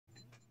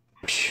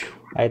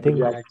I Did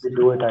you think actually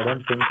do it? I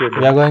don't think you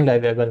we are did. going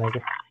live. We are going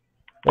live.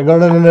 We're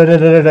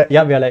going.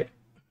 Yeah, we are live.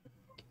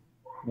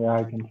 Yeah,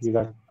 I can see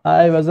that.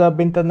 Hi, what's up,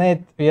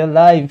 internet? We are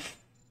live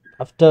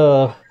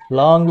after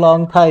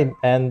long time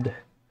and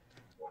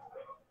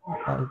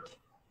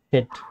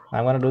shit.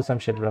 I'm gonna do some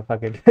shit, bro.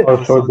 Fuck it.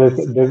 Oh, so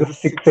there's a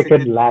 6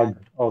 second lag.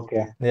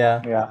 Okay.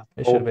 Yeah, Yeah.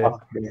 it should Oh be.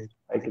 fuck. Great.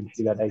 I can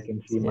see that. I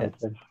can see Yeah.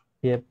 myself.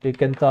 Yep. You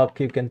can talk.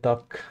 You can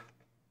talk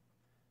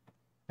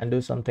and do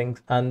some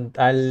things. And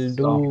I'll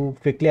So do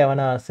quickly. I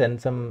wanna send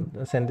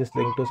this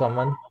link to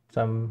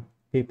some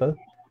people.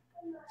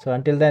 So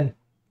until then,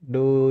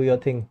 do your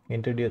thing.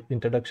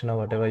 Introduction or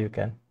whatever you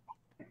can.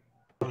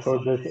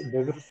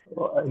 there's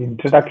a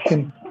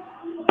introduction.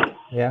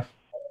 Yeah.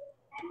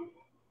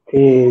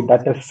 Hey,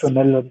 that is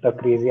Sunil with the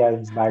crazy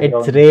ass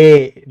It's background.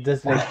 Ray.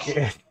 Just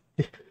like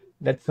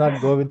let's not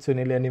go with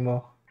Sunil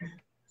anymore.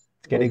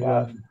 It's Oh getting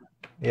rough. damn.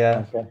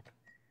 Yeah. Okay.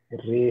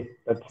 Ray.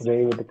 That's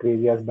Ray with the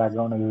crazy ass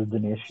background, and this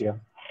is Dinesh here.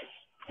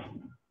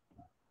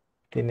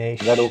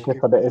 Is that Dinesh. okay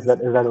for the is that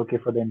okay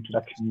for the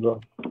introduction,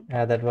 bro?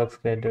 Yeah, that works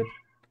great, dude.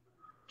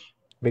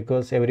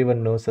 Because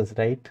everyone knows us,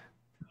 right?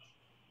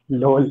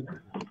 Lol.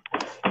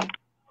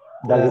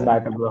 Doesn't Uh,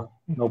 matter, bro.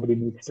 Nobody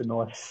needs to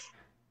know us.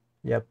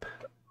 yep.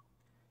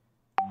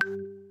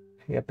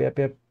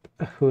 Yep.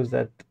 Who's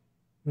that?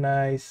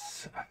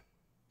 Nice.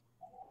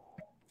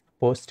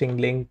 Posting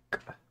link.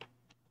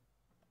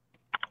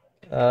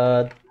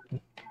 Uh,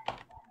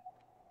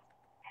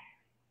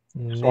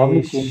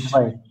 Probably change Nish.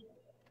 my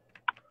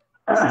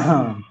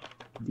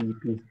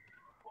DP.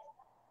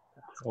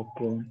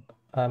 Okay.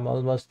 I'm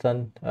almost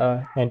done.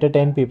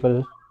 Entertain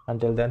people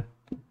until then.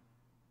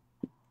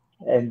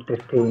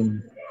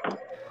 Entertain.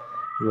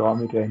 You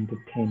want me to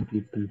entertain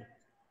people?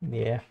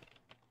 Yeah.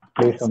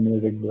 Play some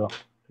music, bro.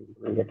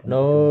 We'll get entertained.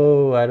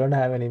 No, I don't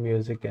have any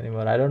music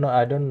anymore. I don't know.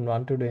 I don't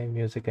want to do any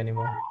music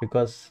anymore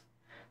because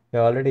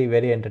we're already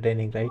very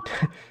entertaining, right?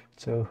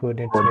 So who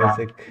needs Oh, damn.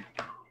 music?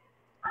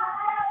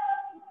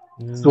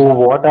 So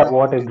Mm,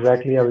 what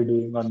exactly are we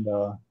doing on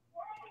the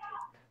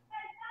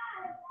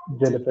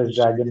Jellyfish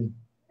Dragon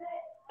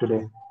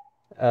today?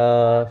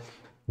 uh,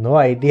 no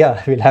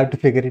idea. We'll have to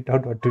figure it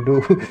out what to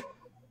do.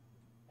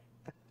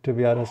 To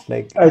be honest,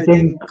 like, I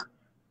think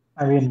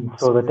I mean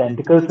so the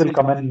tentacles will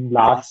come in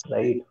last,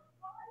 right?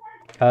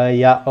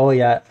 yeah. Oh,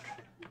 yeah.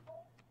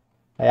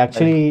 I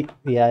Like actually,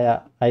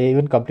 yeah. I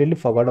even completely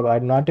forgot about.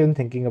 I'm not even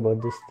thinking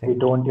about this we thing.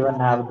 don't even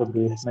have the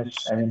base mesh.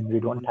 I mean we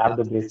don't have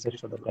the base mesh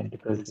for the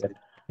tentacles yet.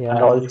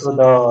 And Yeah. also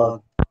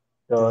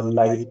the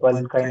light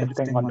bulb kind of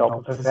thing on top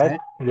of his head.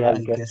 I Yeah.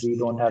 guess we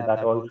don't have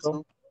that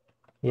also.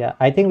 Yeah.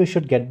 I think we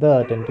should get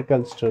the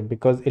tentacles too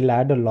because it'll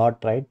add a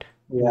lot, right?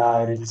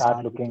 Yeah, it'll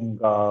start looking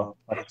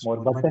much more.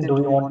 But then, do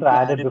we want to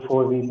add it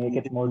before we make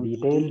it more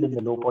detailed in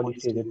the low poly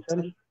stage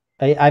itself?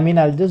 I mean,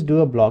 I'll just do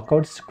a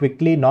blockouts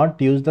quickly,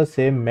 not use the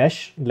same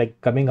mesh,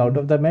 like coming out Mhm.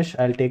 of the mesh.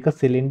 I'll take a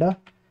cylinder,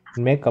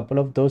 make a couple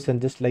of those and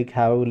just like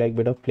have like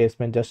bit of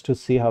placement just to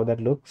see how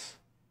that looks.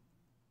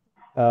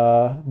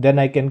 Then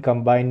I can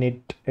combine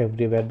it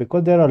everywhere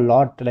because there are a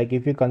lot. Like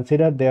if you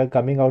consider they are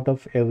coming out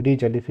of every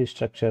jellyfish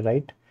structure,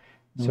 right?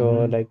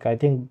 So Mm-hmm. like I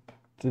think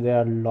there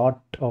are a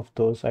lot of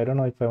those. I don't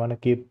know if I want to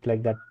keep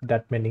like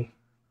that many.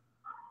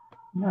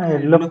 Yeah,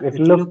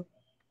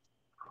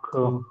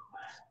 uh,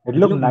 it'll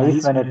look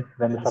nice when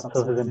the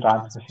subsurface and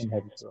transmission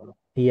heads. So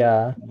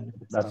Yeah.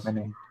 that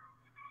many.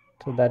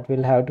 So that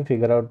we'll have to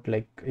figure out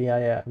like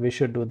yeah, we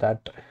should do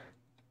that.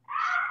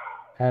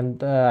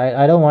 And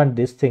I don't want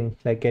this thing.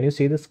 Like, can you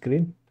see the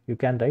screen? You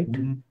can, right?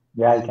 Mm-hmm.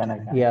 Yeah, I can, I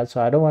can. Yeah,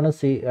 so I don't want to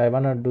see. I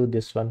want to do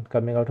this one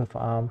coming out of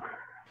arm.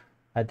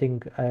 I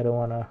think I don't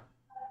wanna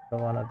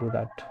do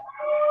that.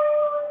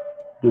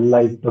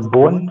 Like the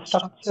bone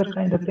structure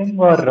kind of thing,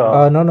 or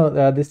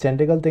No, this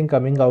tentacle thing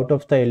coming out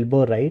of the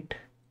elbow, right?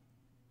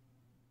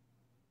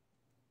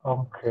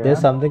 okay. There's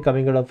something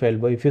coming out of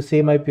elbow. If you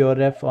see my pure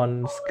ref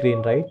on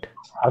screen, right?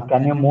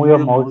 Can you move your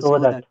mouse over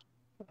that?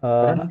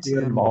 I Uh, don't see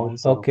your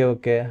mouse.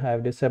 okay.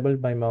 I've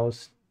disabled my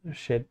mouse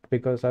shit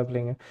because I'm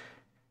playing.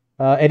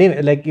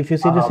 Anyway, like if you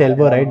see this Okay,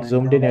 elbow, right? okay.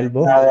 Zoomed in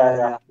elbow.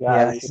 Yeah.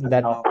 I Yeah, see that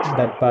that now. I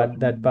that see what part,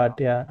 you that mean. part.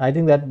 Yeah, I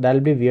think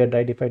that'll be weird,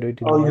 right? If I do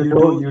it in Oh, here.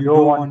 you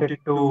don't want it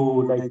to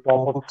like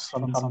pop up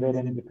from somewhere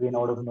in between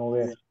out of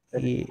nowhere.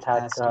 It Ye-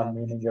 has to have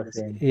meaning, you're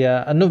saying.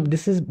 Yeah, no,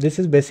 this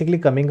is basically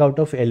coming out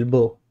of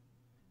elbow.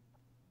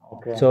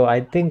 Okay. So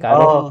I think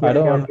Oh, okay, I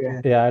don't okay, want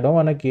okay. yeah, I don't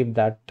want to keep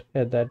that.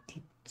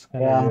 That's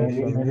kind of Yeah, weird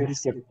for me. maybe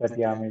skip that.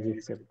 Yeah, maybe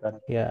skip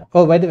that. Yeah.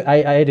 Oh, by the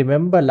way, I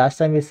remember last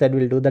time we said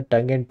we'll do the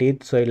tongue and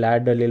teeth, so I'll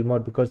add a little more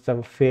because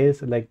the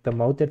face, like the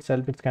mouth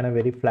itself, it's kind of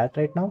very flat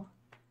right now.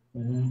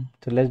 Mm-hmm.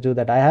 So let's do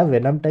that. I have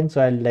venom tongue, so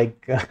I'll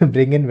like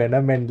bring in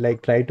venom and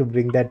like try to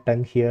bring that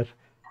tongue here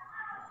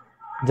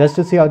just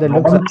to see how that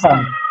looks. Venom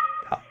tongue.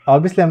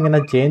 Obviously, I'm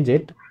gonna change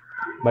it,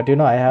 but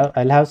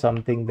I'll have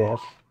something there.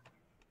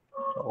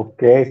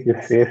 Okay, if you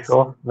say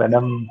so.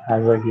 Venom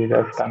has a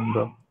healer's tongue,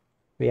 bro.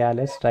 Yeah,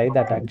 let's try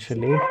that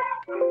actually.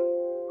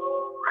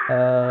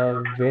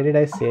 Where did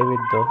I save it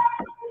though?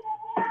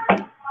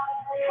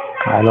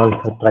 I'll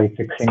also try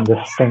fixing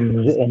this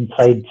thing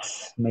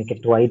insides, make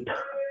it white.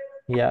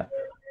 Yeah,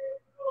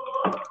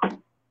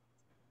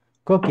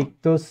 go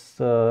kick those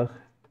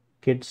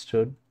kids,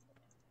 dude.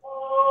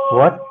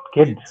 What?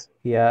 Kids?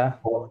 Yeah,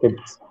 What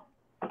kids?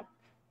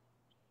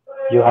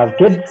 You have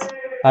kids?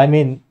 I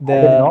mean I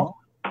didn't the know.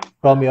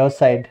 from your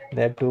side,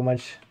 they're too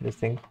much this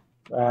thing.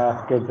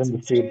 Kids in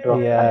the street, bro.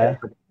 Can't Yeah,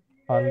 help it.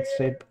 on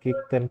straight, kick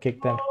them,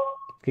 kick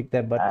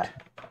their Uh, butt.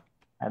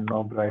 I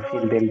know, bro. I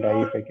feel they'll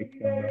die if I kick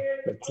them, bro.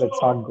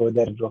 Let's not go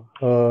there, bro.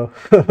 Oh,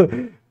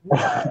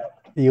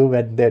 you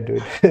went there,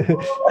 dude.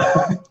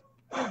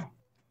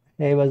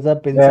 Hey, what's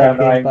up Yeah, inside Game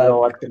annoying, bro.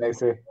 Park, What can I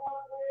say?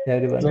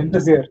 everyone? Clint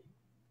is here.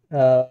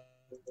 Uh,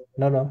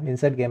 no,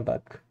 inside Game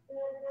Park.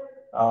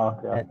 Oh,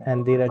 okay, okay.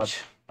 And But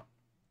Dheeraj.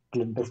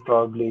 Clint is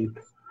probably.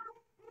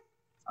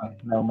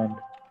 Never mind.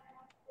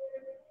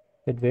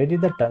 But where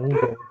did the tongue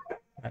go?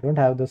 I don't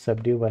have the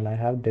subdue one. I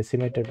have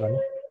decimated one.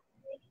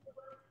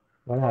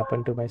 What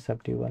happened to my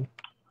subdue one?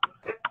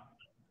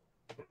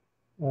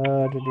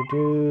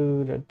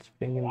 Let's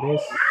bring in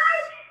this.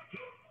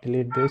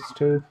 Delete this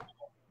too.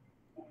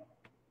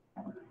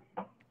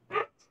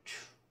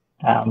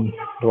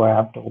 Do I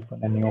have to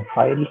open a new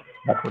file?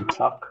 That would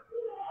suck.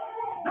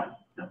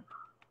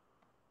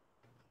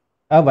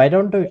 Why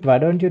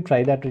don't you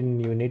try that in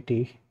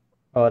Unity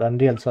or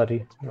Unreal?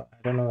 Sorry, I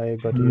don't know why I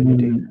got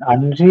Unity.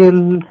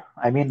 Unreal.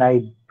 I mean, I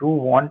do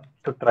want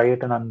to try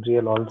it in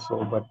Unreal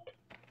also, but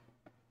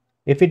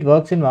If it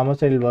works in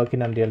Vamos, it will work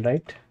in Unreal,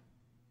 right?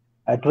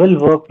 it will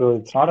work, bro.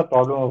 It's not a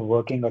problem of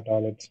working at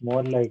all. It's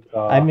more like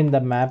I mean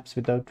the maps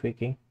without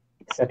tweaking.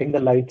 setting the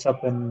lights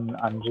up in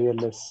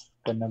Unreal is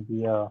gonna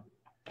be a.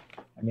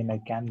 I mean, I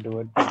can do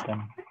it, but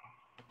then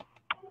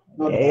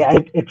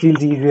it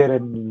feels easier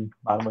in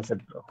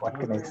Marmoset, bro. What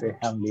can I say?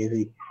 I'm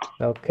lazy.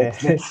 Let's Okay.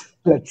 let's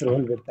let's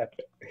roll with that.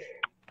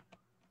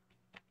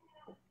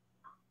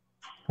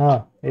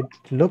 Huh? It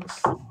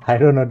looks. I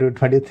don't know,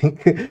 dude. What do you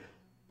think?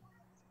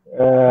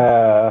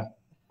 Uh,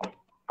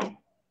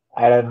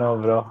 I don't know,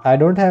 bro. I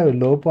don't have a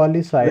low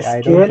poly, so The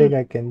I don't scale, think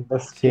I can the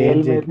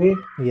scale change it. maybe.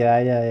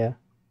 Yeah.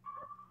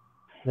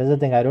 That's the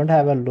thing. I don't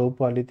have a low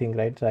poly thing,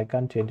 right? So I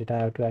can't change it. I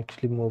have to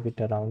actually move it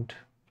around.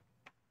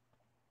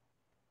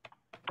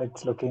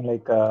 It's looking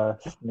like a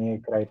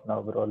snake right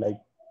now, bro. Like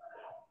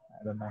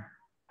I don't know.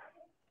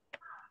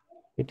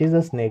 It is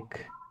a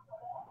snake.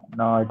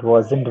 No, it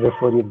wasn't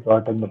before you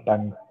brought in the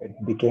tongue. It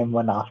became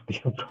one after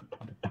you brought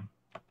in the tongue.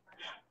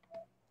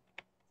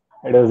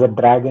 It was a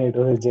dragon. It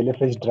was a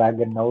jellyfish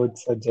dragon. Now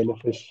it's a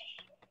jellyfish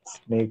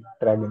snake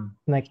dragon.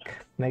 Snake.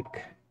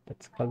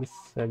 Let's call this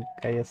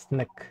guy a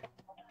snake.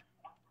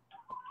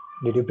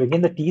 Did you bring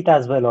in the teeth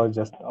as well, or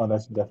just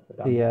that's just the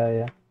tongue?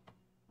 Yeah.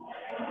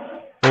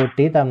 Oh,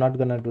 teeth. I'm not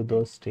gonna do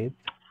those teeth.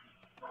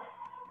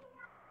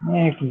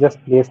 Yeah, you can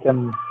just place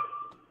them,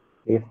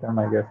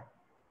 I guess.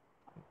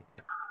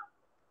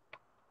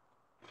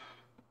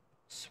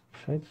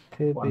 Right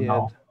For there.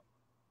 now,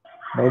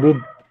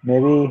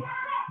 maybe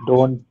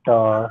don't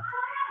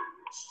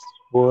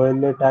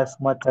spoil it as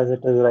much as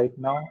it is right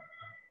now.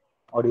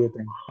 What do you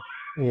think?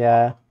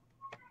 Yeah.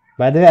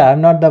 By the way,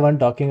 I'm not the one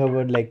talking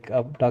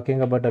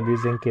about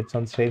abusing kids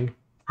on stream.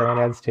 Someone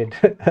else did.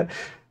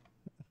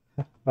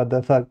 What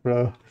the fuck,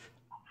 bro?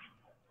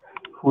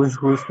 Who's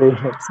saying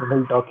that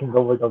someone talking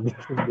about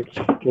abusing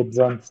the kids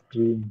on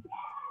stream?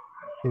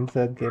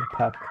 Insert game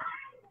pack.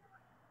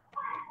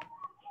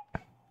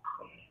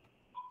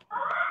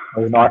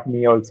 It was not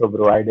me also,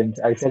 bro. I didn't.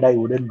 I said I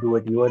wouldn't do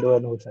it. You were the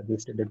one who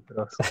suggested it,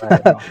 bro. So I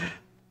don't know.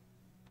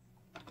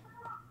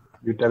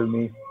 You tell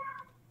me.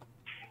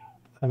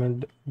 I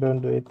mean, don't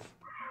do it.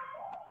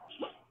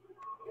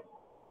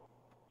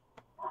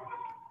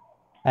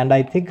 And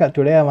I think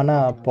today I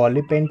wanna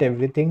poly paint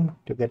everything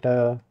to get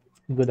a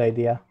good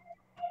idea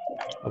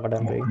of what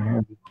I'm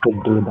doing. We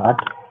could do that.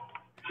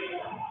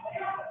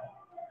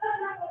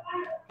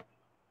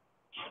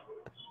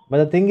 But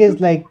the thing is,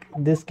 like,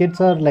 these kids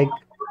are like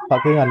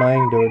fucking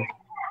annoying, dude.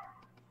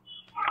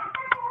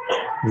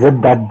 Is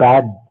it that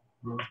bad?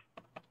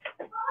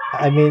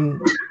 I mean,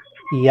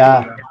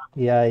 yeah,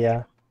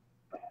 yeah.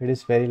 It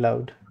is very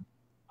loud.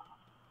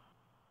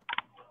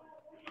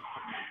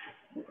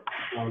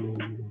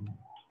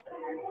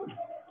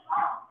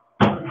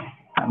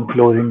 I'm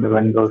closing the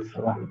windows.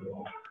 So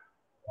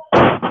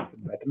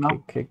better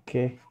now.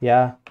 Okay.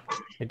 Yeah,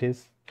 it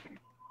is.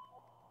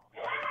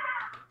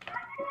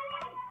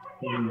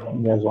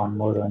 There's one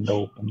more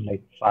window open,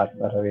 like far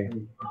away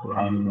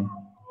behind me.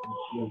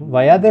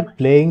 Why are they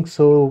playing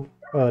so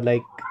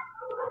like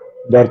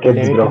They're kids,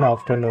 late in bro.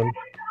 afternoon?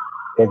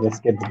 They're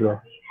just kids, bro.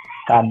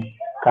 Can't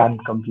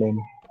can't complain.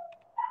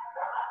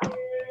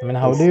 I mean,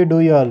 how do Just you do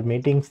your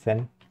meetings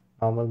then?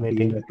 Normal deal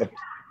meeting. with it.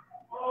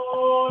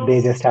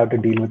 They just have to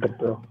deal with it,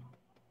 bro.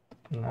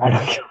 I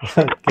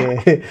don't care.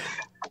 Okay.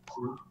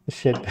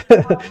 Shit.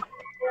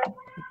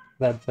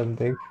 That's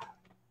something.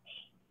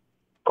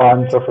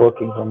 Cons of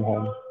working from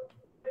home.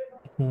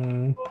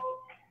 Hmm.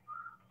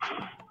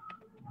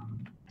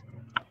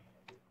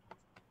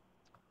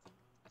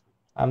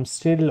 I'm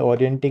still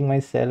orienting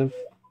myself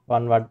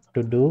on what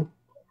to do.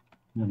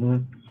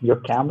 Mm-hmm. Your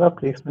camera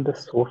placement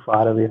is so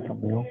far away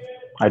from you.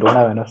 I don't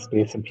have enough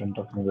space in front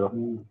of me,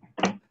 bro.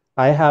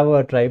 I have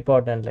a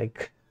tripod and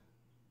like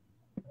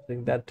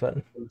think that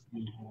one.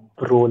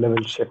 Pro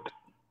level shit.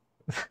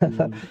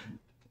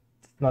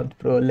 Not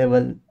pro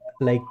level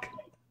like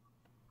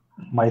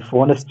My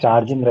phone is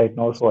charging right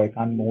now, so I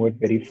can't move it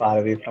very far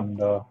away from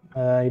the.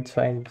 it's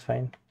fine, it's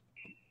fine.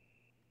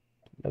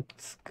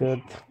 Looks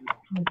good.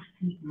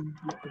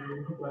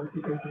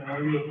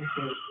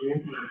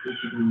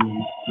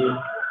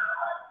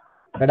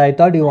 But I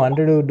thought you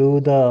wanted to do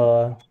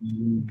the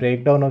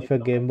breakdown of your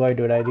Game Boy,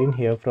 dude. I didn't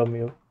hear from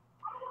you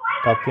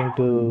talking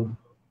to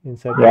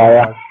insert Yeah, Game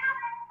yeah. Park.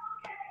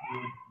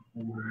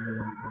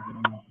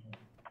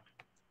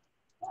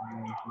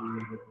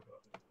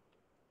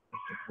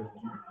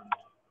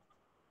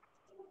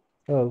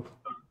 Oh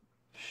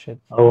shit.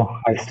 Oh,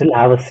 I still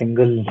have a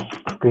single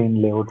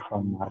screen layout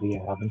from Mari.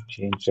 I haven't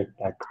changed it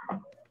back.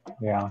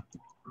 Yeah,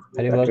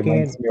 Are you that working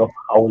reminds it? me of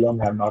how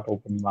long I have not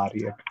opened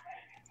Mari yet.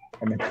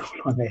 I mean, how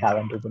long I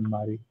haven't opened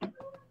Mari.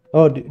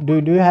 Oh,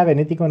 do you have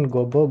anything on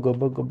Gobo?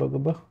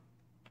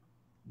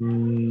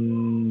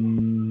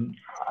 Mm,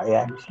 I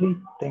actually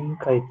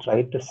think I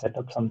tried to set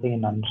up something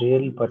in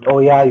Unreal, but oh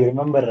yeah, you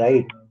remember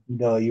right?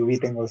 The UV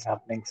thing was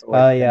happening, so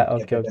I Yeah.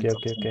 couldn't get Okay. it in Okay.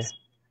 Okay. Okay. Substance.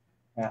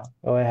 Yeah.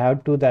 Oh, I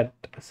have to that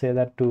say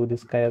that to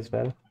this guy as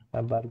well,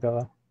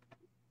 Bhargava,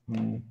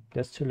 Mm.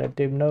 just to let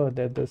him know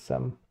that there's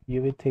some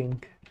UV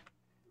thing.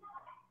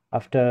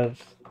 After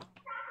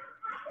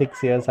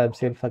 6 years, I'm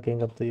still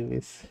fucking up the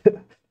UVs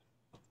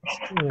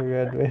in a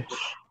weird way.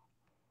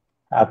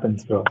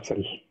 Happens, bro.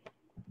 Sorry.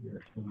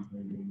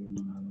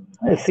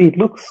 I see, it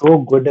looks so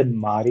good in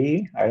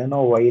Mari. I don't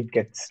know why it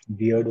gets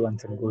weird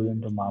once it goes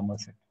into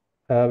Marmoset.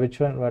 Which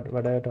one? What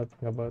are you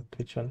talking about?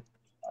 Which one?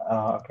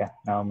 Okay,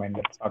 now mind.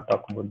 Let's not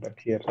talk about that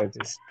here.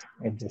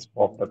 It just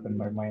popped up in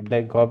my mind.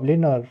 Like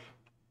Goblin or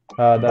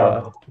the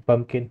The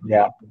pumpkin?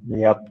 yeah,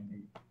 yep,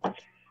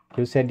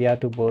 You said yeah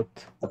to both.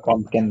 the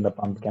pumpkin,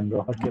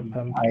 bro. Okay, I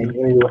pumpkin.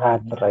 knew you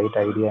had the right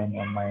idea in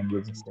your mind.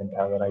 You just didn't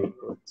have the right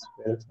words.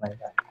 Where's my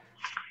guy?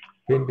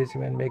 Been busy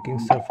when making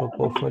stuff for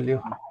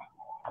portfolio.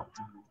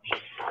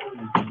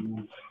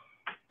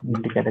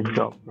 Need to get a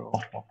job, bro.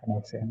 What can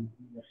I say?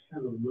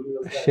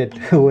 Shit,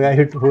 who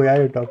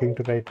are you talking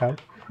to right now?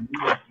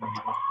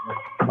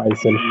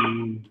 Myself.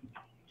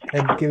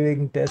 And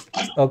giving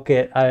tests.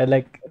 Okay, I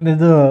like this is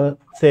the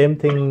same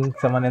thing.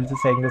 Someone else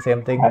is saying the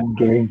same thing I'm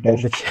giving in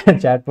the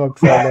tests. chat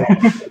box. So like,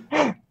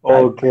 I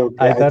Okay, okay.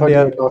 I I thought thought you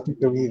you're. were talking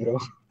to me, bro.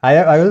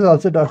 I was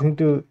also talking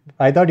to.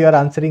 I thought you're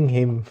answering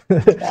him.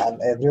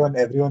 And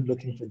everyone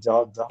looking for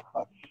jobs.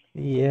 Huh?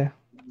 Yeah,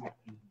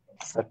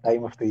 It's the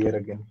time of the year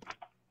again.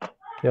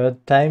 your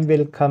time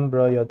will come,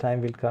 bro. Your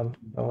time will come.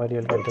 Don't worry,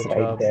 you'll get a It's right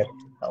job. there.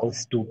 How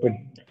stupid.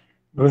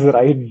 It was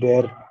right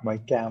there. My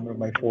camera,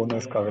 my phone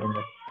was covering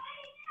it.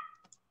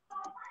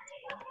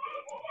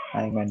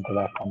 I meant to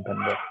that content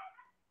there.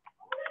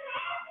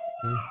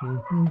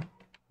 Mm-hmm.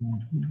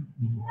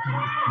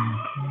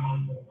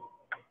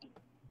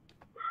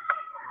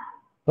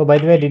 Oh, by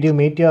the way, did you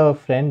meet your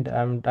friend?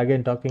 I'm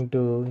again talking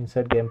to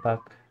Inside Game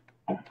Park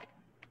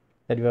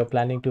that we were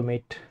planning to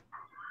meet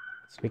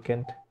this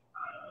weekend.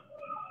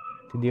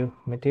 Did you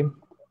meet him?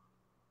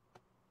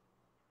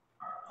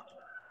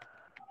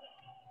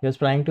 He was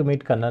planning to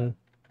meet Kannan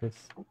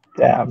this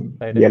Damn.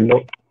 Friday.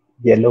 Yellow.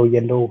 Yellow,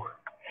 yellow.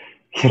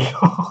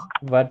 Yellow.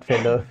 What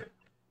fellow?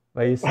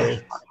 Why you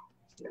say?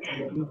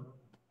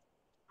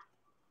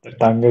 The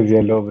tongue is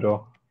yellow,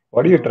 bro.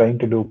 What are you trying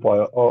to do,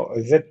 Paul? Oh,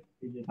 is it?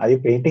 Are you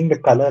painting the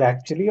color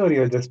actually, or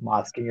you're just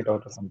masking it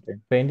out or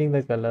something? Painting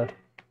the color.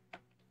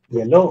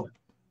 Yellow.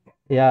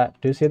 Yeah,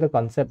 do you see the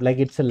concept? Like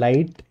it's a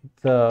light,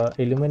 it's a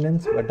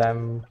illuminance, but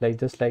I'm like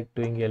just like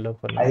doing yellow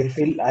for now. I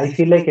feel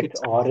like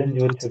it's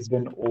orange, which has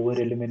been over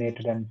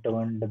illuminated and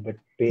turned a bit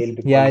pale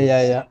Yeah, because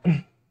yeah,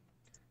 yeah.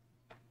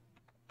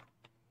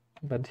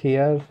 But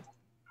here,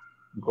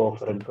 go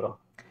for it, bro.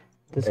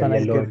 this Where one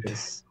I'll yellow it get.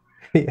 is.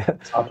 Yeah,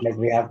 It's not like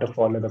we have to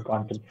follow the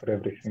content for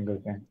every single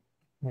thing.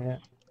 yeah.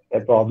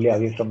 They're probably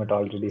away from it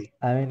already.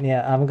 I mean,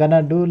 yeah, I'm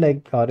gonna do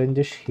like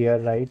orangish here,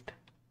 right,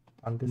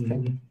 on this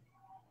thing. Mm-hmm.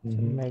 So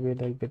Mm-hmm. maybe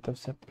like bit of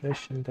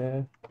separation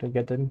there to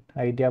get an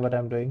idea what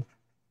I'm doing.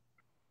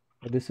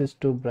 But this is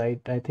too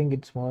bright. I think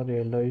it's more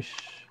yellowish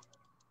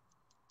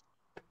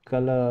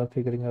color.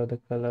 Figuring out the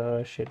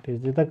color. Shit,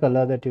 is it the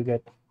color that you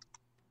get?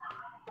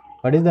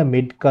 What is the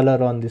mid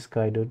color on this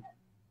guy, dude?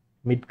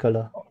 Mid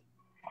color.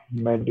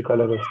 Mid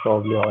color is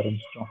probably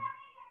orange, bro.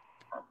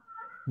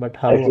 But I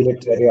how feel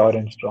it's very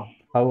orange, bro.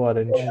 how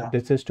orange? Yeah,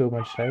 This is too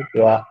much, right?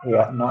 yeah,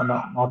 yeah. No,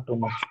 no, not too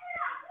much.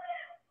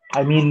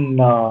 I mean,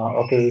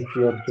 okay, if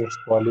you're just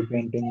poly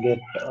painting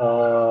it,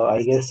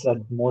 I guess a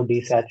more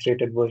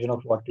desaturated version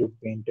of what you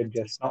painted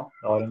just now,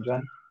 the orange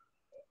one.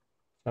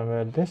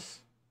 Somewhere this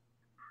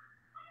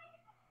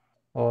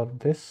or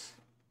this.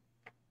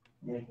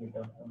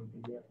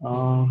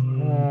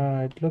 Um,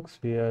 It looks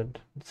weird.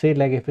 See,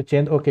 like if you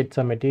change, okay, it's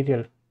a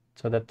material,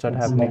 so that's what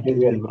it's happening.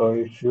 material, bro.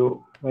 If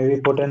you maybe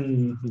put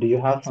in, do you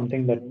have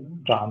something that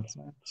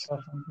transmits or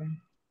something?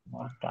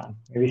 Not done.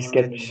 Maybe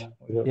sketch.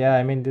 Yeah,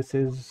 I mean, this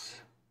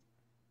is.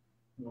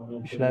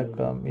 Should have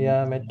come.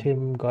 Yeah, met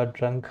him, got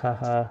drunk,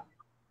 haha.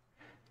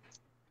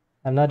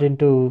 I'm not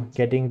into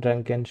getting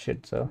drunk and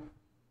shit, so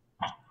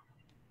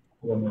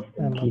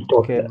I'm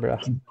okay, Teetotaler.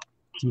 bruh.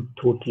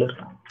 Teetotaler.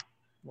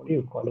 What do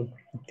you call it?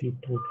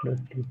 Teetotaler.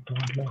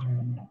 Teetotaler.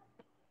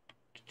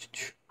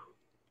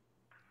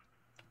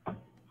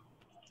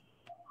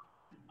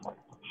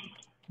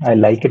 I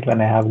like it when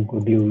I have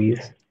good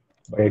UVs,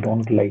 but I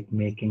don't like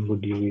making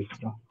good UVs.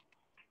 No.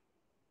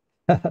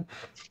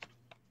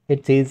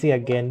 It's easy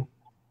again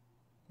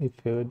if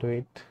you do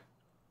it.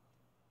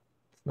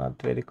 It's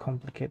not very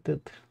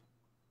complicated.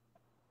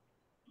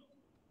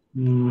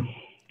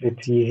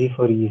 It's easy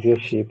for easier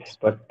shapes,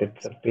 but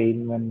it's a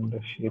pain when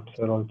the shapes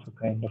are also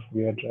kind of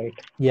weird, right?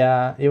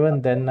 Yeah,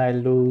 even then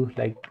I'll do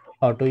like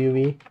auto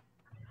UV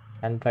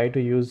and try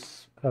to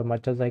use as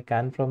much as I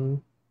can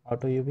from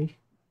auto UV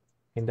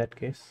in that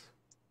case.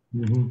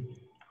 Mm-hmm.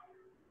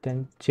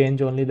 Then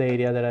change only the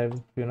area that I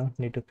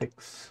need to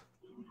fix.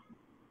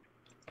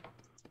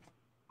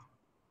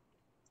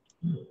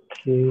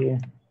 Okay,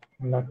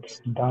 that's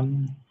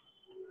done.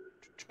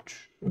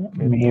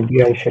 Okay,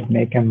 Maybe I should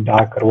make him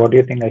darker. What do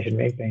you think I should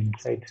make the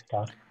insides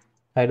dark?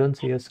 I don't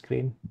see your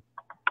screen.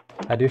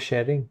 Are you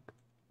sharing?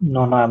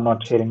 No, no, I'm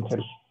not sharing.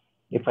 Sorry.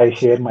 If I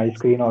share my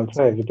screen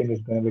also, everything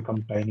is going to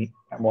become tiny.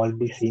 I'm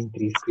already seeing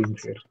three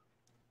screens here.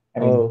 I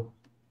mean, Oh,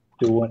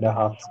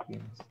 2.5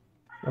 screens.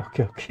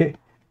 okay, okay.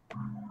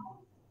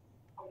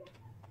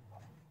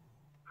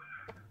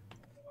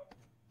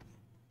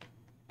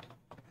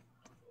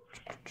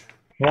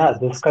 Yeah,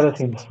 this color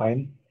seems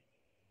fine.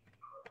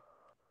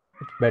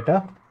 It's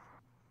better.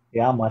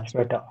 Yeah, much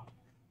better.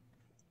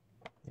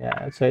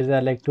 Yeah, so is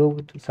there like two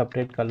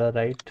separate color,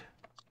 right?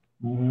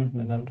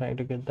 And Mm-hmm. I'm trying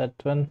to get that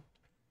one.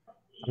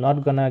 I'm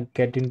not gonna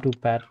get into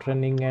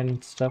patterning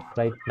and stuff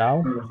right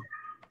now.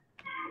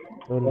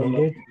 Don't need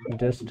it.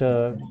 Just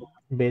a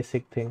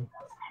basic thing.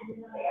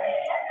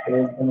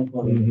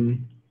 Mm-hmm.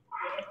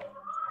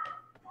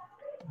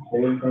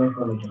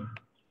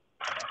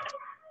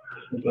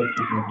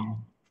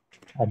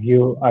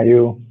 Are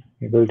you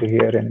able to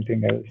hear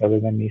anything else other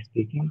than me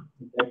speaking?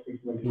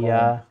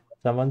 Yeah,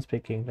 someone's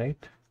speaking,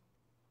 right?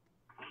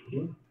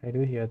 I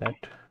do hear that.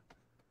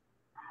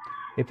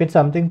 If it's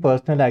something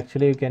personal,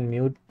 actually, you can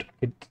mute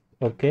it.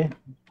 Okay,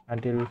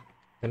 until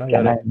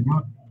Can I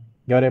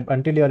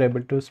until you're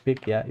able to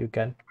speak. Yeah, you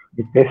can.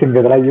 replacing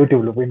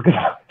YouTube looping?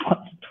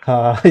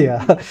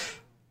 Yeah,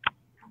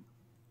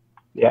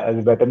 Yeah,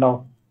 it's better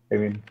now. I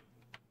mean,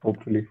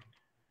 hopefully.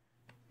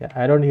 yeah.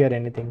 I don't hear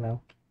anything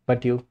now.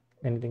 But you,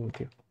 anything with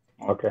you?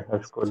 Okay,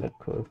 that's cool. So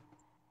cool.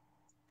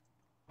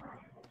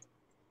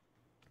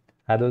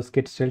 Are those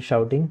kids still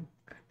shouting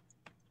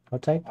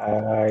outside?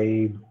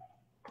 I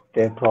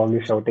They're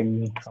probably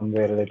shouting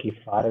somewhere a little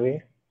far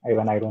away.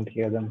 Even I don't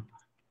hear them.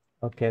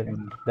 Okay,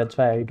 And that's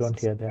why I don't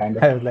it's hear them. kind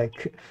of I was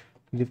like,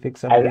 did you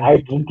fix I something?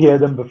 didn't hear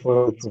them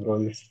before also,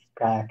 bro. It's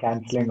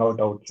canceling out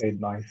outside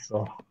noise.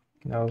 So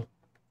No.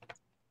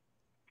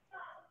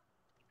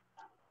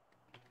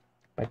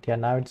 But yeah,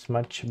 now it's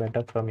much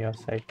better from your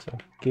side. So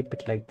keep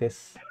it like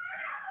this.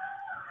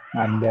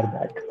 and they're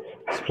back.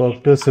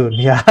 Spoke too soon.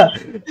 Yeah.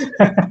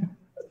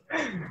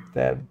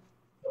 Damn.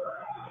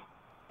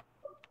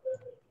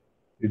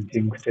 You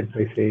jinxed it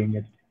by saying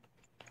it.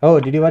 Oh,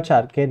 did you watch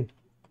Arcane?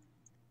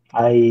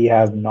 I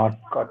have not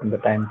gotten the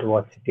time to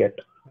watch it yet.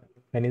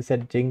 When you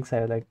said Jinx,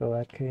 I was like, oh,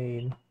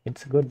 Arcane.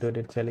 It's good, dude.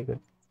 It's really good.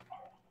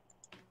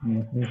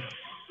 Hmm.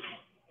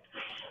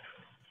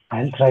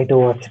 I'll try to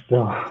watch it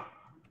though.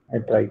 I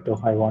try to.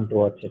 I want to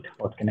watch it.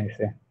 What can I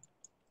say?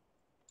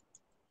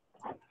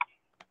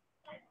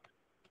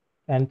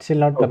 And still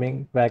not Okay.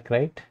 coming back,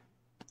 right?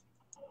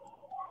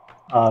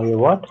 You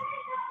what?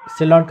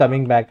 Still not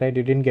coming back, right?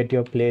 You didn't get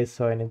your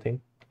place or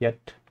anything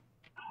yet.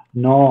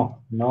 No,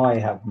 no, I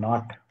have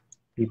not.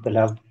 People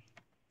have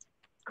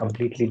Oh,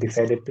 completely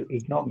decided to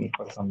ignore me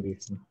for some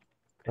reason.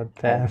 oh,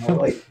 I have damn.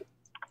 no idea.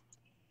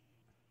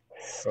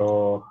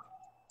 So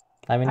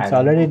I mean, I it's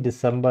don't already know.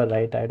 December,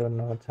 right? I don't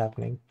know what's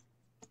happening.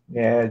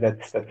 Yeah,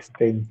 that's the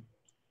thing.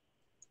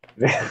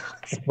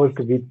 It's supposed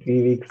to be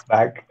 3 weeks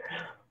back,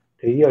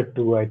 3 or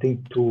 2. I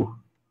think two,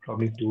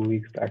 probably 2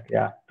 weeks back.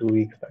 Yeah, 2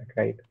 weeks back,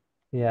 right?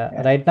 Yeah,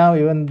 Yeah, right now,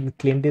 even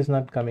Clint is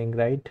not coming,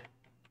 right?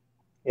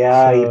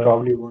 yeah. He So,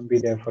 probably won't be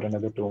there for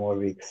another 2 more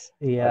weeks.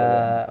 Other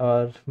than yeah,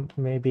 or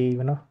maybe,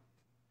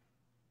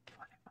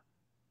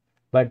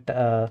 but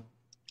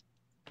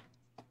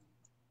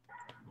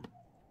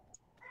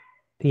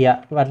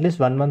yeah, at least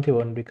 1 month he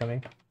won't be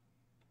coming.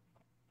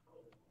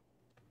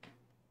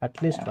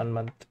 At least yeah, 1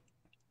 month.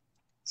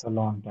 it's a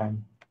long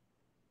time.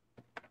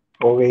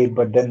 Oh wait,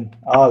 but then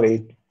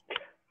wait,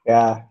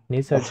 yeah,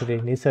 that's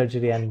Knee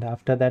surgery, and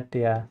after that,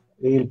 yeah,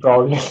 he'll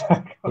probably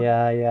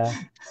yeah,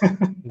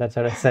 that's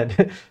what I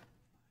said.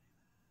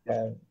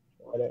 yeah,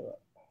 whatever.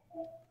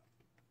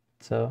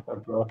 So,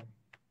 But bro,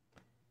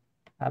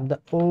 I'm the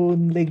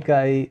only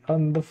guy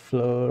on the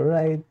floor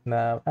right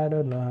now. I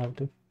don't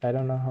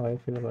know how I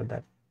feel about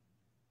that.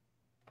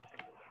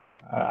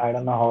 I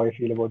don't know how I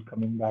feel about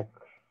coming back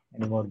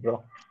anymore,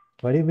 bro.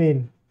 What do you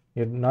mean?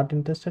 You're not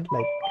interested?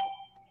 Like,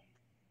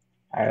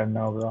 I don't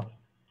know, bro.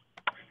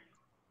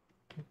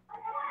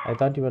 I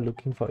thought you were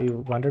looking for, you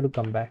wanted to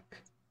come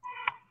back.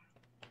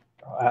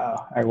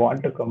 I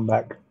want to come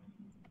back.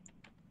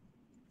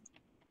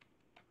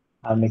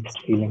 I have mixed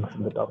feelings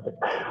on the topic.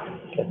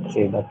 Let's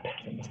say that.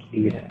 Let's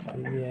leave it Yeah, at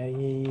that. yeah,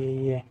 yeah,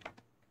 yeah, yeah.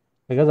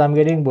 Because I'm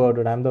getting bored,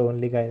 dude. I'm the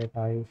only guy right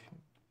now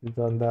who's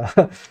on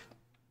the.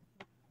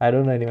 I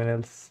don't know anyone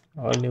else.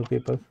 All new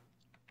people.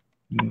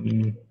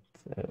 Mm,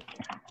 So,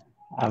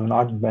 I've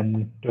not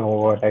been to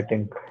what I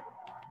think.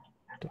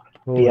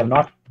 We have oh,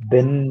 not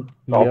been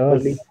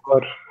properly years.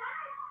 for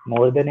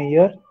more than a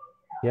year.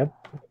 Yep.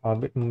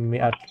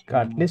 At 3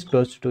 months. least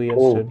close to 2 years,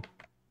 Oh, dude.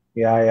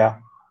 yeah, yeah.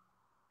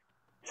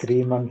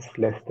 3 months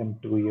less than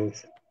 2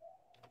 years.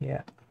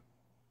 Yeah.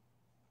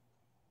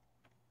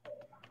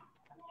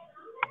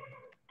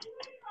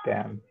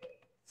 Damn,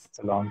 it's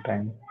a long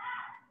time.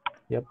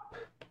 Yep.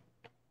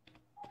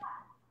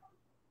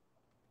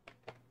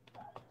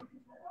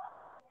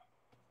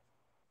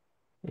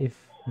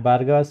 If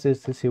Bhargava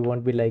says this, you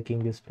won't be liking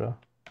this, bro.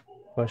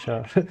 For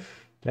sure.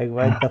 Like,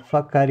 why the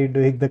fuck are you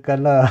doing the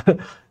color?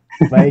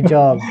 My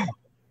job.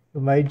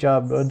 My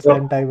job. Don't So,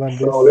 spend time on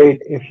so this.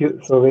 wait, if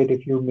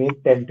you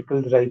make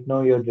tentacles right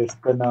now, you're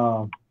just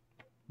gonna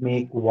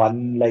make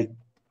one like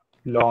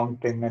long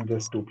thing and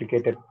just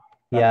duplicate it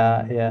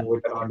Yeah, and yeah, move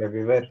it around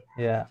everywhere.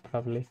 yeah,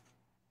 probably.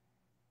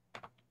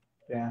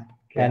 Yeah,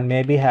 okay. And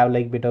maybe have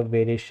like bit of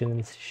variation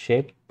in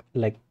shape,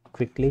 like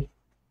quickly,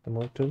 the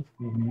move tool.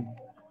 Mm-hmm.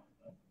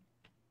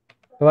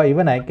 Or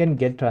even I can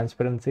get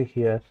transparency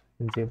here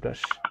in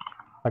ZBrush,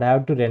 but I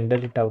have to render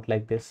it out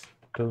like this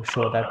to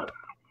show that.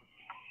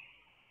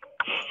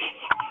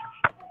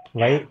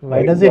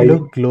 Why does it Why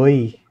look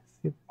glowy?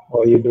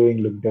 are you doing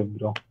look up,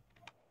 bro?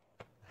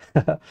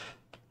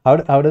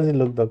 How does it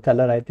look the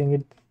color? I think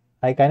it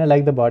I kind of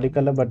like the body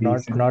color, It's but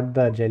not decent. not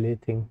the jelly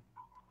thing.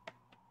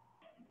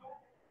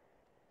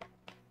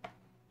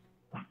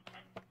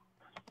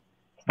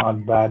 It's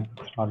not bad.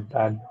 It's not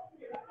bad.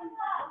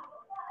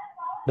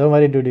 Don't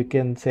worry, dude. You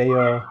can say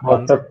your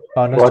What's up?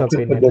 honest What's up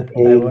with the opinion.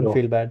 I tail, won't though?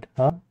 feel bad,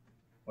 huh?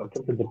 What's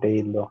up with the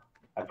tail, though?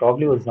 I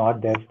probably was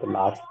not there for the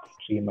last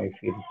stream. I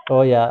feel.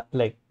 Oh yeah,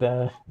 like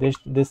the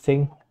this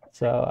thing.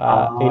 So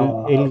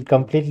it'll Okay.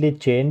 completely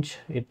change.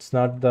 It's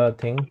not the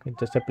thing. It's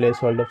just a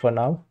placeholder for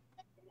now.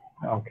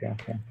 Okay.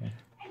 Okay. Okay.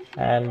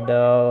 And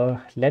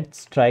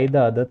let's try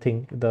the other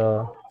thing,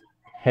 the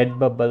head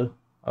bubble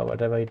or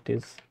whatever it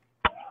is,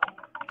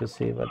 to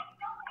see what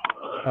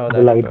how The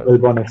that light works.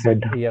 bulb on his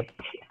head. Yep.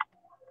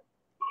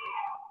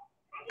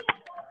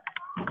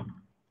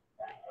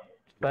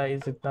 Why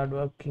is it not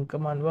working?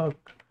 Come on, work.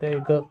 There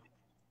you go.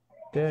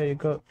 There you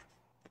go.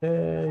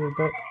 There you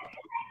go.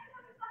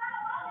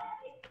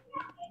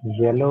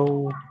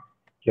 Yellow,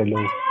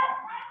 yellow,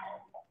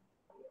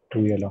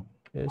 too yellow.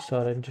 It's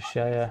orange.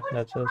 Yeah, yeah,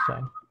 that's the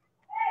sign.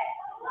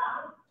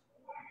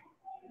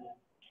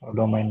 So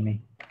don't mind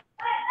me.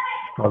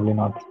 Probably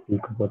not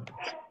speak about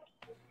this.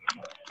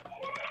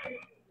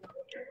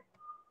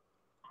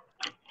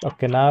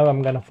 Okay, now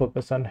I'm gonna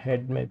focus on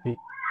head maybe.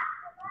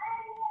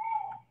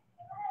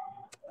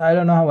 I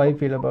don't know how I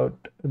feel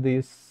about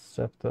these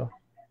stuff though.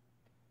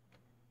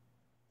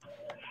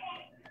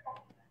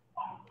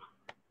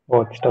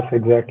 What stuff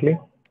exactly?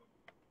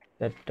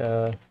 That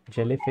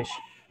jellyfish.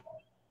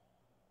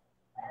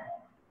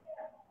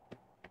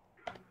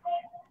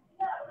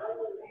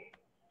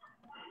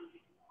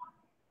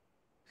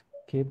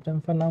 Keep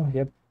them for now.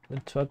 Yep.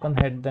 Let's work on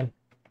head then.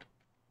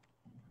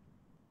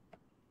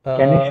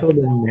 Can you Uh, show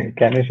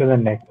Can you show the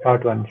neck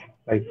part once?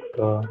 Like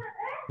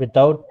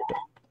without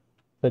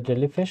the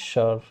jellyfish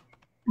or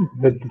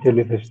with the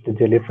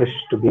jellyfish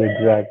to be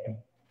exact.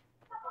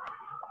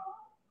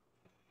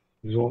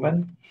 Zoom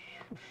in.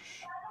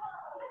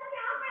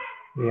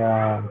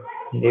 Yeah,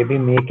 maybe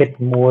make it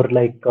more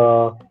like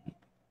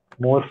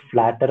more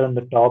flatter on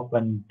the top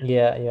and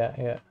yeah, yeah,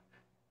 yeah.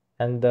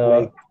 And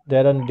like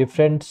they're on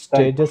different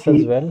stages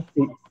as see well.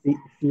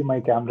 see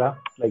my camera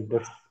like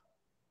this,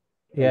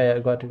 like Yeah, yeah,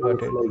 got it, got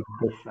goes it. like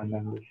this and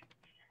then this.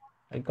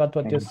 I got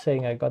what you're And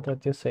saying. I got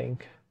what you're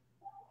saying.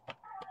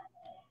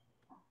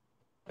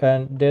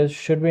 And there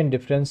should be in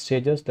different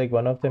stages. Like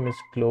one of them is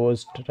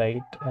closed,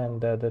 right?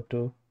 And the other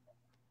two,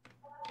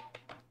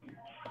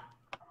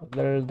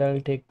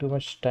 they'll take too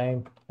much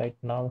time right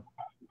now.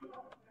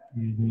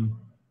 mhm.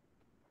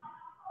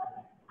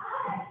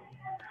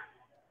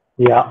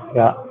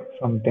 Yeah,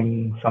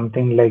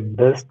 something like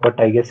this, but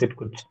I guess it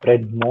could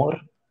spread more.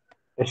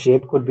 The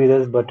shape could be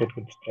this, but it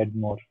could spread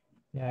more.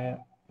 Yeah, yeah.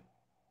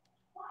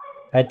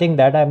 I think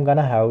that I'm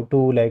gonna have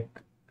to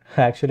like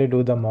actually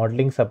do the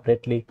modeling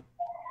separately.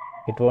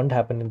 It won't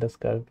happen in the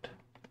sculpt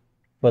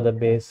for the Okay.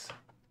 base.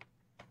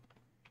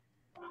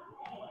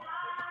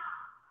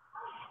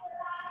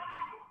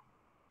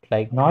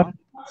 Like, Not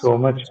so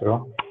much,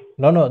 bro.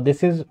 no,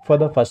 this is for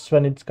the first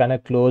one, it's kind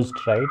of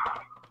closed, right?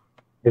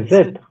 Is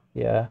it?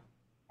 Yeah.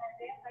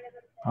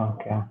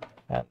 Okay.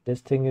 And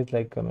this thing is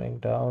like coming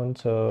down,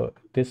 so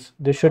this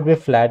should be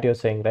flat, you're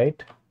saying,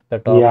 right? The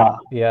top. Yeah,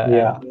 Yeah,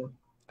 yeah. and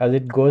as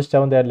it goes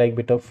down, there are like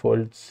bit of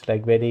folds,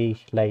 like very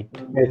light.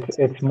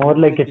 It's more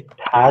like it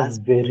has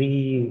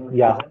very,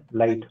 yeah,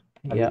 light,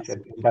 as you Yeah,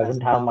 said. It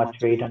doesn't have much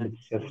weight and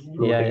it's just yeah,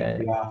 floating in yeah,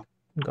 the yeah. air.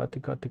 Got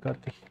it.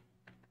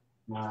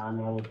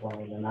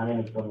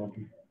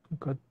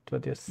 Got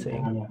what you're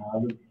saying.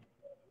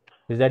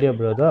 Is that your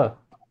brother?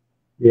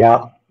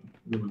 Yeah.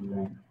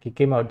 Kick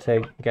him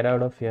outside. Get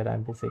out of here.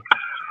 I'm busy.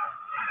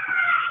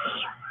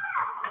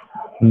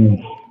 Hmm.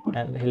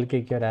 And he'll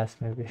kick your ass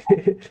maybe.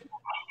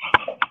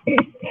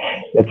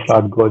 Let's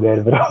not go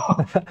there, bro.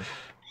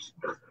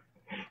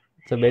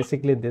 So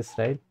basically this,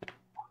 right?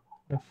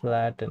 The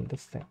flat and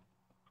this thing.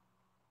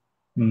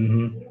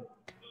 Hmm.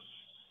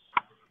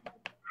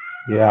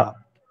 Yeah.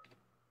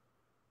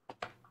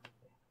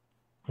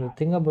 The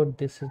thing about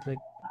this is like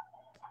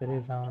very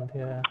round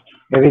here.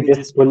 Maybe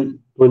just pull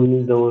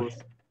those.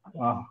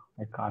 Oh,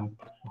 I can't.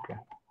 Okay.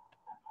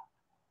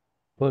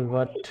 Well,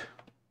 what?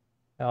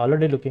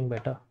 Already looking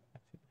better.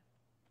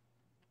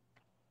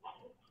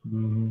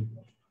 Hmm.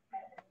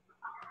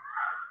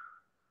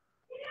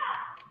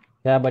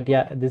 Yeah, but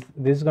yeah, this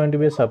is going to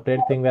be a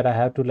separate thing where I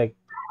have to like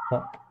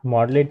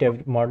model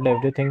it, model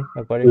everything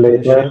according to the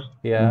Later. shape.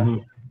 Yeah, Hmm.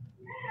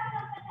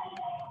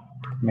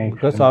 Makes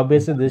because sense.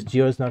 obviously this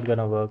geo is not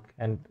gonna work,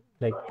 and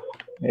like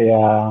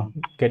Yeah.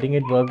 getting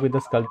it work with the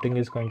sculpting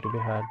is going to be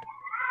hard.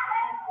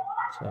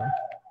 So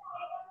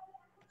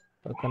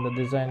work on the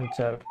design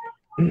itself.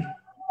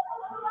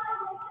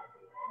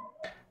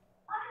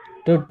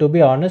 To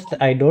be honest,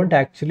 I don't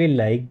actually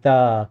like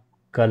the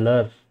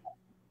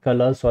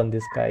colors on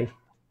this guy.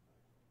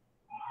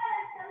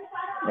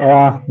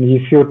 Yeah.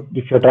 If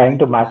you're trying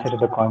to match it to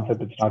the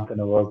concept, it's not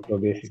gonna work. So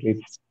basically,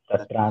 it's the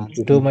It's too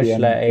translucency much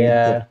and like, paint.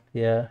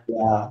 yeah.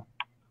 Yeah.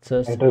 So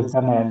It is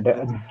gonna end.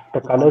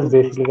 The color is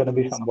basically gonna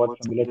be somewhat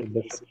similar to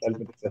this itself.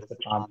 It's just the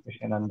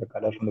transmission and the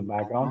color from the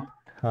background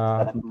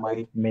uh, that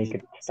might make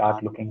it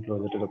start looking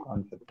closer to the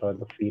concept or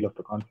the feel of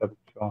the concept.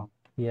 So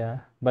yeah,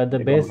 but the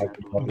I don't base, like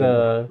to bother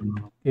it.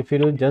 the if you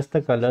do just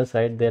the color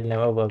side, they'll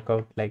never work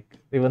out. Like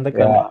even the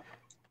Yeah.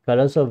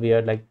 colors are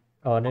weird, like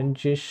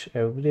orangish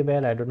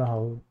everywhere. I don't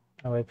know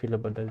how I feel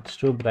about that. It's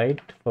too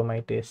bright for my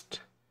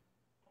taste.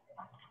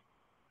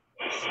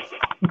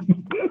 Too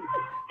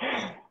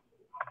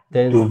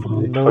There's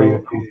bright for your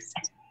no taste.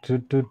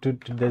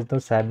 there's no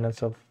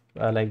sadness of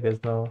like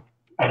there's no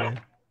any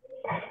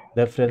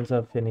reference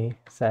of any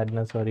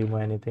sadness or emo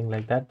anything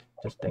like that.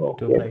 Just like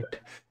too Okay. bright.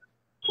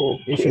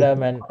 You should Okay. have,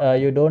 man.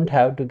 You don't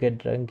have to get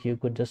drunk. You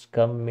could just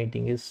come.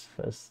 Meeting is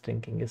first.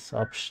 Drinking is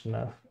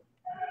optional.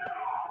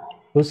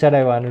 Who said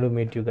I wanted to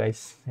meet you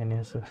guys?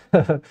 Anyway, so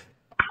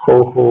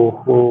Ho ho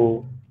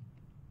ho.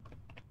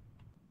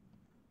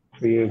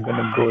 So you're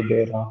gonna go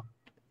there, huh?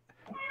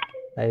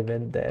 I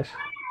went there.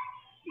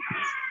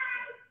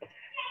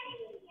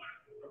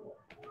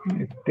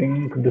 I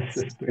think this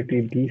is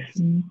pretty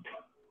decent.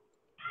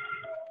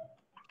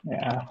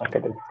 Yeah, okay,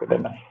 that's good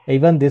enough.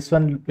 Even this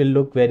one will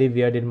look very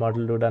weird in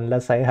model root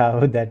unless I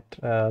have that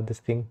this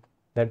thing,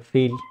 that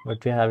feel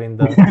what we have in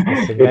the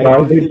this thing, It right?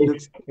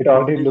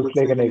 already looks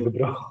like an egg,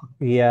 bro.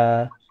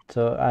 Yeah.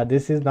 So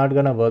this is not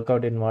gonna work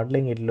out in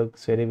modeling. It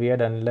looks very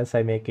weird unless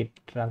I make it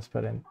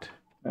transparent.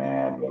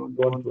 Man,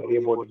 don't worry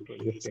about it, bro.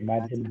 Just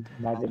imagine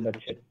that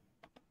shit.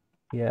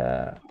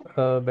 Yeah.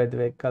 By the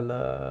way,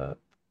 color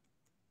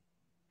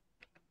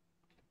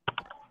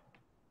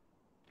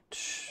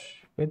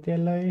with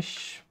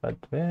yellowish, but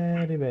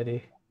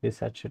very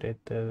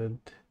desaturated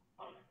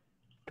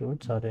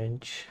towards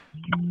orange.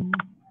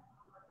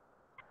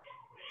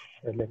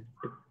 Select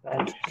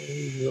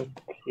patches.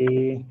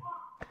 Okay.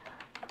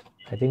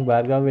 I think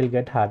Bhargav will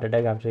get heart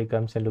attack after he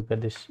comes and look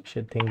at this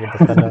shit thing with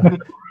the color.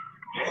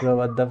 Bro,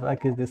 what the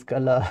fuck is this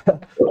color?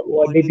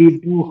 What did he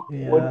do?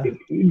 What Yeah. did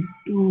he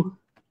do?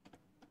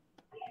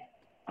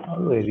 How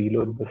do I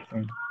reload this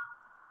thing?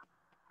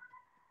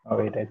 Oh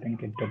wait, I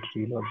think it did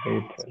reload by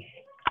itself.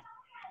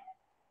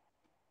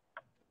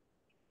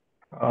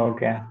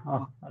 Okay.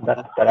 Oh,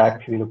 that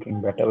actually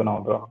looking better now,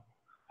 bro.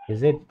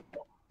 Is it?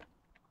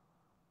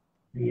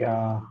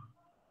 Yeah,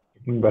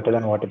 looking better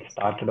than what it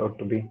started out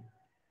to be.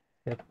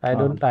 Yep.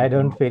 Uh, I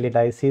don't feel it.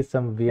 I see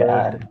some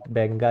yeah, weird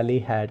Bengali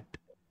hat.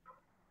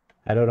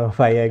 I don't know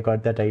why I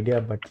got that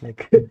idea, but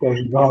like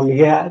Bengali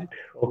hat.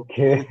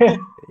 Okay.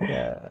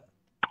 yeah.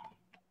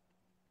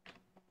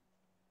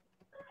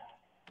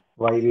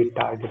 Why we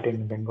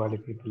targeting Bengali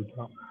people,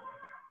 bro?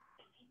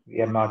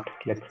 We are not.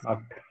 Let's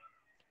not.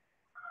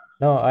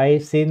 No, I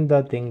seen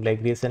the thing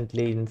like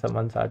recently in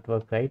someone's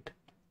artwork, right?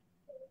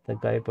 The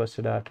guy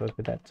posted artwork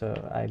with that, so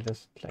I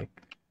just like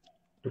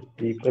Do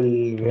people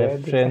wear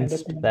this kind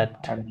of referenced thing? that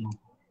I don't know.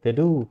 they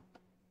do.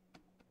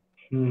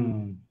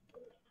 Hmm.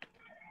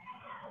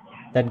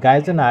 That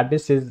guy's an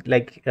artist is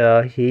like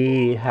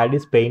he had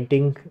his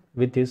painting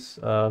with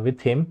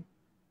him.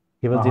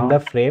 He was in Uh-huh. the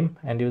frame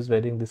and he was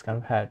wearing this kind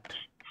of hat.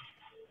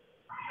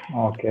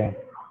 Okay.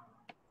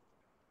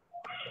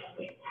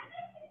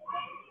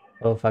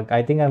 Oh fuck,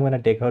 I think I'm gonna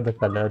take out the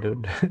color,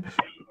 dude.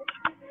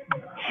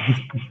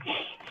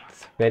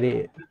 It's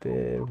very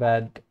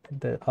bad.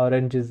 The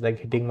orange is like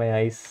hitting my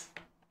eyes.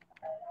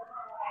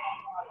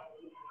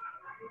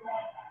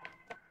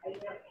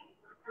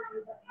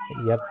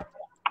 Yep,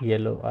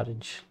 yellow,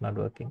 orange, not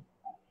working.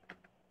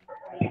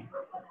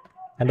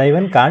 And I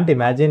even can't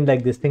imagine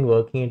like this thing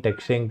working in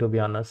texturing, to be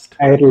honest.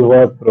 It'll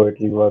work, bro.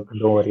 It'll work.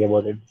 Don't worry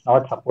about it. It's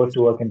not supposed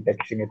to work in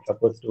texturing. It's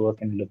supposed to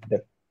work in look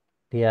depth.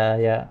 Yeah,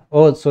 yeah.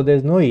 Oh, so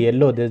there's no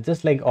yellow. There's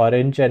just like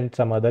orange and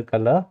some other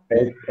color.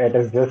 It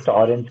is just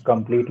orange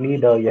completely.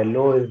 The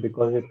yellow is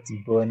because it's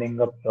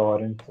burning up the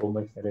orange so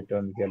much that it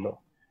turns yellow.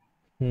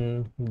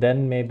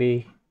 Then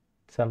maybe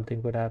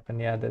something could happen.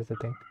 Yeah, that's the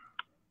thing.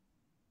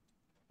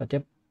 But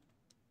yep,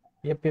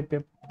 yep, yep,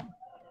 yep.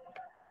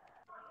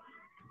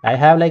 I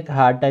have like a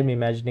hard time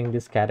imagining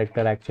this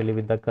character actually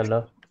with the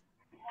color.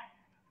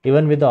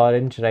 Even with the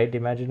orange, right?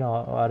 Imagine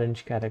a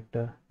orange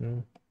character.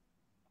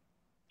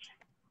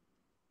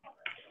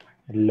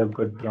 It'll look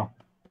good, bro.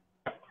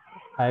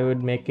 I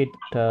would make it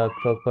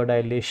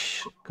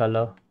crocodile-ish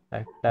color,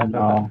 like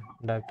No,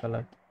 dark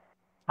color.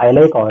 I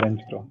like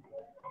orange, bro.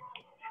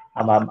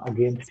 I'm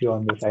against you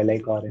on this. I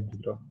like orange,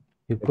 bro.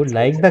 You could It's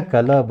like the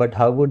color, but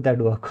how would that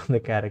work on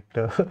the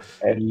character?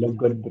 it'll look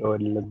good, bro.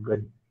 It'll look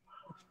good.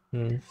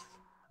 Hmm.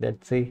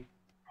 Let's see.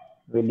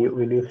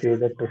 Will you say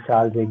that to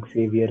Charles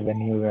Xavier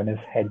when his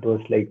head was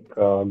like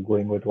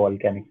going with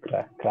volcanic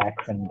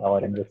cracks and the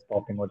orange was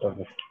popping out of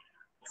his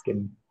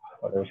skin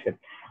or shit?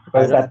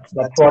 I Because don't.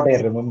 that's what I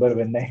remember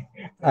when I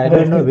I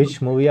don't know which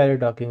movie are you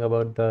talking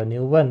about. The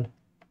new one,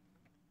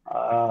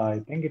 I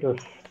think it was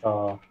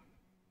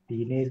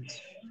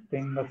teenage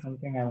thing or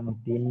something. I don't know.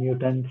 Teen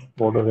Mutants.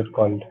 What was it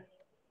called?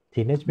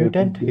 Teenage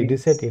Mutant Mutant. Did you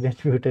say Beings.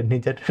 Teenage Mutant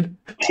Ninja Turtle?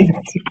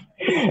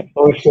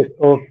 Oh shit.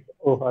 Oh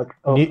fuck.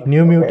 Oh New, fuck.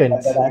 New Okay,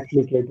 that Mutants.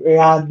 actually kids.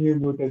 Yeah, New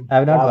Mutants.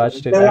 I've not Yeah, bro.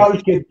 watched it. They're I all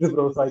kids,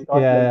 bro. So I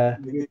thought like Yeah.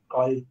 maybe it's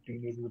called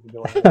Teenage Mutants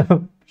or whatever.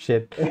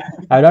 Shit.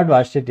 I've not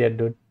watched it yet,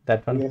 dude.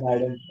 That one.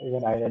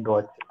 Even I didn't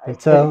watch.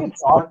 It's I think a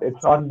it's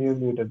not New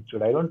Mutants,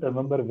 dude. I don't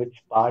remember which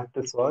part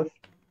this was,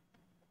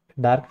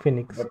 Dark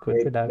Phoenix. but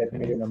Could be wait, Dark let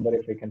me Phoenix. remember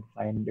if I can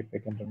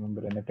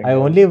remember I anything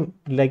else. only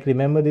like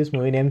remember these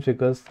movie names Oh,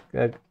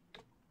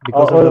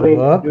 because of oh the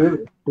wait, work.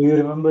 do you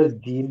remember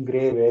Jean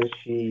Grey where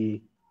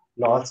she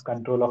lost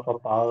control of her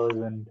powers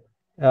and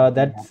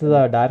something That's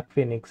happened? Dark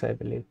Phoenix, I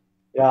believe.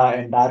 Yeah,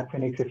 in Dark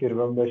Phoenix, if you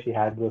remember, she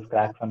had those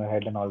cracks on her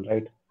head and all,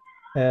 right?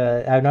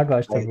 I've not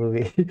watched the Like,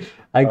 movie.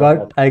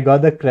 fuck. I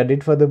got the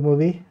credit for the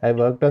movie. I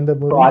worked on the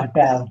movie, God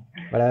damn.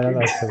 but I don't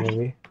watch the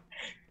movie.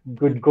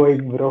 Good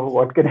going, bro.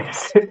 What can I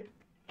say?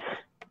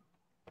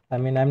 I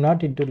mean, I'm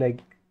not into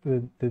like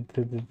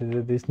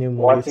these new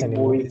movies Watching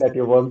anymore. movies that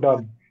you worked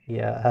on.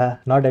 Yeah,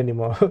 not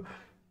anymore.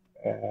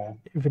 Uh,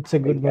 If it's a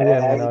good like movie,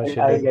 I'm gonna watch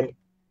it, I dude. get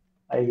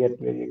I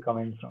get where you're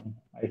coming from.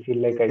 I feel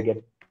like I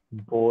get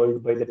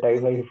bored by the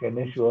time I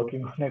finish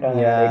working on it, and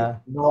I'm like, Yeah,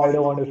 no, I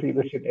don't want to see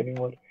this shit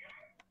anymore.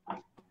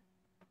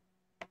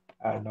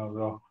 I don't know,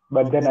 bro.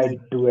 But then I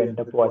do end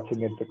up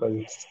watching it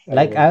because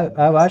like everyone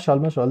I watched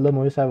almost all the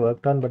movies I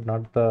worked on, but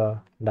not the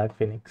Dark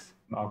Phoenix.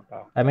 knocked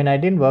out. I mean, I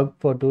didn't work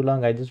for too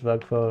long. I just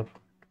worked for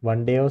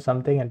one day or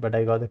something, and but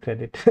I got the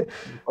credit.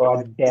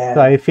 God So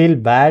damn. I feel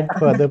bad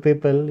for other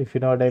people, if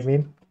you know what I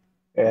mean.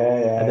 Yeah,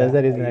 And yeah, that's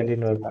the yeah. I reason I get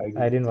didn't work. you. I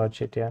I get didn't you.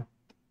 watch it. Yeah.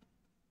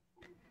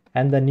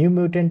 And the New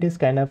Mutant is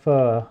kind of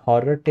a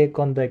horror take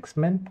on the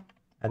X-Men.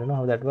 I don't know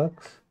how that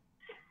works.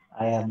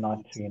 I have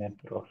not seen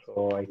it, bro,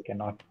 so I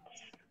cannot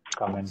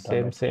comment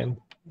on Same, it. same.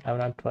 I've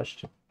not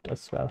watched it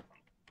as well.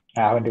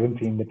 I haven't even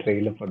seen the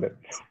trailer for that.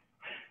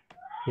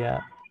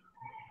 Yeah.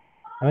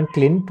 I mean,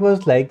 Clint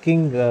was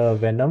liking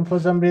Venom for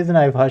some reason.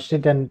 I watched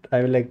it and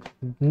I was like,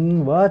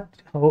 what?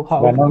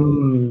 How?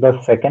 Venom,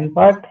 the second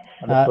part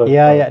or the first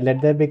Yeah, part? yeah.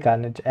 Let there be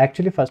carnage.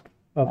 Actually, first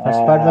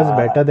part was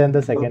better than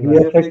the The second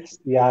one. VFX,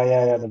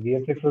 yeah. The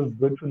VFX was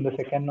good from the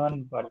second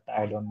one, but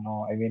I don't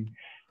know. I mean,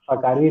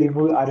 fuck, are we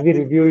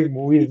reviewing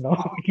movies now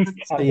on this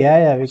channel? Yeah,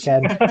 yeah. We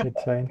can.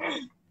 It's fine.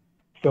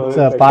 So It's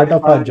the a part second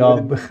of our part,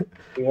 job.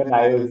 even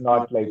I was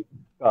not like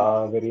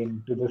very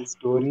into the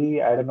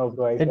story. I don't know,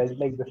 bro. I It felt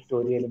like the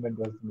story element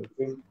was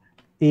missing.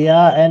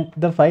 Yeah, and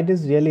the fight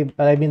is really,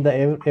 I mean,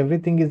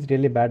 everything is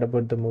really bad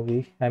about the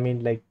movie. I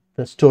mean, like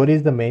the story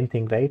is the main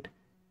thing, right?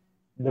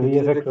 The It's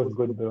VFX was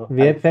good, bro.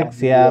 I'll stand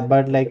VFX, the yeah, VFX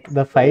but like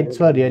the for fights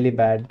were everything. really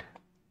bad.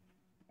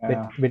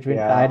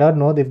 Between, I Yeah, don't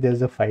know if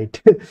there's a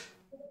fight.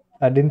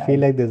 I didn't feel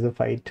I, like there's a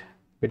fight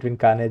between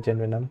Carnage and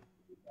Venom.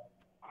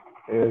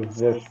 it was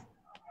just,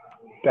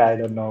 I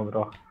don't know,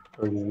 bro. It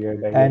was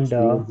weird. I guess And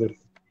he was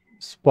just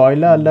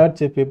spoiler mm,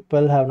 alerts if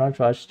people have not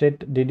watched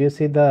it. Did you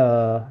see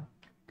the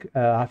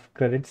after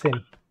credit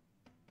scene?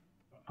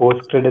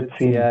 post-credit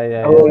scene. Yeah,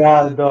 yeah, Oh yeah.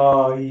 yeah,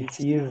 the he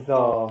sees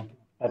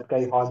that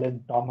guy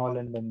Tom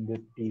Holland on the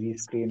TV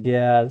screen.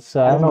 Yeah,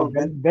 so I don't know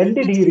I'm when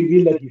did he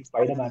reveal that he's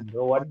Spider-Man,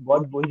 bro?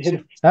 What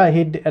bullshit?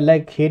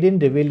 like he didn't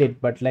reveal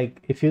it, but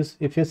like if you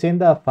seen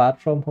the Far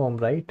From Home,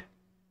 right?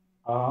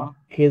 Uh,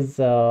 His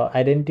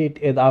identity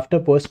is after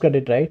post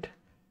credit, right?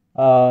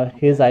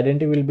 His okay.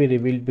 identity will be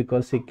revealed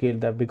because he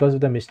killed the because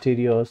of the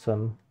Mysterio or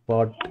some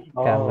bot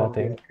Oh, camera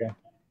okay, thing. okay.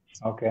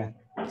 Okay.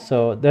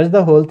 So that's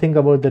the whole thing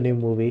about the new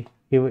movie.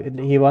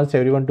 He wants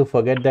everyone to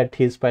forget that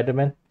he's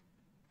Spider-Man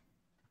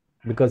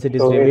because it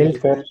is So revealed.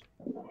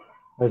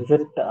 is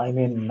it? I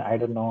mean, I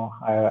don't know.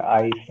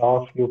 I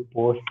saw a few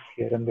posts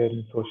here and there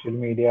in social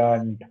media,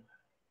 and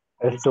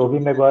is Tobey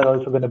Maguire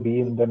also gonna be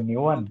in the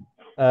new one?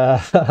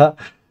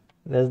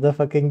 That's the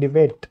fucking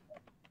debate.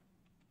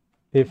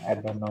 I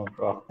If don't know,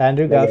 bro.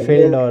 Andrew Like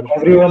Garfield or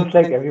everyone's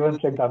like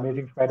the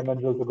Amazing Spider-Man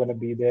is also gonna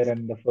be there,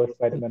 and the first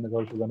Spider-Man is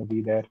also gonna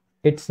be there.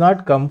 it's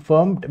not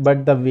confirmed,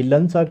 but the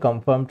villains are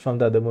confirmed from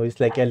the other movies.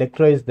 Like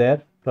Electro is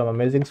there from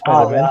Amazing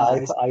Ah, yeah,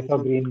 Spider-Man, I saw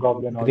Green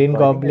Goblin Green also. I think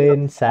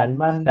Goblin,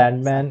 Sandman.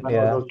 Sandman was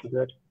Yeah, also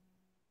there.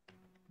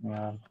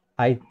 Yeah.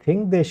 I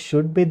think they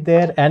should be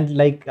there. And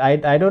like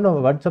I don't know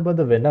what's about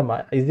the Venom.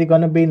 Is he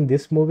gonna be in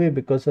this movie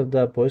because of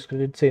the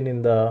post-credit scene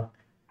in the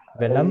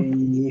Venom?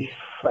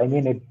 I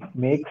mean, it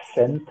makes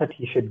sense that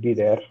he should be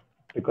there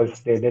because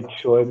they did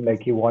show him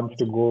like he wants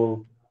to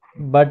go,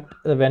 But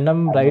the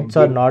Venom I don't know, rights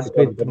are give not it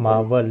out of with themselves.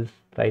 Marvel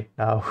right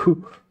now.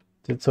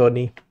 It's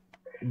Sony.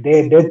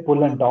 They did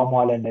pull on Tom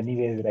Holland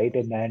anyways, right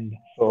in the end.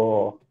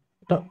 So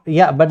No,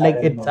 yeah, but I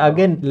like don't it's know, bro.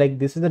 again like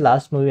this is the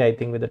last movie I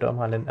think with the Tom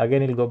Holland.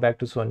 Again, he'll go back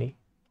to Sony.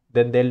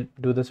 Then they'll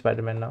do the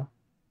Spider-Man now.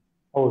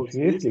 Oh,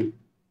 seriously?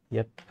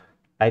 Yep.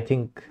 I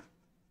think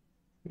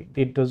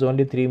it was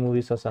only 3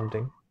 movies or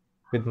something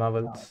with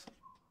Marvels.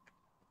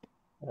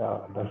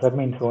 Does that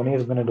mean Sony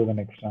is gonna do the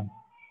next one?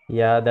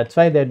 Yeah, that's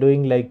why they're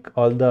doing like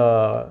all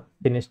the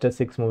Sinister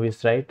Six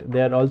movies, right?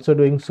 They're also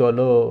doing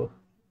solo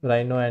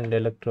Rhino and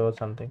Electro or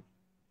something.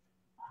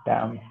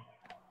 Damn,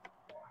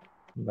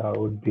 that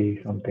would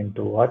be something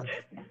to watch.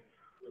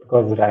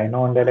 Because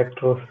Rhino and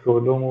Electro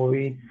solo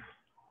movie,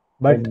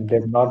 But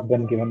they've not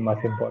been given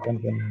much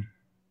importance in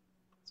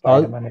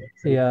all Spider-Man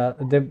itself. yeah,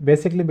 they're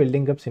basically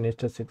building up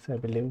Sinister Six, I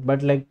believe.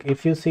 But like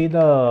if you see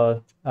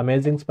the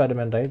Amazing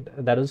Spider-Man,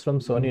 right? That is from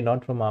Sony,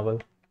 not from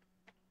Marvel.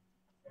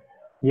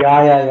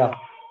 Yeah.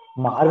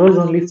 Marvel's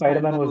only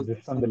Spider-Man was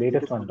this one, the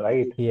latest one,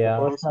 right? The Yeah.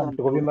 first one,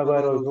 Tobey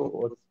Maguire also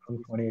was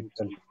from Sony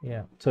itself.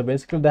 Yeah. So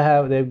basically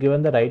they've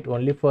given the right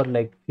only for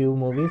like few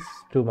movies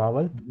to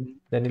Marvel.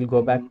 Then it'll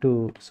go back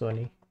to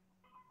Sony.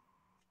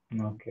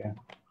 Okay.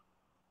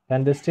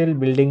 And they're still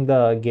building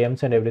the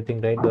games and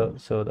everything, right?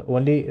 So the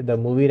only the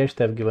movie rights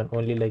they've given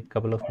only like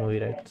couple of movie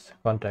rights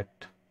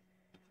contract.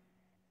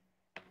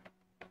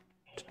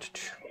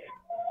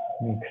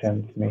 Makes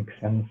sense, makes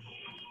sense.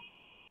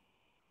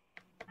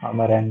 I'm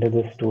gonna render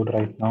this dude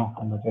right now.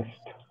 I'm gonna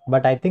just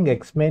But I think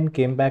X-Men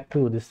came back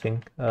to this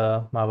thing,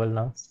 Marvel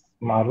now.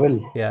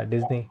 Marvel. Yeah,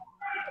 Disney.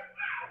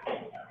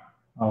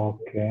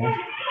 Okay.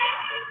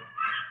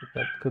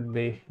 That could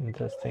be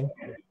interesting.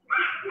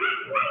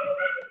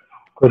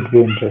 Could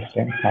be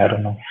interesting. I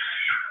don't know.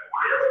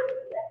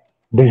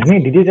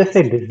 Disney? Did you just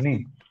say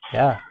Disney?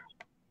 Yeah,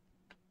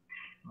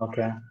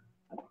 Okay.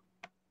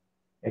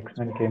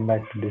 X-Men came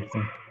back to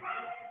Disney.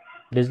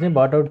 Disney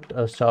bought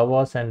out Star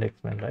Wars and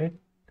X-Men, right?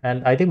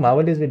 And I think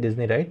Marvel is with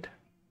Disney, right?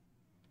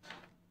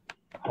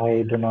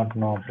 I do not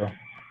know, bro.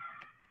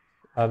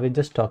 Are we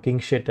just talking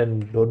shit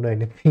and don't know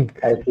anything?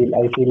 I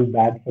feel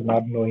bad for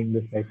not knowing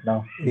this right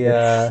now. Because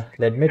Yeah,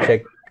 let me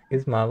check.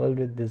 Is Marvel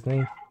with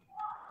Disney?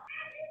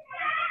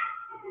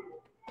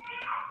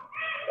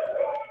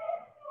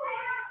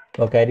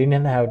 Okay, I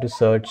didn't have to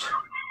search.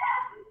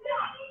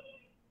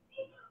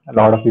 a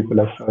lot of people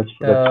have searched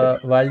for that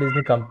shit. The Walt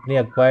Disney Company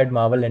acquired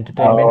Marvel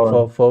Entertainment Oh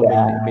for 4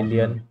 damn.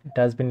 billion. It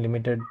has been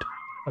limited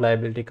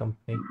liability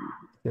company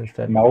since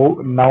then.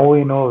 Now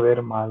we know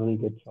where Marvel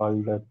gets all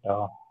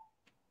that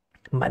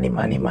Money, money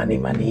money, to money,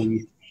 make money.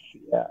 movies.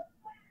 Yeah.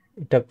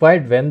 It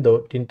acquired when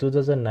though? In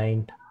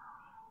 2009.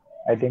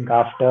 I think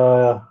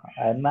after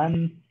Iron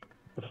Man,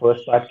 the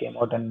first part came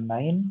out in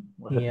nine.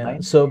 Was it Yeah.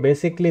 nine? So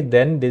basically,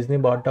 then Disney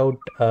bought out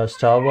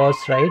Star Wars,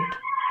 right?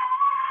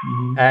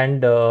 Mm-hmm.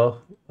 And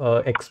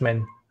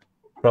X-Men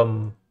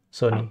from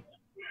Sony.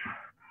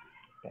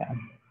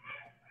 Damn.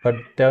 But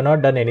they have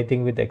not done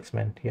anything with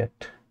X-Men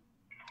yet.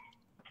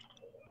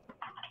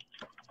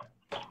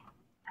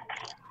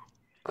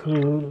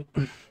 Cool.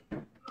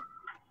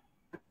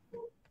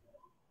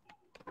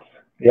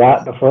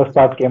 Yeah, the first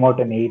part came out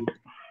in eight.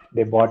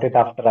 They bought it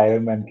after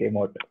Iron Man came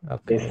out.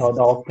 They Okay. saw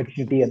the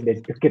opportunity and they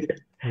took it.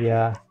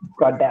 Yeah.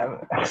 God damn.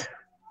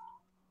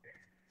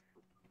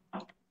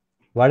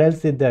 What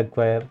else did they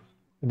acquire?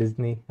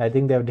 Disney. I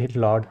think they've did a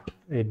lot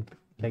in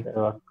like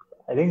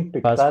I think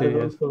past Pixar few is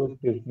years. also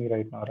with Disney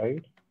right now,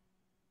 right?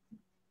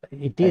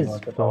 It I is know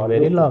that from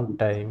very always with long Disney.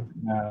 time.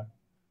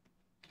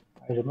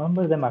 I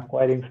remember them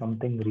acquiring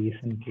something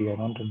recently. I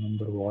don't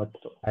remember what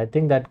though. I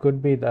think that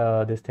could be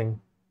the this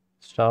thing,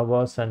 Star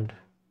Wars and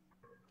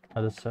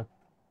other stuff.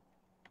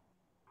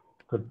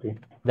 Could be.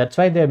 That's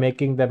why they're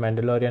making the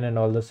Mandalorian and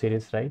all the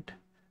series, right?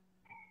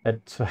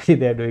 That's why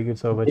they're doing it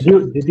so Did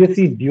much. you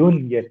see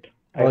Dune yet?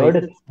 I Oh, heard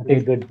it's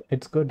pretty it good.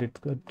 it's good. It's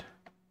good.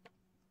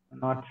 I'm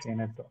not seen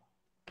it though.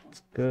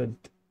 It's good.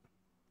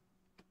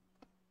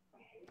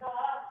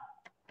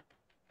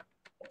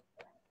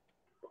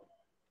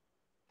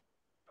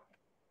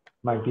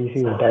 My PC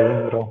is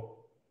dying, bro.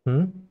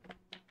 Hmm.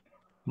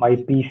 My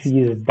PC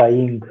is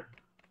dying.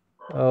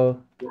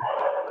 Oh,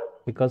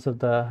 because of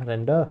the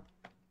render.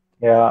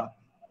 Yeah.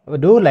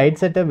 Do light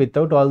setup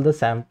without all the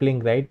sampling,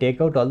 right? Take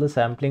out all the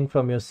sampling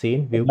from your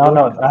scene No,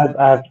 no. viewport.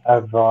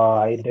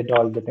 I did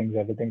all the things.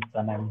 Everything's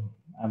done.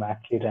 I'm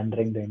actually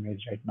rendering the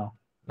image right now.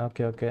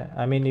 Okay, okay.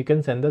 I mean, you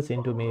can send the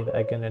scene to me.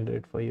 I can render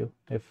it for you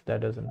if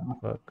that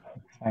doesn't work.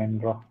 It's fine,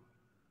 bro.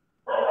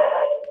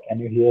 Can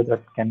you hear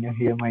that? Can you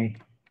hear my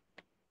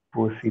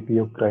poor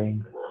CPU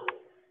crying?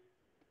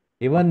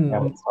 Yeah,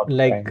 Even stop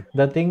like crying.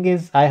 the thing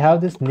is, I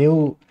have this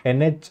new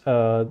NH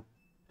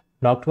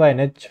Noctua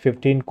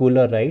NH15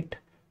 cooler, right?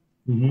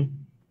 Mm-hmm.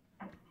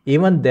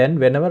 Even then,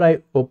 whenever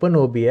I open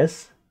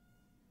OBS,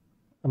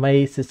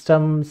 my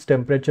system's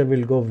temperature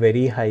will go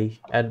very high,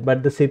 and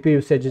but the CPU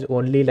usage is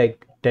only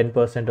like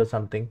 10% or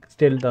something.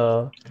 Still,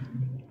 the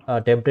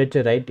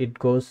temperature, right? It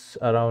goes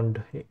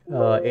around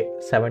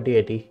 70,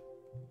 80.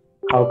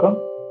 How come?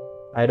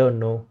 I don't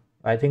know.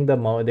 I think they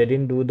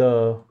didn't do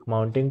the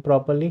mounting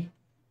properly.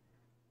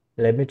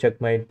 Let me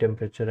check my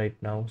temperature right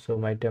now. So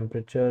my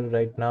temperature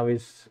right now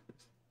is,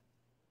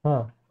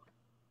 huh?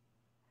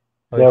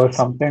 Oh, There it's was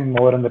something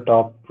more on the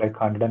top, like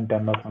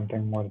 110 or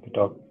something more at the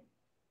top.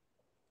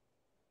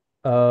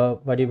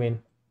 what do you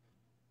mean?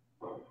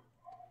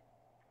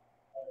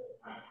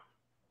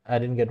 I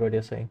didn't get what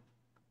you're saying.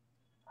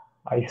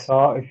 I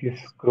saw if you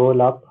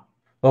scroll up.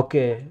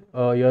 Okay,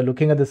 you're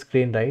looking at the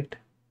screen, right?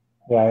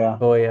 Yeah, yeah.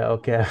 Oh yeah,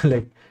 okay.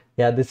 Like,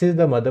 yeah, this is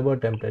the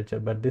motherboard temperature,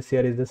 but this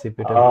here is the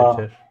CPU Ah,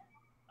 temperature.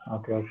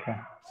 okay, okay.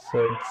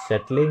 So it's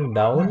settling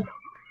down,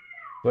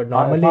 but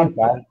It's not normally,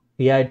 bad.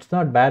 yeah, it's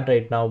not bad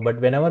right now.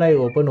 But whenever I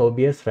open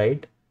OBS,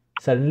 right,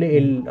 suddenly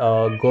it'll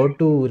Mm-hmm. go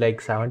to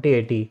like 70,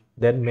 80.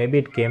 Then maybe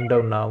it came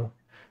down now.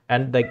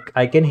 And like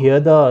I can hear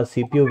the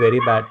CPU very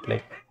bad,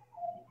 like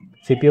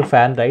CPU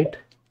fan, right?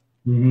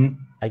 Mm-hmm.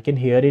 I can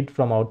hear it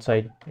from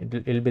outside.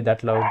 It'll be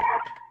that loud.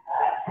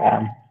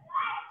 Damn.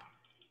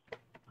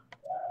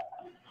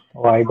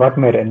 Oh, I got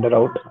my render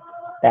out.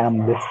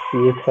 Damn, this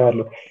CXR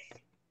looks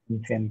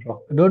insane,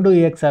 bro. Don't do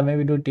EXR,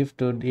 maybe do TIFF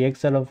too.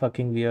 EXR are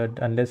fucking weird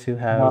unless you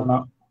No, have.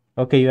 no.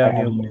 Okay, you I have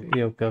have new. no.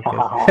 Yeah, okay, okay,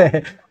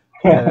 okay.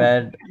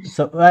 And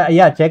so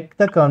yeah, check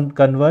the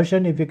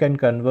conversion if you can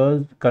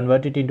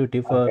convert it into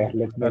TIFF Okay, or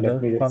let other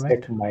me just check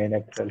format. mine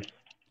itself.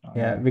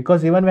 Yeah,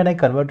 because even when I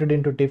converted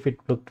into TIFF, it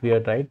looked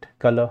weird, right?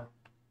 Color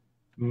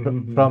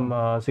from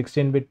Mm-hmm.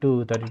 16-bit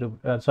to 32.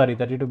 Sorry,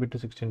 32-bit to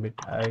 16-bit.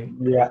 I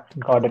Yeah,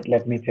 got it.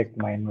 Let me check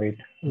mine. Wait.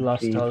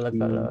 lost all the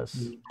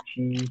colors.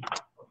 JPEG.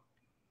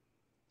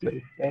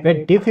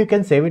 Wait, Reset. TIFF you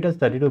can save it as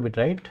 32-bit,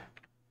 right?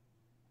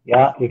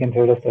 Yeah, you can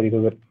save it as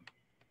 32 bit.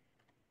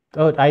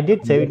 Oh, I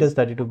did save it as Unless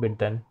 32-bit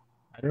then.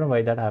 I don't know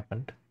why that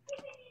happened.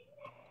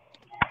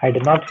 I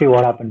did not see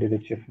what happened to the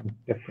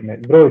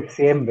different. Bro, it's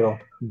same, bro.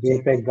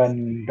 JPEG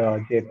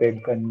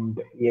and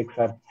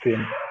EXR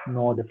same.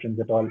 No difference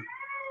at all.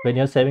 When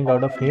you're saving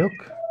out of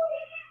Nuke.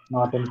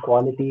 Not in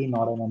quality,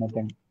 not in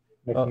anything.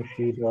 Let Oh, me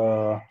see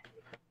the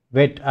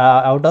wait,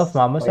 out of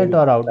Marmoset file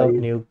or out of size.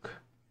 Nuke?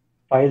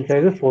 File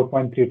size is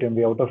 4.32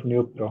 MB out of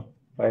Nuke, bro.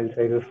 File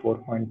size is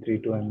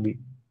 4.32 MB.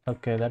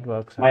 Okay, that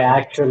works My actually.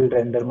 actual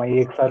render, my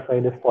EXR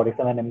file is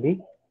 47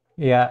 MB.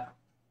 Yeah,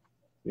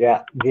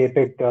 Yeah,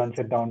 JPEG turns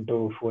it down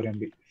to 4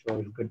 MB, so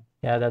it's good.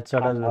 yeah, that's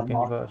what I I'm, was I'm looking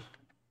not for.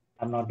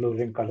 I'm not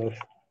losing colors.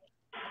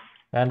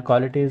 And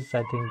quality is,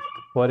 I think,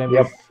 4 MB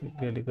Yep, is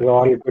really they're good.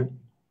 all good.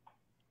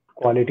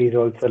 Quality is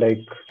also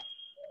like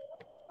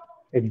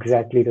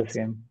exactly the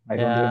same. I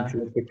don't even Yeah, see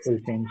a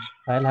pixel change.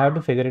 I'll have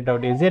to figure it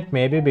out. Is it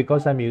maybe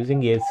because I'm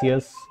using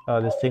ACS,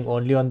 this thing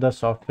only on the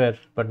software,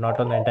 but not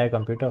on the entire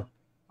computer?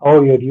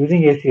 Oh, you're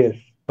using ACS,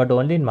 But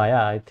only in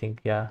Maya, I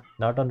think. Yeah,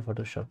 not on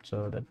Photoshop.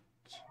 So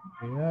that's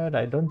weird.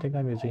 I don't think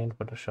I'm using in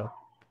Photoshop.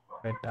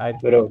 But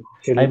bro.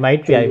 I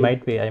might be. Chill, I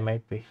might be. I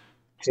might be.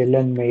 chill,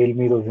 and mail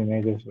me those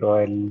images, bro.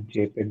 I'll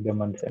JPEG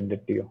them and send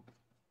it to you.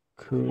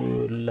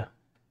 Cool.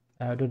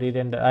 I have to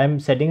re-render. I'm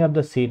setting up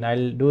the scene.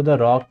 I'll do the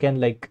rock and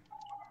like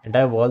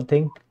entire wall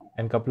thing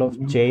and couple of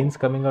Mm-hmm. chains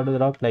coming out of the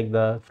rock, like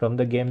the from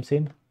the game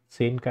scene.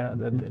 Scene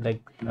kind of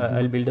like Mm-hmm.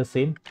 I'll build a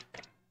scene.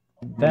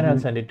 Then I'll Mm-hmm.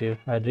 send it to you.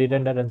 I'll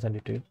re-render and send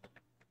it to you.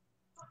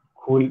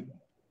 Cool.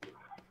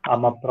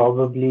 I'ma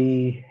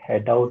probably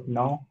head out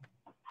now.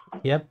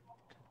 Yep,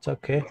 it's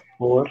okay.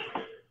 Or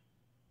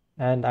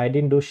And I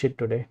didn't do shit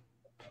today.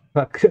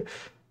 Fuck.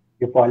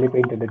 you poly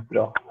painted it,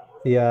 bro.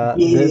 Yeah,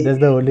 Yay! that's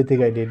the only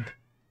thing I did.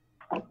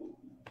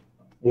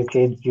 You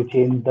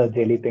changed the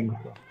jelly things,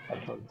 bro.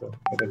 That's also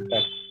I did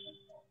that.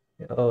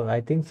 Oh,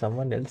 I think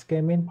someone else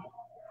came in.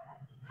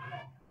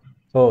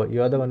 Oh,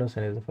 you're the one who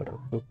sent us the photo.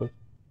 Cool, cool.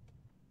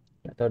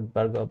 I thought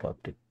Bhargav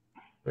popped it.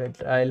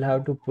 Wait, I'll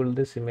have to pull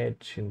this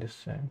image in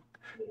this time.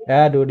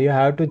 Yeah, dude, you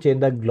have to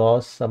change the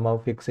gloss, somehow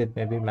fix it,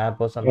 maybe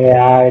map or something.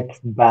 Yeah, it's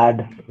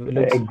bad. It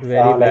looks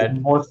very Like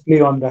bad.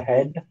 mostly on the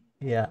head.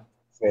 Yeah,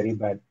 It's very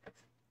bad.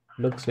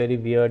 looks very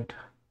weird.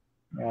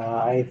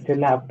 I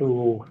still have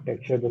to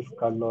texture the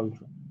skull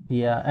also.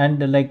 Yeah,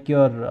 and like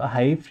your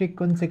high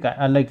frequency,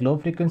 like low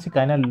frequency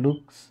kind of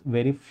looks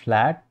very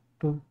flat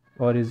to,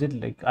 or is it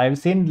like I've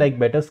seen like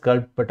better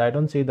sculpt, but I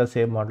don't see the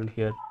same model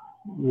here.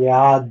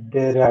 Yeah,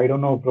 there. I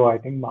don't know, bro. I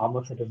think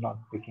Marmoset is not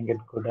picking it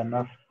good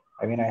enough.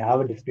 I mean, I have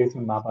a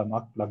displacement map. I've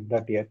not plugged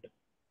that yet.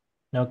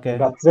 So Okay.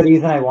 that's the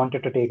reason I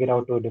wanted to take it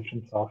out to a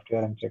different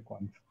software and check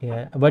once.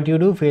 Yeah, but you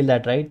do feel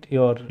that, right?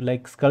 Your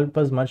like sculpt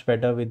was much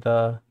better with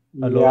a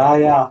low. Yeah,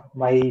 yeah.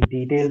 My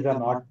details are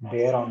not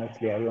there,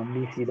 honestly. I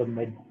only see the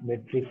mid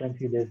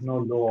frequency. There's no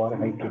low or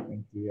high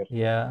frequency here.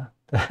 Yeah.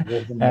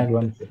 Just the mid And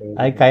ones that are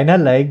I available. kind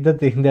of like the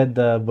thing that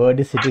the bird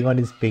is sitting on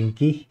his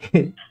pinky.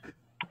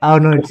 Oh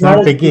no, It's it's not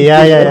not a pinky.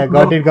 Yeah, pinky, yeah, yeah.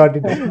 Got bro. it, got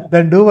it.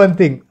 Then do one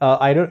thing.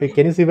 I don't.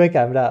 Can you see my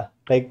camera?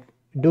 Like,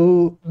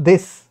 do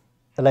this.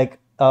 Like,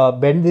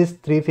 bend these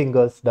three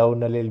fingers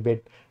down a little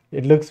bit.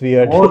 It looks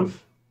weird. More.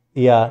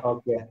 Yeah.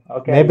 Okay,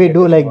 okay. I'll Maybe get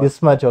do it like more.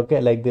 this much.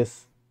 Okay, like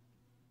this.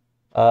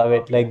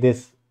 Wait, Okay. like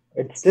this.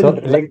 It's still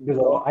So, like this.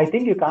 I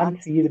think you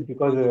can't see it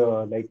because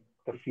like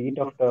the feet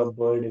of the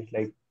bird is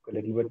like a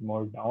little bit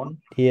more down.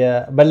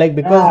 yeah, but like Yeah,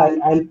 because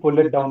I'll pull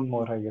it down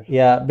more, I guess.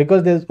 yeah,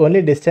 because there's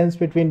only distance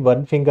between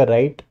one finger,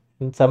 right?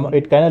 And some Hmm.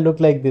 it kind of look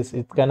like this.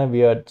 It's kind of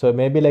weird. So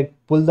maybe like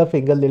pull the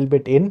finger a little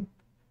bit in,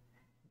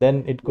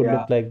 then it could Yeah.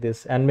 look like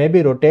this. And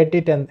maybe rotate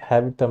it and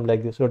have it come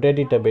like this. Rotate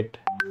it a bit.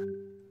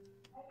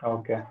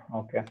 Okay.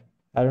 Okay.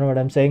 I don't know what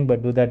I'm saying,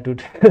 but do that too.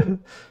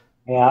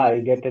 Yeah, I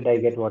get it. I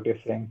get what you're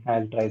saying.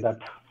 I'll try that.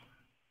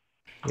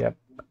 Yep.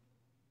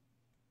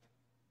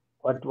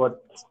 What?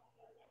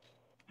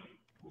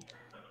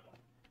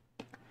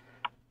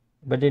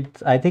 But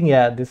it's I think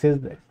yeah, this is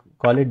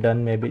call it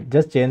done maybe.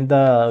 Just change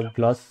the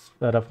gloss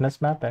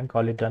roughness map and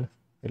call it done.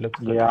 It looks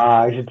good. Yeah,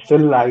 I should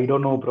still. I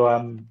don't know, bro.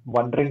 I'm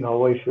wondering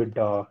how I should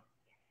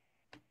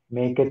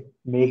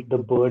make the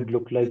bird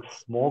look like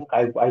smoke.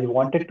 I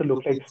want it to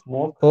look like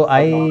smoke, Oh,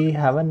 but not I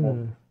have smoke.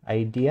 an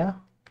idea.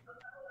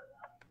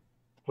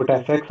 Put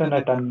effects in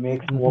it and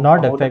make smoke Not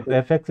come out of FX.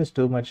 it. FX is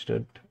too much,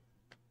 dude.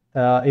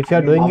 If I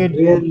you're mean, doing it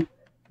Unreal is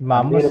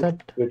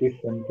marmoset, pretty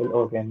simple.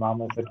 Okay,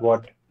 Mama said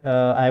what?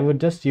 I would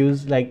just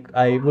use like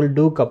I will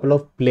do couple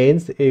of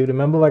planes. You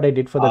remember what I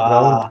did for the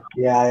ground?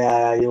 Yeah, yeah,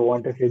 yeah. You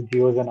want to say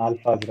geos and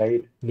alphas,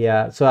 right?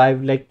 Yeah. So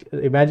I've like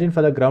imagine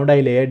for the ground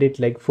I layered it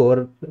like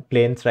four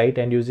planes, right?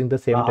 And using the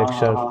same Uh-huh,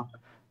 texture uh-huh.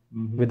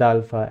 Mm-hmm. with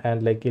alpha,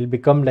 and like it'll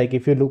become like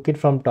if you look it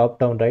from top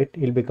down, right?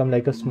 It'll become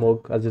like a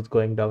smoke as it's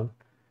going down.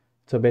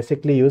 So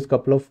basically use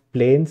couple of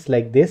planes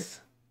like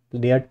this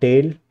near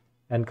tail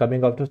and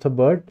coming out of the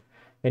bird,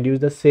 and use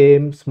the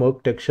same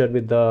smoke texture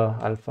with the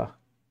alpha.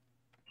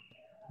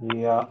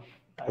 Yeah,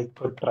 I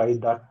could try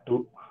that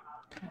too.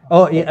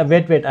 Oh yeah, Let's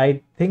wait, wait.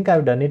 I think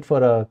I've done it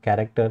for a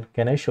character.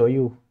 Can I show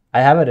you?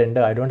 I have a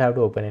render. I don't have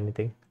to open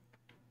anything.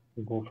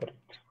 go for it.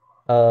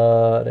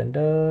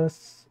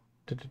 Renders.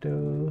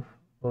 Du-du-du.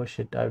 Oh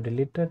shit, I've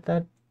deleted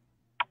that.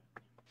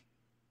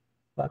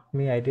 Fuck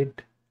me, I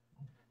did.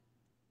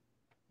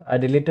 I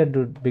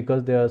deleted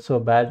because they are so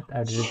bad.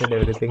 I deleted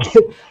everything.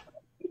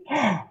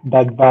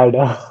 That bad.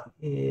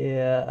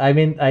 Yeah, I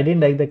mean, I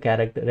didn't like the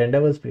character.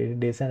 Render was pretty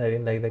decent. I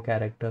didn't like the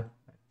character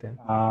back then.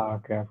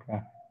 Okay,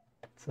 okay.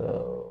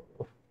 So,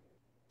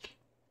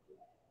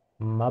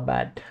 my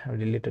bad. I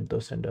deleted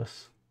those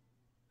renders.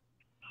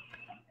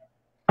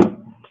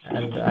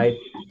 And I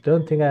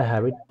don't think I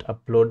have it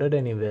uploaded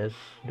anywhere,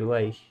 do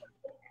I?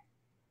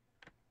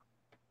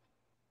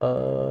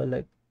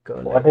 Like,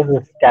 What is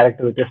this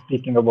character which you're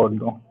speaking about,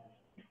 though?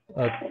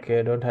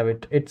 okay, don't have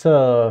it. It's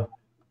a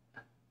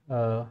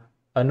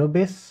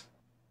Anubis.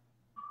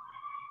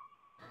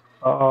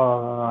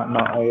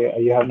 No,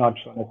 you have not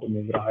shown it to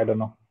me, bro. I don't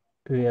know.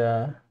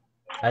 Yeah,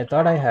 I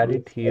thought I had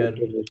it Which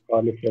character here. is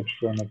probably if you have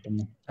shown it to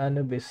me.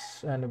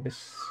 Anubis,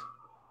 Anubis.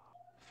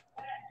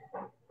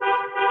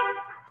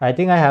 I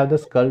think I have the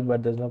skull,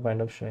 but there's no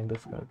point of showing the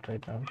skull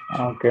right now.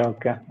 Okay,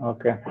 okay,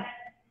 okay.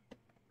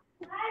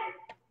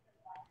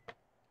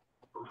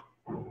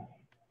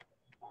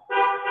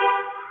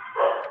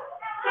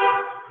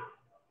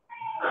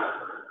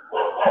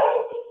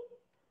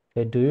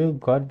 Hey, do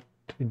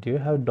you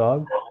have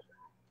dog?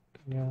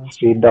 Yeah.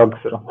 Street dogs,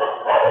 bro.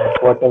 Oh,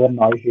 Whatever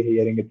noise you're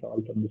hearing, it's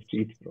all from the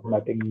streets, bro.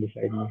 Nothing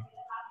beside me.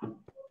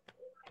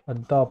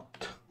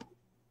 adopt.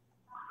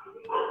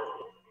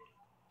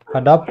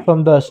 Adopt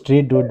from the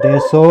street, dude. They're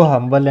so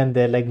humble and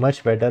they're like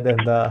much better than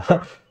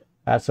the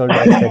asshole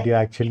dogs that you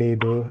actually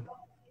do.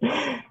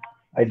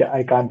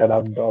 I can't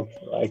adopt dogs.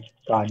 Bro. I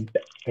can't.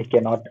 I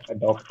cannot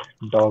adopt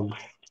dogs.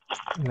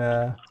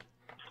 Nah.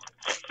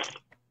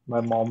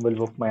 My mom will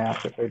whoop my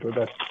ass if I do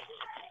that.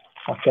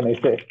 What can I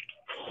say?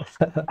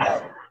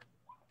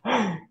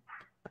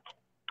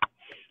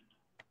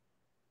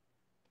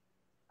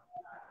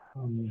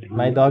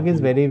 My dog is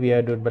very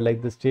weird, dude, but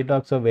like the street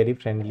dogs are very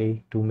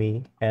friendly to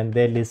me and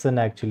they listen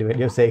actually when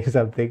you're saying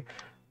something.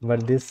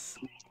 But this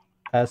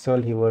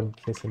asshole, he won't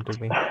listen to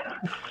me.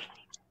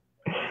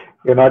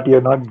 You're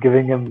not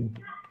giving him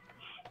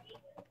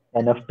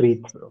enough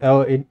treats, bro.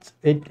 Oh,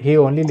 he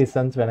only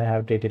listens when I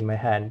have it in my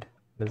hand.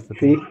 That's the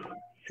See, thing.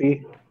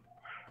 see.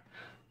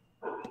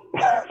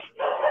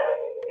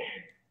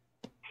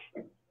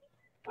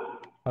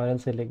 Or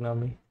else he'll ignore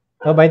me.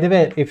 Oh, by the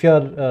way, if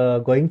you're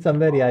going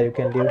somewhere, yeah, you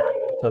can leave.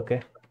 It's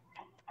okay.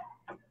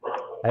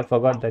 I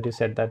forgot that you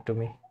said that to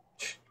me.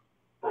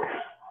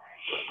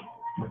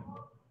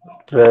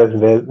 Where's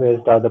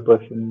the other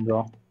person,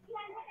 bro?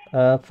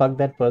 Fuck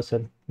that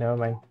person. Never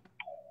mind.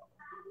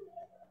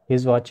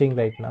 He's watching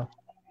right now.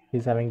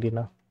 He's having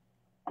dinner.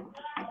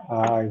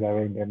 Ah, he's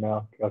having dinner.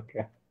 Okay,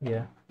 okay.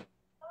 Yeah.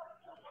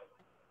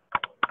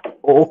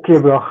 Okay,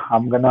 bro.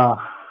 I'm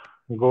gonna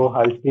go.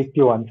 I'll speak to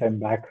you once I'm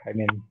back. I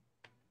mean, if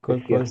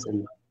Cool, you're cool.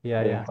 still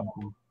Yeah, doing yeah.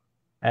 something.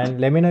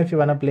 And let me know if you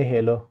wanna play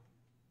Halo.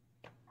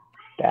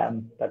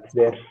 Damn, that's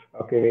there.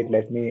 Okay, wait.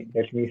 Let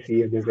me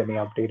see if there's any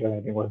update or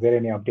anything. Was there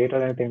any update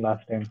or anything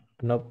last time?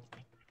 Nope.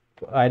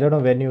 I don't know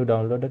when you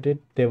downloaded it.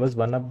 There was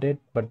one update,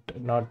 but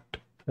not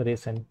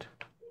recent.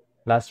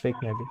 Last week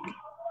maybe.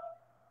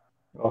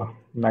 Oh,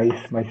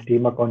 nice. My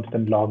Steam account's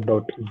been logged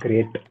out.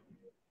 Great.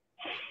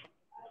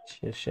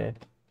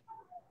 Shit.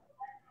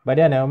 But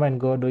yeah, never mind.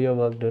 Go do your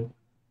work, dude.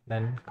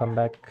 Then come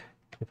back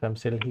if I'm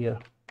still here.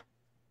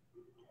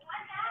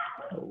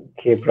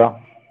 Okay, bro.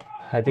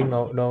 I think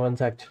no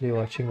one's actually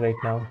watching right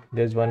now.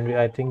 There's one.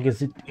 I think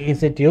is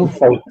it you?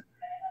 So,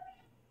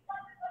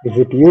 is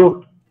it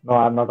you? No,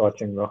 I'm not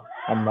watching, bro.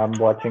 I'm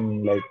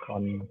watching like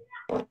on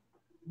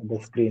the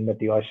screen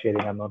that you are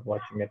sharing. I'm not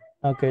watching it.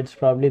 Okay, it's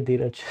probably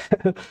Dheeraj.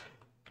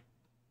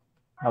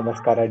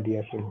 Namaskara,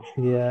 dear friends.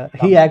 Yeah,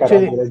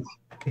 Namaskara, Dheeraj.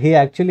 he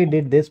actually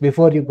did this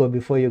before you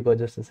go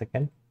just a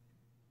second.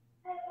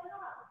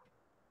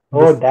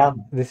 Oh, This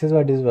damn. this is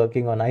what he's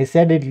working on. I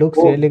said it looks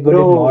Oh, really good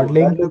in bro, that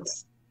modeling.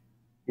 looks,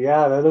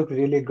 yeah, that looks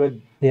really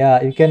good.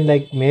 Yeah, you can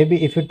like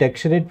maybe if you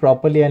texture it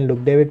properly and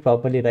look at it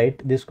properly,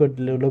 right? This could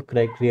look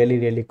like really,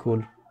 really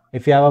cool.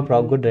 If you have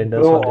a good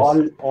renders Bro, on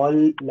this.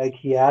 all like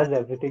he has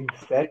everything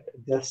set.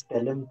 Just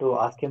tell him to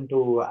ask him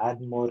to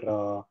add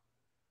more.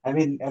 I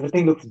mean,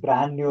 everything looks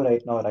brand new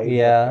right now, right? But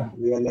Yeah.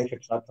 in real life,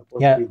 it's not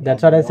supposed to Yeah, be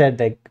that's brand what I new. said.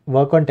 Like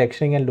work on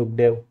texturing and look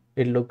dev.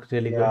 It looks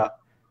really good. Yeah,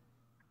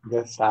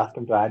 just ask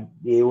him to add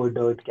AO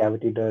dirt,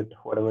 cavity dirt,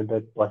 whatever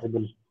dirt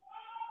possible,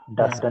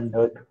 dust Yeah. and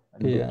dirt,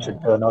 and it should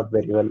Yeah. turn out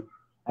very well.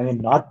 I mean,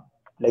 not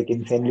like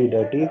insanely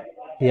dirty,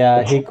 Yeah,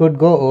 but he could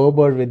go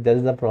overboard with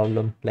that's the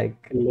problem.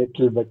 Like,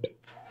 little bit.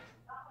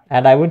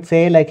 and I would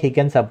say like he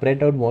can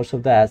separate out most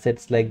of the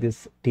assets like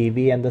this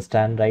TV and the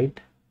stand, right?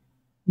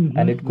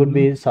 And it could Mm-hmm.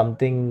 be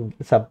something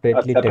A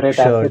separately separate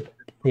asset. textured.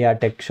 Yeah,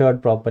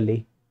 textured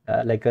properly,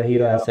 like a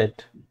hero Yeah.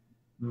 asset.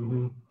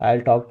 Mm-hmm.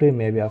 I'll talk to him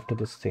maybe after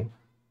this thing.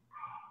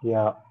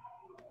 Yeah.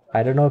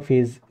 I don't know if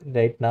he's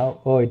right now.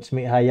 Oh, it's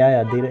me. Hi,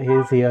 yeah,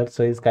 he's here,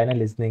 so he's kind of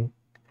listening.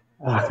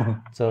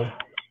 So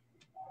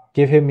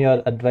give him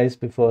your advice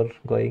before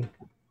going.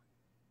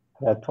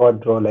 That's what,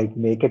 bro. Like,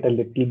 make it a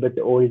little bit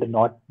old,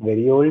 not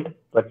very old,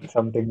 but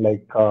something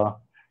like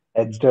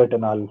edge dirt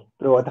and all.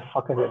 Bro, what the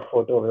fuck is that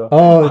photo, bro?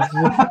 Oh,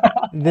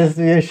 this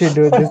we should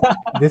do this.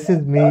 This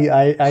is me.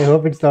 I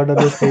hope it's not on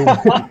the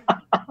stream.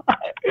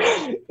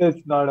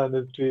 It's not on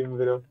the stream,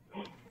 bro.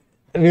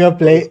 We were Oh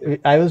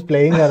shit. I was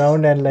playing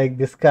around and like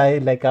this guy,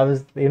 like I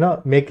was,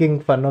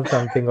 making fun of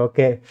something.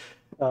 Okay,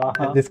 and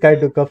Uh-huh. this guy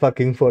took a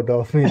fucking photo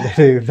of me.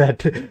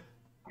 That.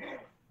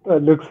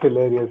 That looks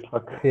hilarious.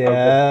 Fuck. Okay.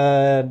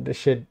 Yeah,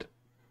 shit.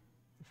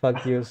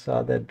 Fuck you,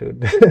 saw that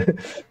dude.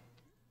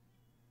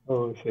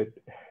 Oh shit.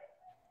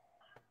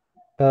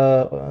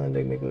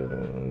 Technical,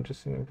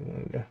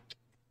 interesting. Yeah.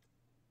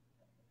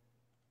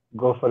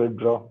 Go for it,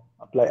 bro.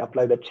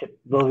 Apply that shit.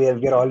 Bro,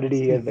 we're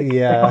already here. Like,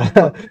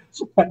 Yeah.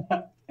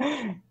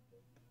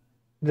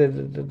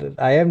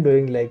 I am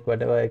doing like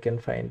whatever I can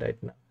find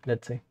right now.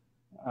 Let's see.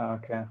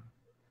 okay.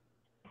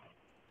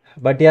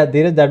 But yeah,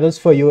 Dheeraj, that was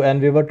for you,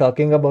 and we were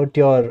talking about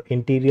your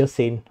interior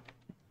scene.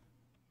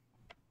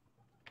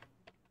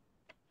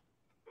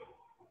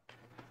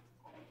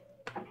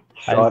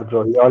 I'll, Sure,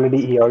 bro. He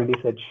already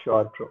said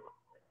sure, bro.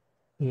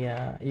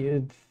 yeah,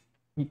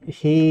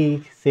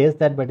 he says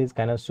that, but he's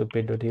kind of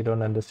stupid, dude. He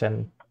don't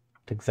understand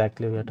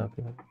exactly what we're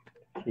talking about.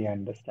 He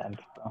understands,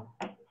 bro.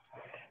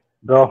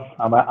 Bro,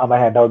 I'm a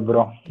head out,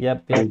 bro.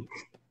 Yep, yep.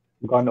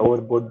 We've gone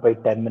overboard by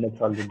 10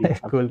 minutes already. I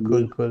have Cool, to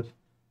cool, leave. cool.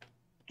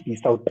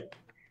 Peace out.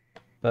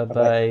 Bye Bye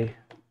bye. bye.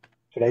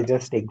 Should I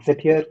just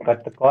exit here,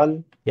 cut the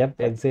call? Yep,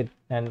 Like, exit.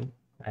 And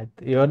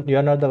you're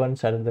not the one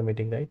started the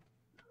meeting, right?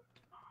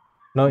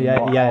 No, yeah,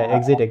 no, yeah.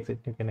 Exit, exit.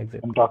 You can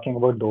exit. I'm talking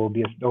about the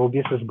OBS. The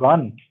OBS is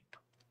gone.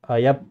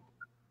 Yep.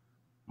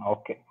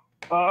 Okay.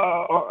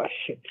 Oh,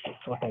 shit. It's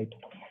so tight.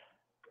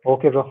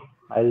 Okay, bro.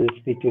 I'll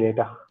speak to you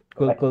later. Bye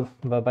Cool, bye. cool.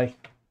 Bye bye.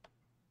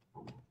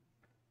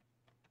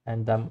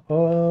 And I'm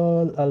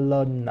all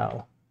alone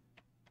now.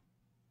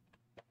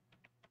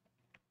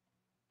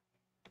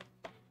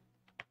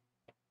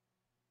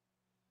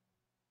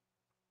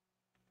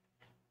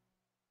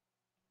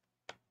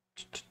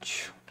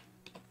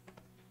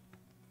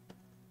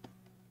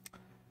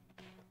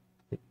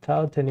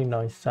 Without any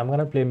noise. I'm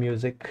gonna play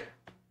music.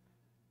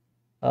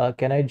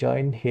 Can I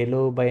join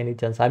Halo by any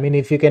chance? I mean,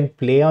 if you can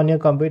play on your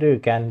computer, you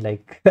can.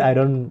 Like, I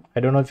don't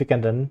know if you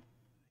can run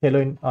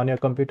Halo on your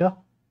computer,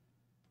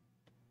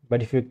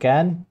 but if you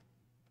can,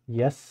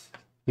 yes,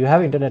 you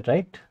have internet,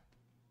 right?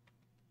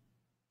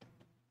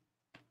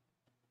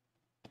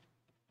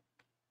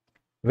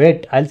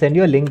 Wait, I'll send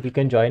you a link. You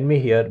can join me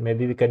here.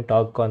 Maybe we can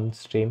talk on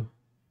stream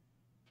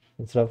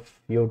instead of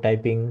you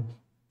typing.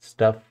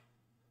 stuff.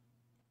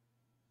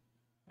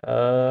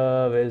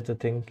 Where's the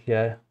thing?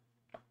 Yeah,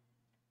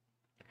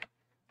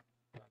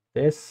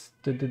 this.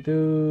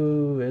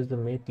 Where's the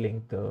meet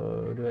link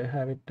though? Do I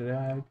have it? Do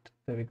I have it?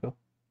 There we go.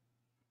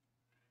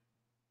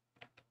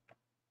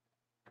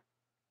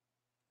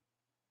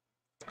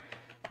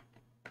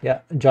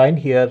 Yeah, join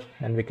here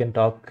and we can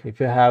talk. If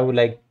you have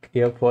like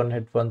earphone,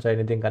 headphones, or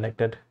anything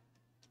connected,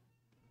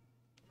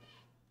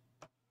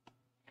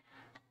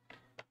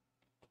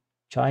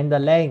 join the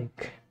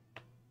link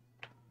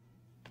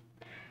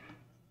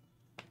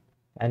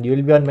and you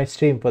will be on my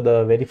stream for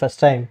the very first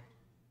time.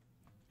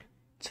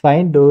 It's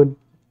fine, dude.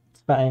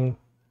 It's fine.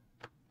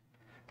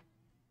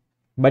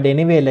 But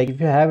anyway, like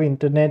if you have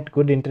internet,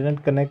 good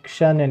internet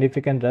connection, and if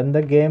you can run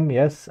the game,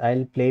 yes,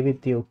 I'll play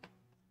with you.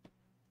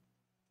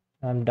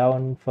 I'm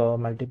down for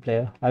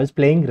multiplayer. I was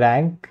playing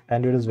rank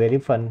and it was very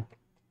fun.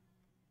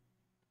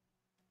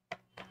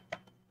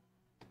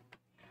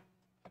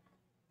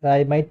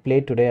 I might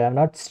play today. I've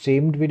not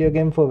streamed video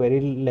game for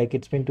very like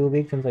it's been 2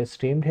 weeks since I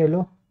streamed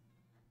Halo.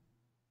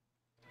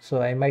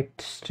 So I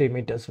might stream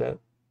it as well.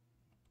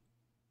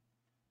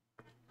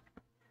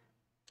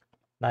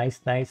 Nice,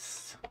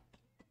 nice.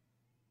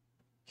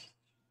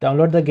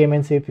 Download the game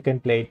and see if you can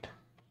play it.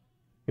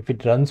 If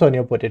it runs on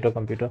your potato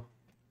computer.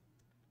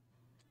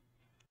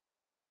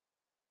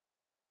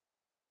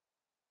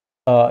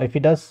 If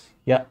it does,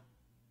 yeah.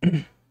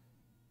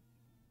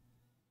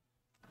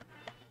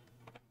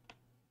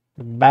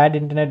 Bad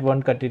internet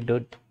won't cut it,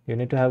 dude. You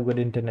need to have good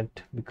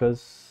internet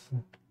because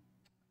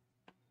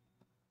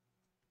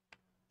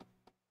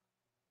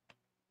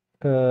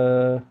I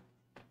don't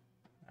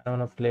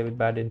want to play with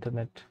bad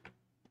internet.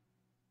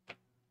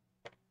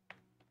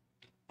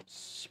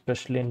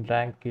 Especially in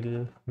rank,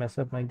 it'll mess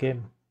up my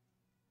game.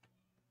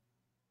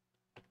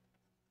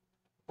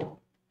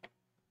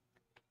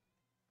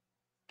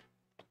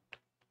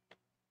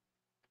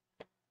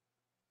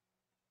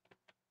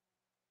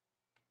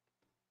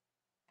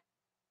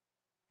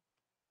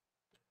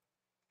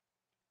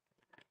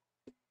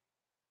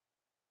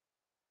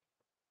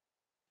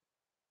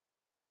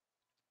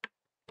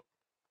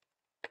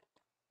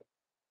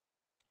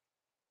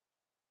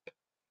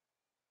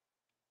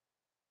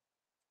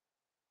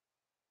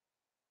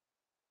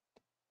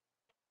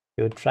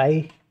 You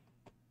try,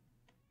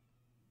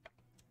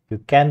 you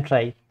can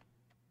try.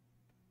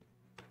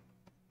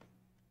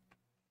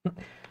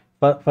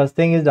 First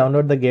thing is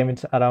download the game.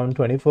 It's around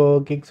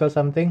 24 gigs or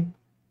something.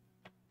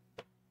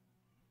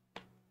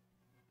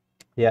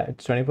 Yeah,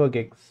 it's 24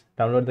 gigs.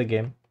 Download the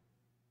game.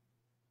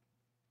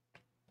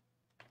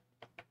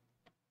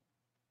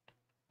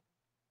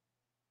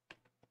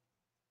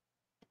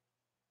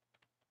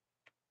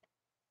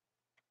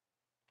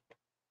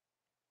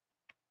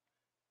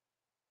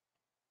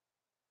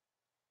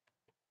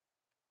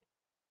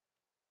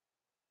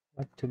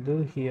 What to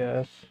do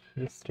here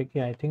is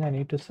tricky. I think I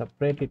need to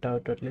separate it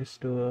out at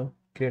least to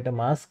create a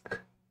mask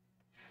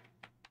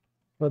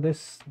for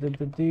this.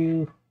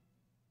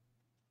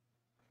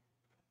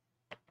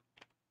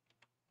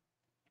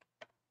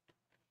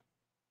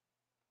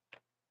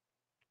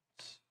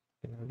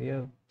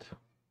 Weird.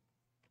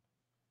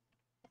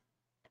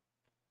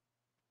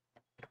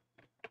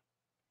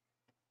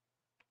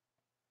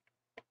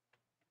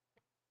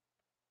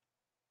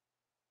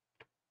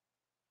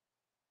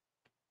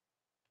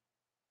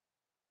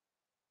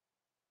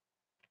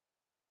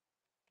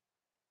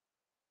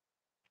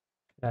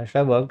 I should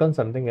have worked on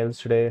something else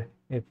today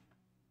if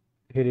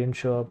he didn't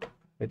show up.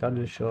 I thought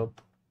he'll show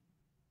up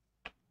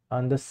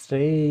on the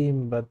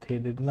stream, but he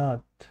did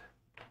not.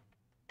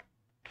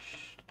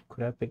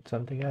 Could have picked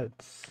something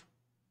else.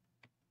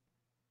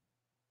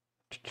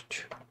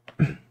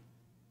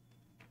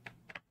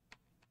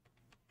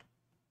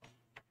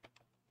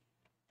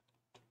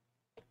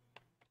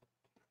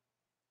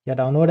 Yeah,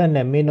 download and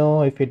let me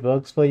know if it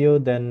works for you.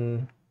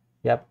 Then,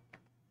 yep,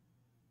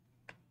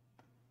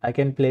 I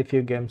can play a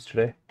few games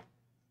today.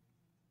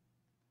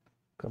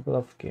 Couple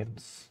of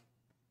games.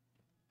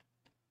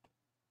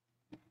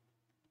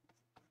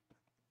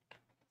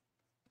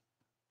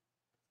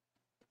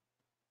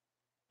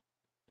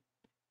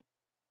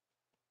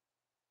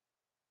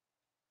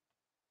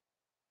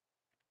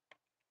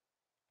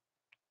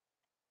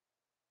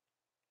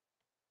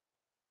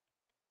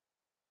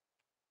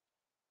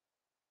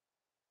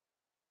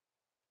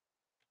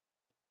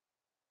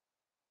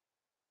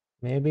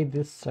 Maybe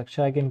this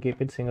structure I can keep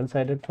it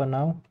single-sided for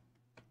now.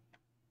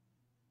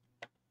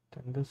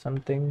 Then do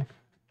something.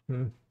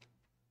 When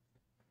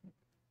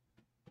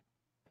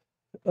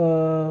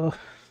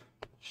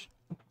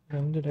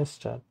did I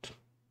start?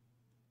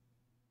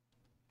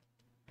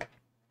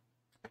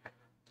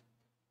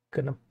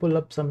 Gonna pull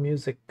up some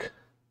music.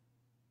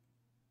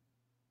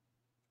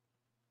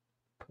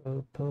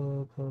 Pull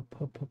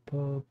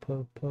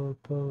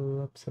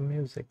up some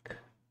music.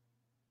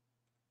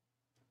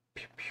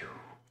 Pew, pew,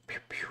 pew,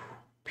 pew,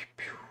 pew,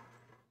 pew.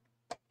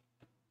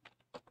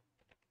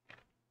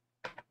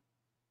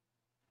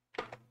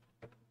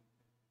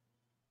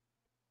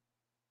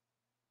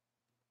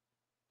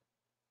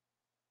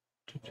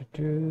 If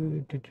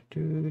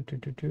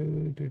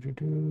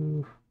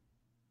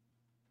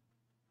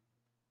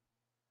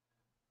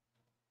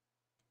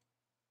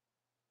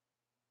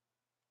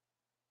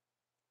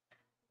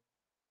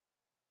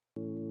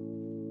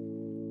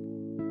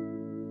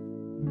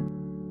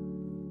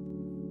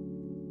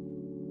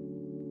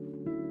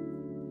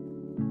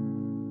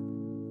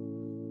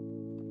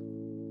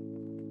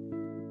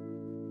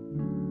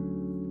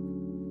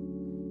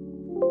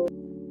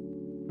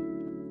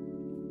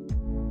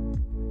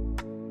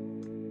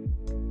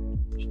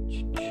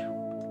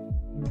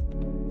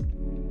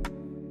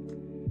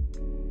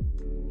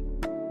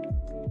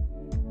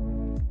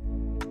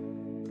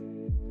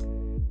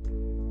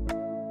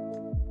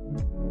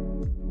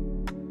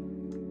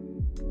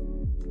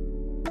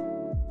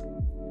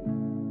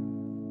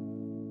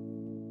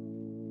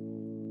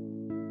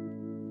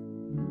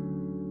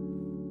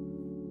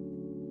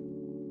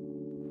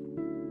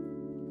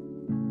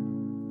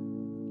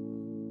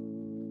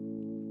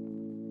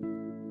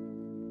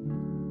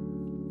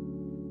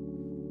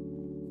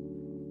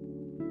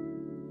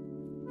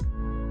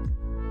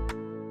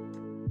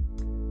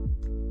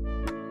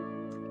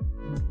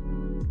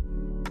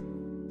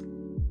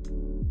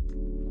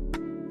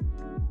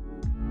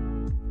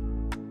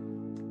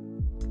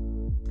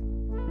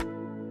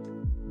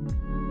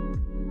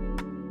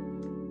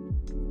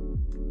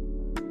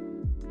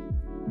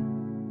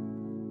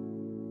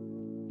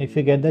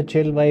you get the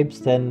chill vibes,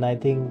 then I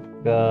think.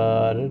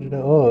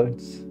 Oh,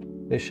 it's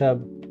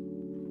Rishabh.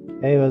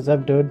 Hey, what's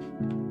up, dude?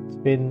 It's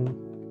been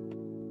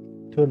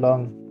too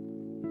long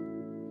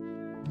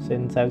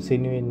since I've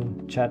seen you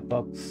in chat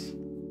box.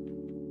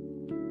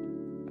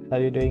 How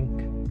are you doing?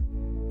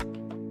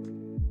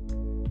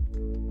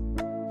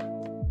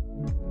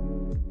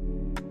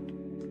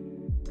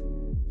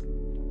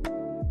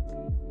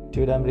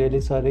 Dude, I'm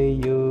really sorry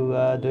you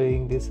are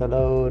doing this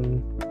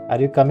alone. Are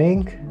you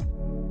coming?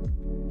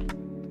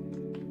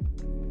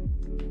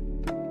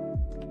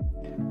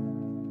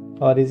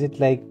 Or is it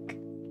like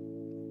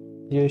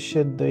you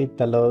should do it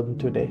alone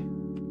today?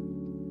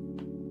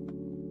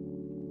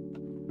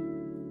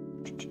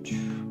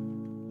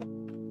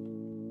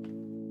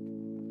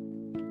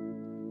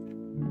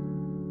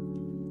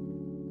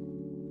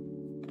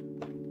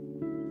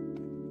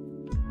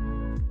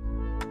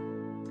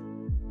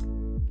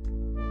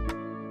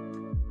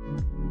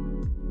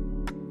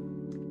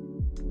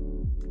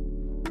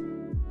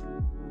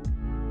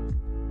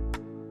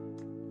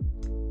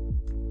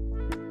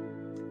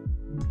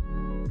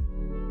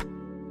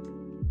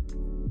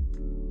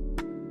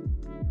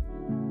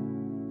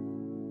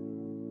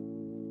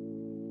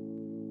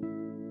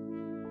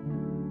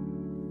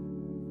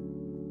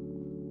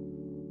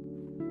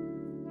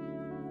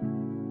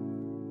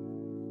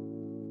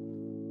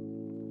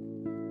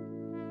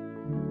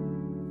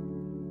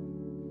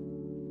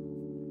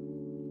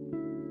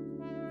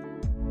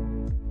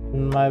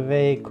 My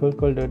way, cool,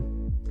 dude.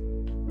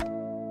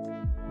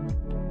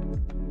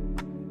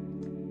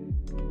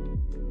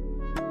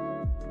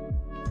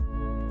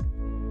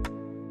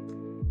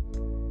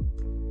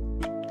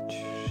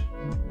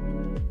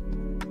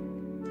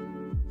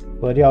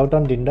 Were you out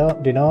on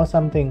dinner or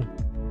something?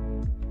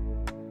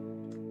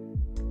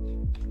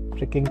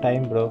 Freaking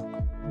time, bro.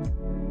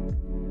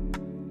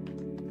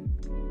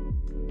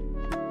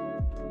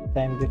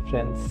 Time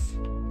difference.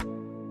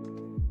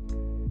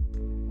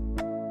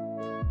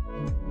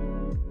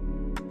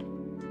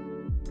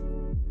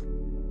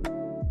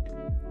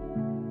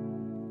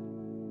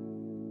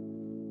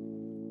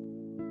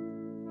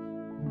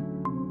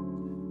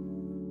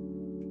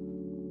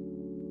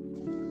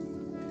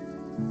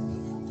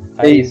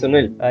 Hey,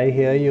 Sunil. I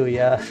hear you,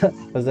 yeah.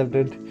 What's up,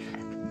 dude?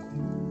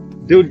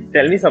 Dude,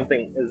 tell me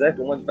something. Is there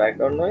too much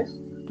background noise?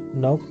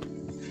 Nope.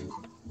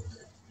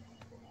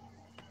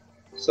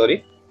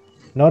 Sorry?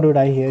 No, dude,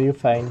 I hear you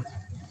fine.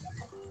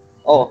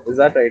 Oh, is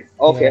that right?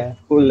 Okay, Yeah.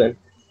 cool then.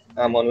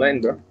 I'm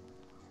online, bro.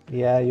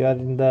 Yeah, you are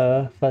in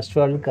the first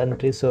world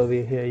country, so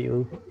we hear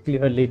you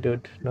clearly,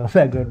 dude. No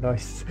background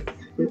noise.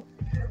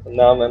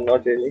 No, man,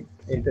 not really.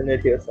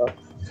 Internet here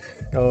sucks.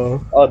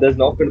 Oh. Oh, there's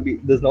not gonna be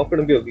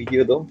a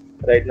video though,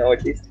 right now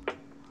at least.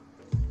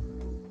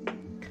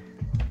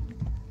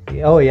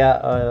 Oh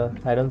yeah,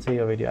 I don't see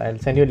your video. I'll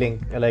send you a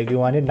link. Like, do you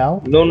want it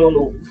now?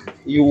 No.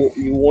 You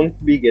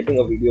won't be getting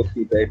a video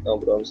feed right now,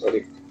 bro. I'm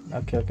sorry.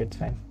 Okay, it's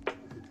fine.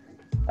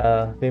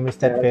 We missed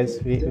that Yeah. phase.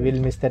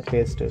 We'll miss that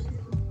phase too.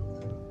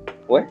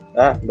 What?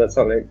 Ah, that's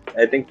alright.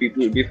 I think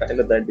people will be fine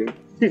with that, dude.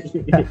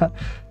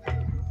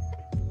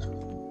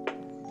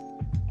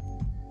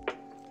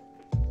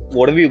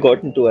 What have you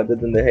gotten to other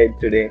than the head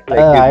today? Like,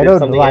 you I did don't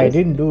something know. I else?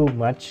 didn't do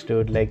much,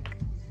 dude. Like,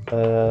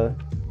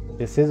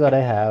 this is what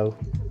I have.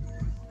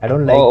 I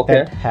don't like Oh, okay.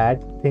 that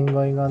hat thing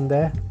going on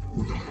there.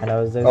 And I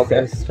was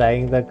Okay. just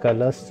trying the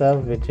color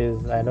stuff, which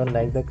is I don't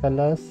like the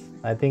colors.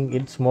 I think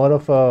it's more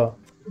of a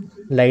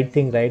light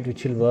thing, right?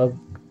 Which will work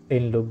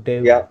in look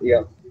dev.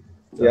 Yeah.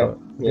 So Yeah.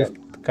 this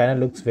kind of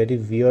looks very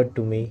weird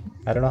to me.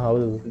 I don't know how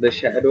to. The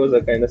shadows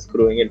are kind of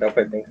screwing it up,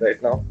 I think,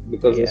 right now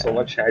because there's so Yeah,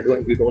 much shadow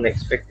and we don't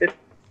expect it.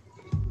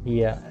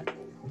 yeah.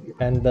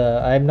 And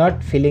I'm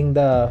not feeling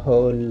the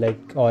whole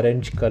like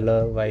orange color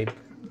vibe,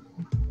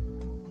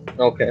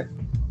 Okay.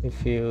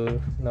 if you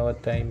know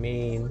what I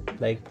mean.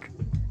 Like,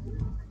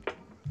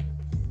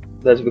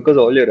 That's because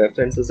all your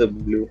references are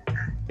blue.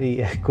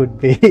 yeah, could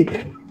be.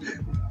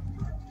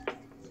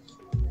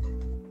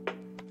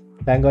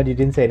 Thank God you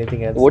didn't say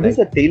anything else. What does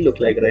Like, the tail look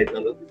like right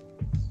now, though?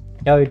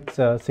 yeah, it's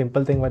a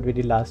simple thing what we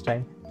did last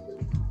time.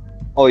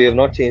 Oh, you have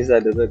not changed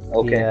that, is it?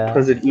 Okay. Yeah.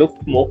 Because it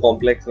looked more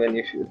complex when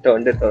you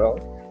turned it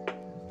around.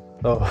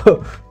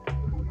 So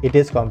it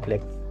is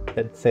complex.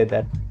 Let's say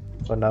that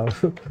for now.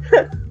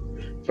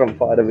 From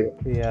far away.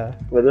 Yeah.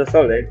 But that's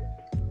alright.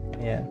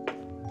 Yeah.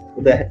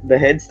 The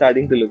head's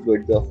starting to look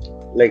good though.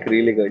 Like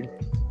really good.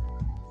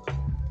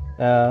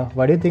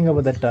 What do you think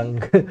about the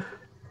tongue?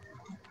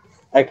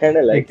 I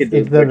kinda like it,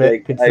 It's dude, but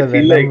like it's I the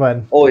feel Venom like,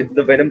 one. oh, it's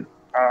the Venom.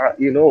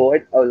 You know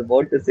what? I was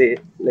about to say,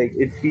 like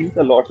it feels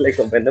a lot like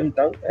a Venom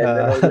tongue, and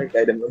then I was like,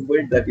 I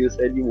remembered that you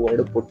said you want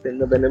to put in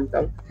the Venom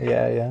tongue,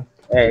 Yeah, yeah.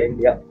 and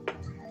yeah,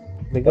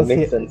 that Because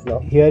makes sense now.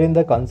 here in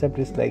the concept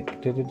is like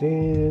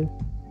whole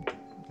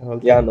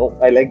Yeah, thing. no,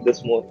 I like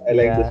this more. I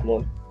like this Yeah.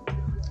 more.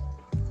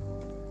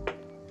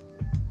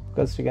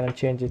 Because we're gonna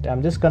change it.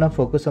 I'm just gonna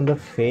focus on the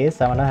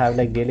face. I wanna have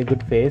like really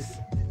good face.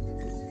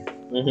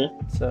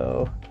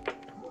 So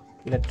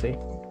let's see.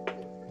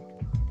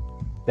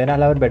 Then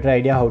I'll have a better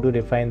idea how to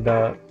refine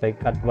the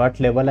like at what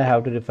level I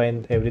have to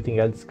refine everything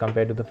else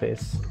compared to the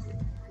face.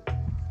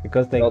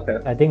 Because like Okay.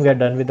 I think we are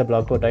done with the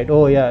block code, right?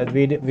 Oh yeah,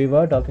 we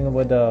were talking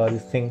about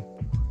this thing,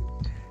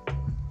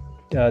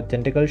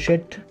 tentacle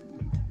shit,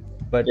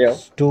 but Yeah.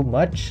 it's too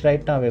much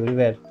right now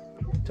everywhere.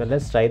 So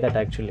let's try that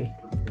actually.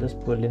 Just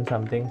pull in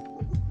something.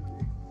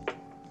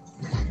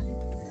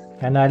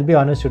 And I'll be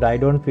honest, dude, I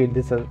don't feel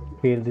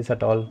this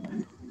at all,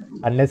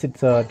 unless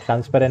it's a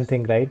transparent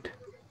thing, right?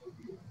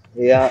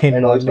 Yeah, In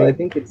and also I modeling,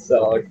 think it's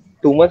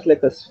too much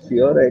like a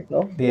sphere right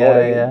now. You know what I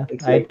yeah, mean? yeah.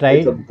 It's I like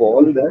it's a tried,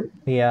 ball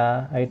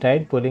there, I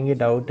tried pulling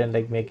it out and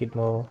like make it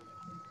more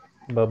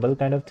bubble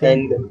kind of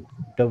thing. and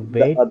The the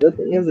weight, other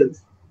thing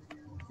is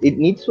it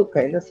needs to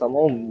kind of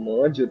somehow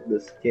merge with the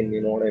skin.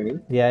 You know what I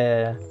mean?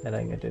 yeah, and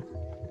I get it.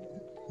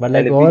 But And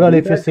like if we overall, do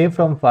if you that, see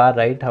from far,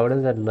 right, how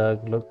does that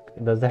look?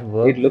 Does that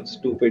work? it looks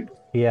stupid.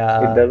 It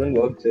Yeah, doesn't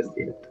work just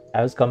yet.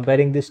 I was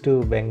comparing this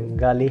to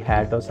Bengali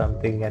hat or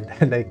something,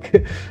 and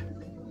like,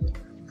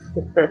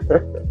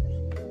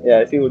 Yeah,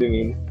 I see what you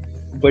mean.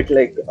 But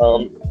like,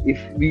 if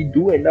we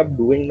do end up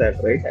doing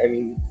that, right? I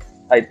mean,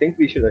 I think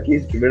we should at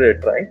least give it a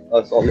try,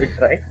 a solid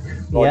try,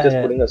 not just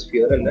yeah, putting a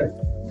sphere in that.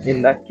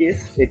 In that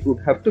case, it would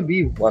have to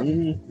be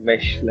one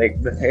mesh,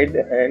 like the head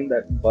and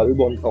that bulb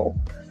on top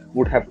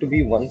would have to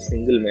be one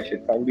single mesh.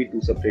 It can't be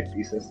two separate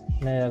pieces.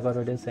 yeah, I got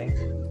what you're saying.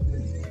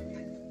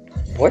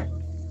 What?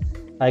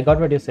 I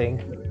got what you're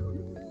saying.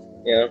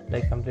 Yeah.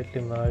 Like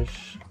completely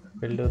merge.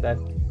 We'll do that.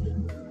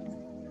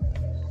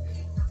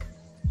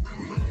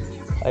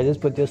 I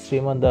just put your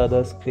stream on the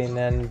other screen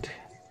and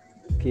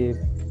keep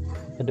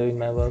doing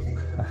my work.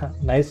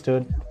 Nice,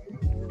 dude.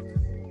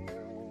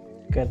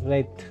 Get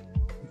right.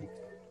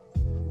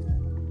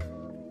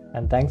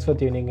 And thanks for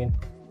tuning in.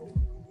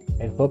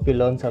 I hope you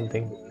learned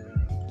something.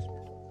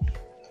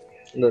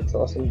 That's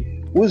awesome.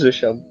 Who's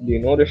Rishabh? Do you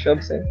know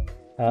Rishabh Singh?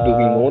 Do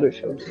we know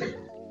Rishabh Singh?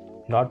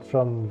 Not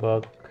from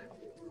work.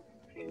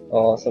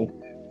 Awesome.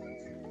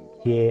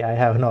 Yeah, I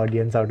have an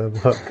audience out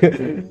of work.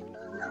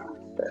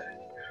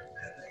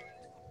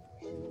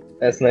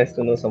 That's nice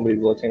to know somebody's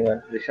watching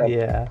that. Rishabh,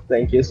 Yeah.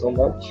 thank you so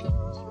much.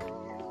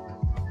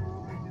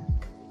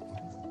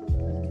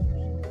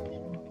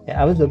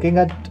 Yeah, I was looking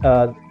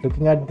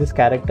at this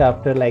character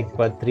after like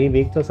what 3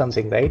 weeks or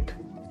something, right?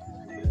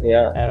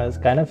 Yeah. And I was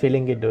kind of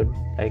feeling it, dude.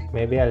 Like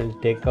maybe I'll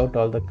take out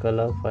all the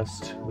color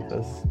first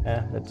because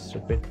that's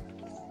stupid.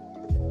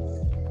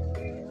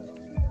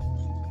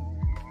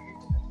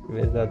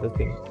 Where's the other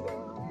thing?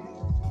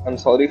 I'm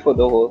sorry for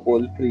the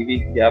whole 3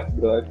 week gap,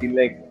 bro. I feel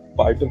like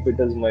part of it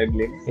is my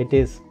blame. It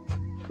is.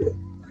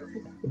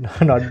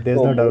 There's Oh, no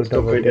doubt most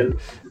of about it it.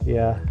 is.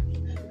 Yeah.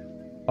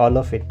 All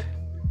of it.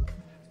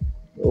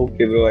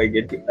 Okay, bro. I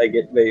get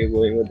where you're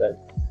going with that.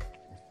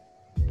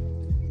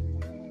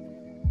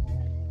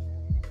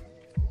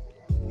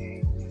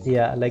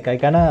 Yeah, like I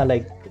kind of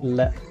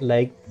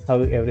like how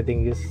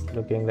everything is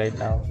looking right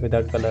now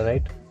without color,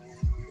 right?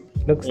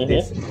 Looks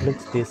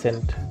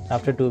decent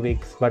after 2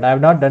 weeks, but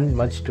I've not done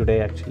much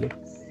today actually.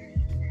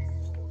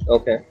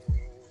 Okay.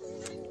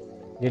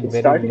 Did It's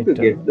very starting to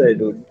little. get there,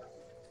 dude.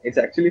 It's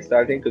actually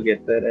starting to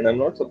get there, and I'm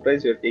not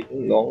surprised you're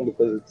taking long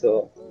because it's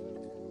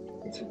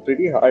a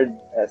pretty hard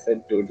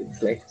asset, dude.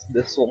 It's like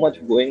there's so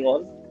much going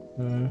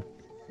on.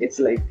 It's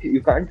like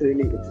you can't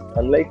really. It's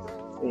unlike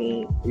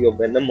your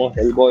Venom or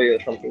Hellboy or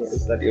something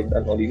else that you've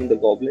done, or even the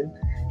Goblin,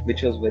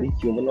 which was very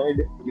humanoid.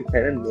 You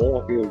kind of know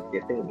what you're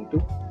getting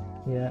into.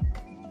 Yeah.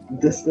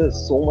 This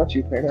is so much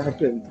you kind of have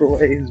to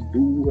improvise,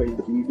 do and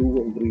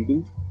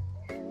redo.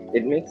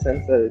 It makes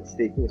sense that it's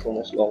taking so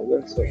much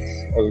longer, so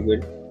it's all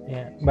good.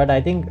 Yeah, but I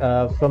think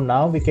from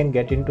now we can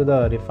get into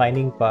the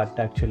refining part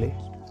actually.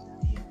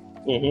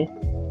 Mm-hmm.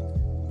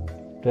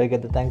 Do I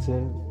get the thanks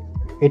in?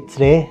 It's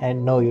Ray,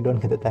 and no, you don't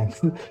get the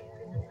thanks.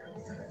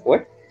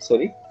 What?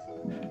 Sorry?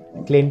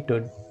 Clint,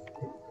 dude.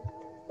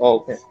 Oh,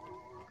 okay.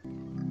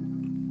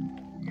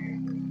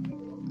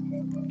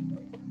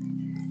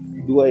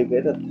 Do I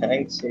get a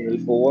thanks,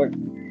 Sunil, for what?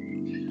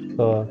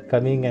 For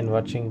coming and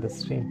watching the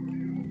stream.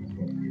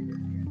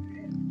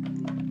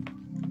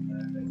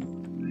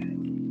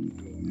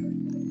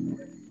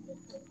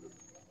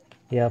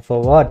 Yeah,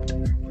 for what?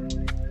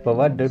 For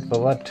what, dude? For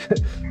what?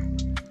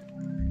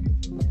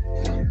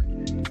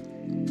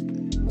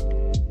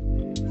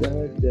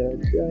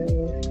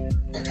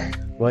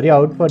 Were you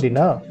out for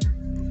dinner?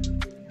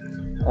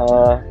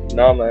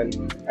 No, man.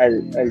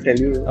 I'll tell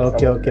you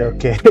Okay, some other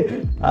okay,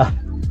 time. okay.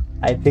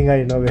 I think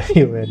I know where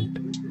you went.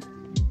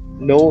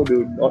 No,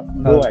 dude.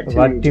 No, actually.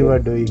 What you were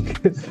doing.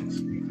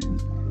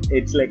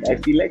 It's like I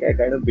feel like I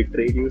kind of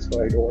betrayed you,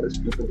 so I don't want to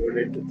speak about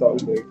it. It's all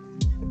good.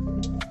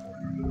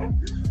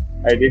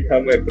 I did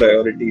have my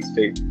priorities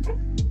straight.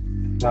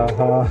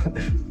 Uh-huh.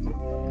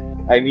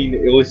 I mean,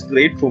 it was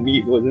straight for me.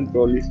 It wasn't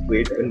probably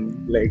straight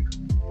in like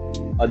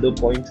other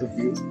points of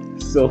view.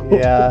 So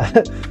Yeah.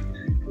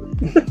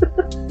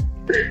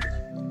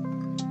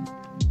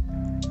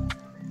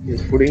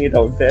 just putting it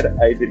out there,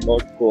 I did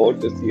not go out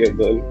to see a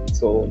girl.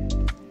 So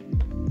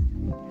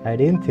I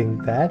didn't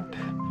think that.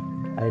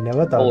 I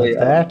never thought Oh, of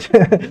yeah.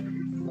 that.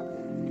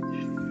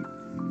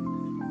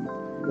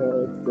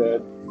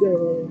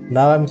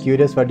 Now I'm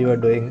curious what you were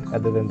doing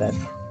other than that.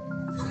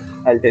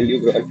 I'll tell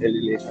you, bro. I'll tell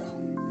you later.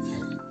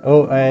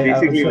 Oh,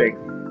 Basically, also, like,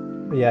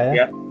 yeah.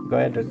 yeah. Go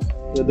ahead, dude.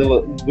 So there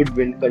were good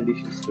wind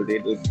conditions today,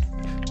 dude.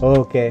 Oh,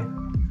 okay.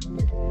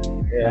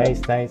 Yeah.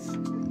 Nice.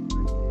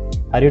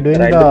 Are you doing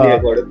Randomly, I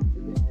got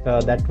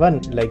it. that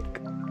one, like,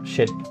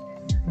 shit,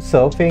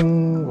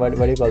 surfing? What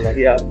do you call that?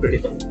 Yeah, pretty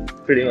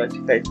much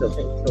kite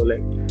surfing. So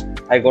like,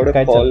 I got a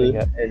Kite call surfing,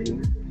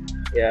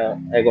 yeah.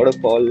 and I got a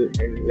call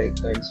and like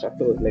the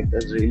instructor was like,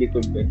 "There's really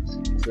good winds.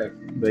 It's like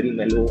very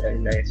mellow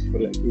and nice for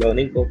like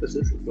learning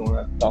purposes. If you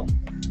wanna come."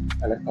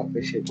 I like,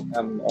 "Okay, shit,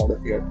 I'm out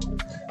of here."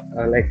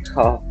 Like,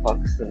 fuck,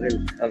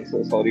 Sunil. I'm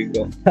so sorry,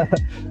 bro.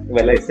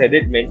 Well, I said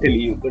it mentally.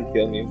 You couldn't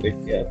hear me, but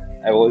yeah,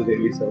 I was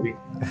really sorry.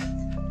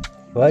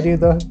 Were you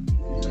though?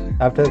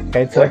 After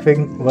kite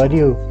surfing, were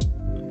you?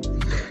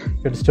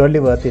 It's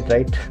totally worth it,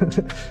 right?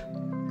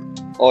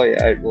 Oh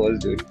yeah, it was,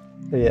 dude.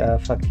 Yeah,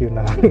 fuck you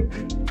now.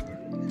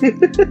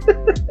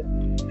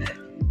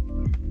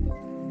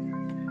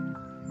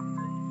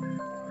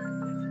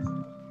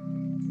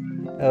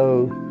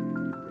 Oh.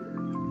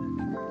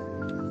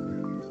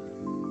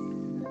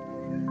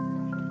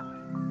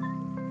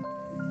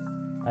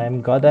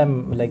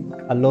 I'm like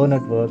alone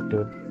at work,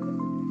 dude.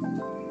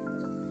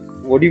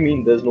 What do you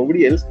mean? There's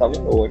nobody else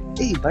coming or what?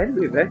 Hey, by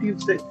the way, where do you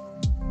sit?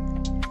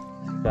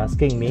 You're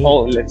asking me?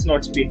 Oh, let's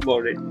not speak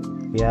about it.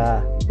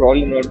 Yeah.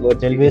 Probably not worth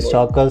There'll speaking be about.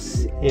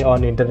 stalkers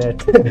on internet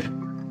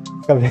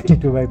coming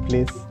to my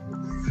place.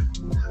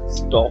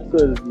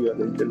 Stalkers via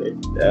the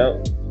internet.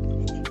 Damn.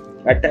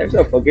 At times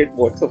I forget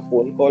what's a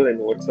phone call and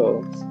what's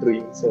a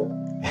stream, so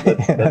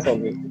that's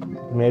on me.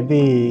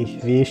 Maybe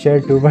we share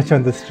too much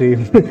on the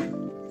stream.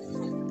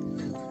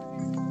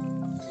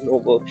 No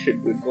work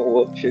shit, dude. No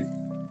work shit.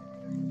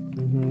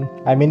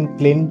 I mean,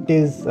 Clint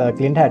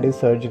had his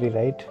surgery,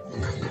 right?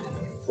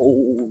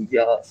 Oh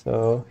yeah.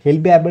 So he'll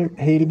be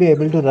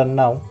able to run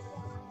now.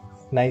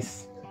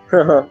 Nice.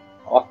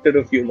 After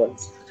a few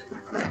months.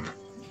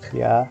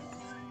 Yeah.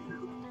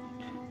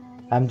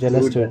 I'm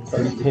jealous, dude.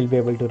 Dude, He'll be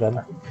able to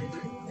run.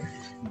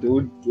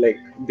 Dude, like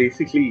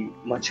basically,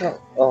 Macha,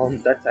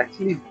 that's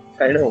actually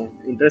kind of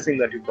interesting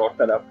that you brought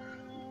that up.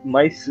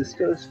 My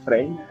sister's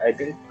friend, I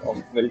think,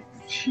 well,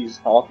 she's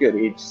half your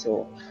age,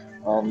 so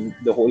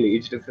the whole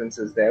age difference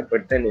is there.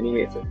 But then,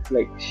 anyways, it's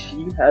like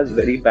she has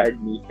very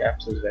bad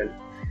kneecaps as well,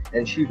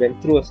 and she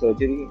went through a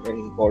surgery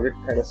and got it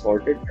kind of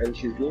sorted, and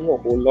she's doing a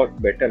whole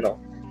lot better now.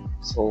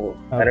 So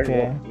I don't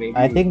know. Maybe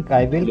I think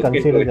I will look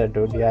into consider it. that,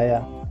 dude.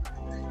 Yeah.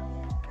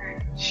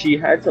 She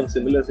had some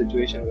similar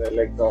situation where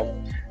like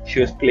she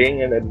was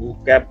playing and her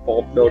kneecap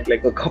popped out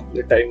like a couple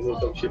of times or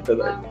some shit like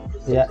that.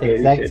 Yeah,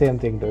 exact same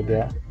thing, dude.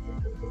 Yeah.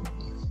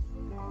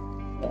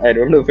 I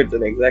don't know if it's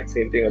an exact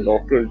same thing. A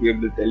doctor will be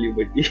able to tell you,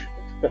 but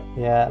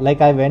Yeah,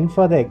 like I went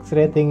for the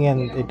X-ray thing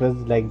and it was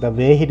like the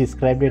way he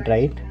described it,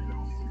 right?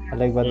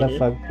 Like, what the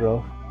fuck,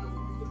 bro?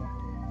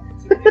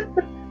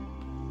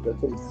 That's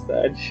some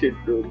sad shit,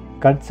 dude.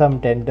 Cut some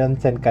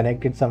tendons and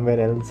connect it somewhere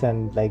else,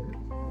 and like,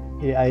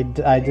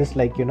 I just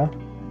like,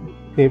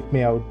 creeped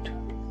me out.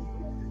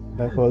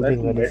 The whole That's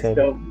thing that he messed said.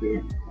 up,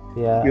 dude.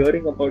 Yeah.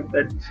 Hearing about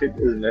that shit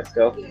is messed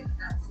up.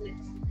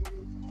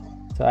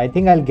 So I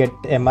think I'll get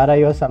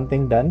MRI or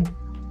something done.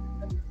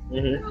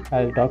 Mm-hmm.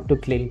 I'll talk to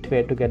Clint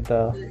where to get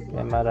the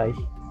MRI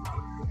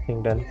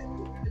thing done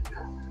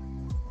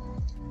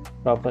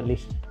properly.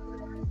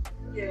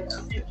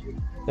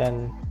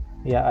 Then,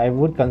 yeah, I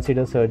would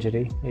consider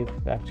surgery if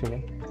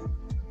actually.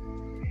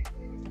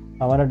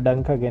 I wanna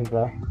dunk again,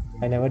 bro.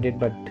 I never did,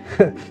 but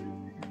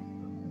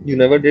You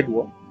never did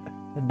what?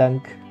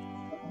 dunk.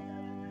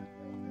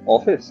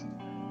 Office?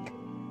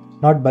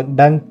 Not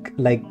dunk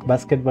like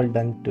basketball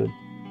dunk, dude.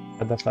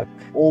 What the fuck?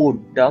 Oh,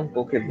 dunk.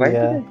 Okay, why did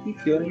Yeah. I keep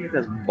hearing it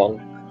as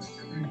bunk?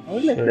 I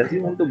was like, Shit. does he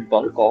want to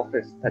bunk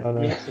office? That No, no.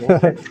 makes no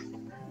sense.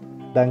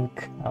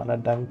 Dunk. I wanna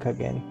dunk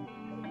again.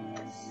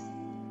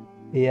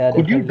 Yeah,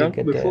 Could you definitely dunk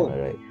get the before?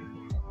 hammer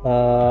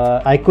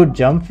right. I could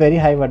jump very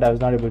high, but I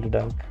was not able to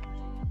dunk.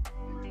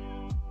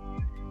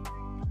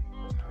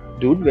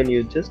 Dude, when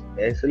you just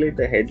isolate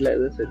the head like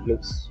this, it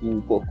looks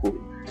super cool.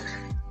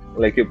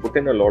 Like you put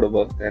in a lot of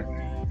work there.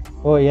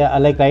 Oh yeah,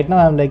 like right now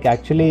I'm like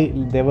actually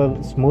they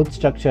were smooth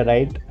structure,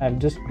 right? I'm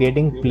just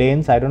creating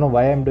planes. I don't know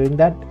why I'm doing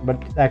that,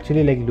 but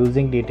actually like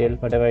losing detail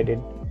whatever I did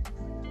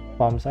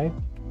form side.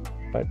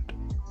 But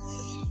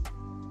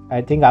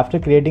I think after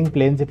creating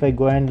planes, if I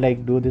go and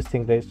like do this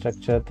thing, right,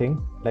 structure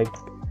thing, like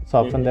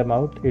soften them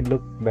out, it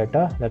look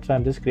better. That's why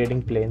I'm just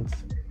creating planes.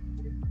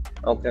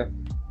 Okay.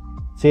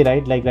 See,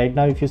 right, like right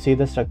now if you see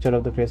the structure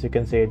of the face, you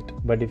can see it.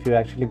 But if you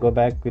actually go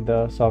back with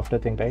the softer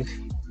thing, right?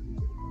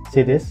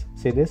 See this,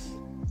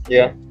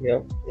 Yeah.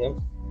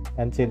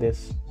 and see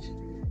this.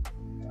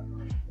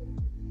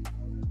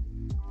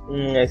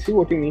 I see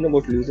what you mean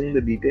about losing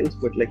the details,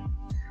 but like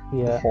the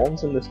Yeah,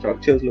 forms and the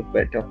structures look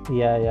better.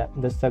 yeah,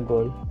 that's the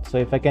goal. So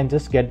if I can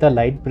just get the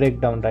light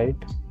breakdown right,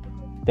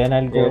 then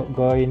I'll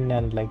go in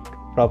and like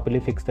properly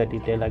fix the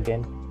detail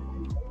again.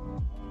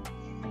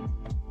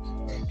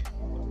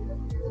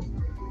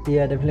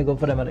 Yeah, definitely go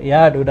for MRI.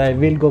 Yeah, dude, I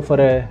will go for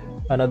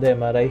another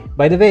MRI.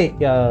 By the way,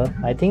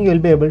 I think you'll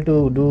be able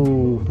to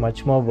do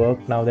much more work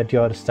now that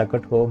you're stuck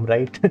at home,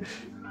 right?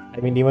 I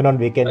mean, even on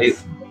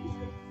weekends.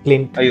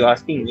 Clint. Are you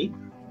asking me?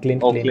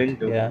 Clint.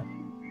 Clint. Yeah.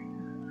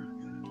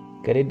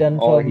 Get it done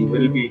Or from he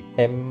will be.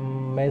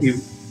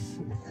 MS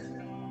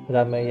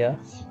Ramaya.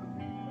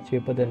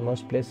 Cheaper than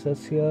most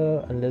places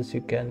here, unless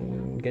you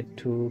can get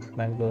to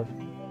Bangalore.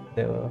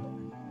 They're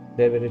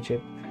very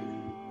cheap.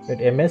 But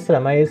MS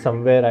Ramaya is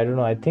somewhere, I don't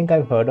know. I think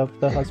I've heard of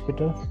the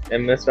hospital.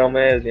 MS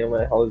Ramaya is near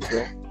my house,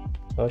 bro.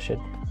 Oh shit,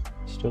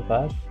 it's too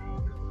far.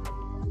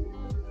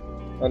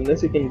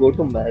 Unless you can go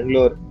to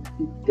Bangalore,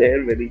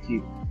 they're very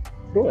cheap.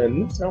 Bro,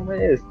 MS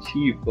Ramaya is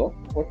cheap, bro.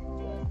 What?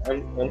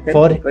 I'm kind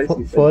of surprised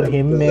he said for that,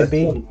 him because that's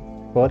maybe. one-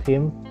 For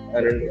him.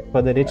 I don't know.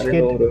 For the rich I don't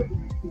kid. know, bro.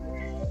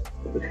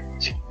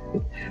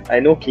 I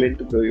know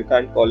Clint, bro. You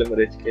can't call him a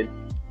rich kid.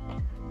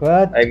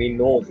 What? I mean,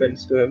 no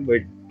offense to him,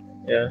 but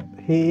yeah.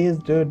 He is,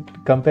 dude.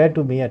 Compared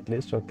to me, at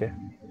least. Okay.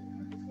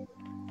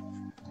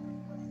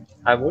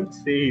 I won't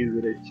say he's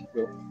rich,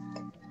 bro.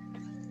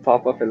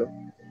 Papa fellow.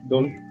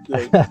 Don't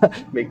like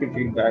make it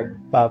feel bad.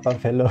 Papa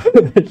fellow.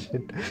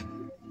 Shit.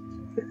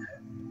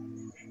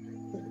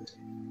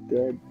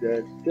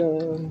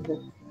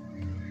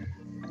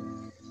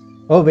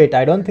 Oh wait,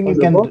 I don't think you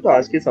can. I was about to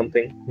ask you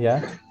something.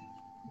 Yeah.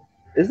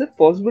 Is it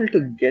possible to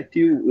get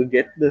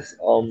this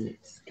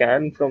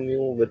scan from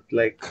you with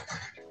like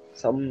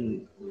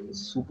some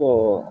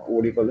super,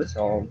 what do you call this,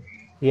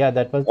 Yeah,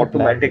 that was the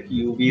automatic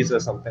plan. UVs or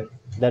something?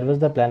 That was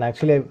the plan.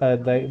 Actually,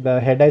 the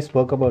head I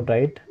spoke about,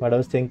 right? What I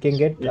was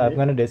thinking I'm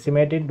gonna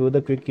decimate it, do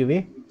the quick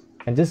UV,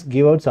 and just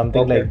give out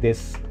something Okay. like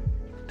this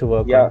to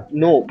work Yeah, on.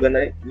 no, when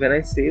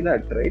I say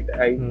that, right,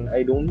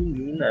 I don't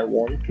mean I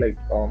want like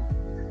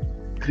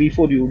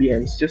 3-4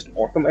 UDMs, just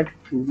automatic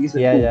UVs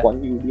into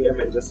one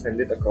UDM and just send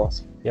it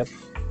across. Yep,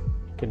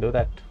 can do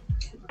that.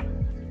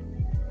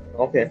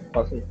 Okay,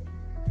 awesome.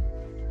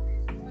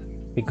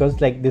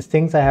 Because like these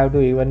things I have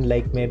to even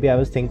like, maybe I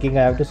was thinking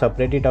I have to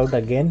separate it out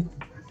again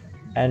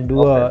and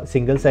do a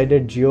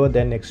single-sided geo,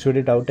 then extrude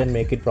it out and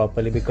make it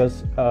properly,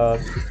 because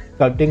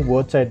sculpting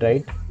both sides,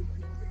 right,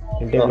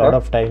 it takes a lot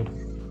of time.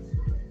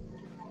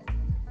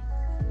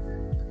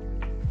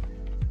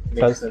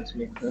 Makes sense.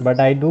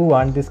 But I do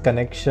want this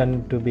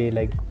connection to be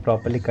like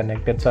properly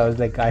connected, so I was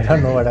like, I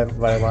don't know what I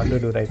want to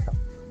do right now.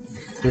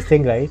 This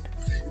thing, right,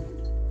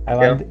 I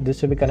want this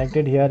to be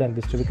connected here and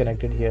this to be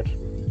connected here.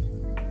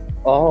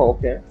 Oh,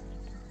 okay.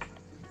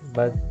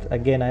 But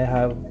again,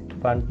 I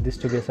want this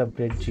to be a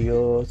separate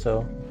geo,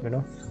 so you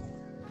know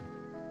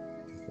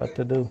what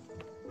to do.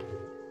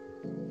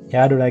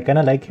 Yeah, dude, I kind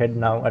of like head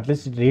now, at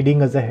least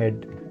reading as a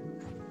head,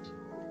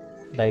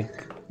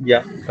 like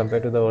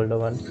compared to the older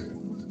one.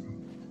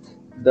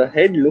 The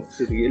head looks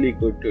really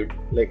good, dude.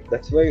 Like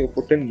that's why you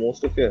put in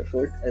most of your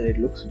effort and it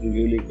looks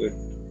really good.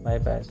 My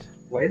bad.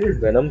 Why did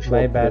Venom show?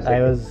 My bad.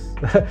 I was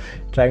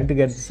trying to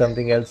get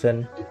something else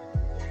and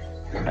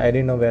I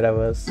didn't know where I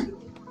was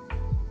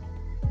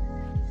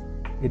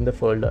in the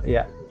folder.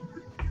 Yeah.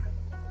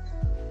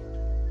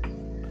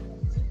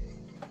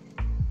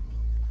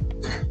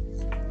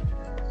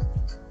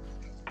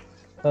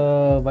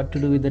 What to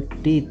do with the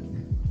teeth?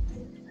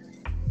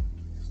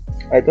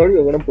 I thought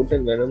you were gonna put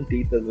in Venom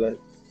teeth as well.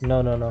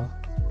 No.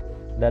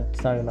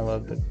 That's not gonna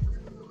work.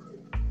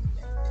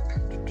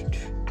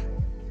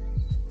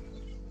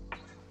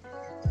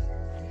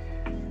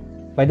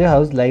 By the way,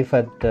 how's life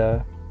at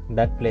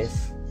that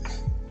place?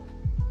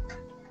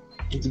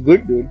 It's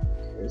good, dude.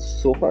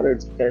 So far,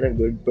 it's kind of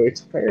good, but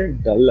it's kind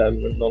of dull.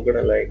 I'm not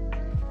gonna lie.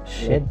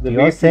 Shit,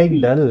 you're saying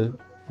dull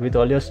with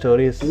all your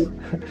stories.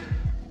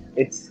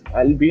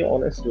 I'll be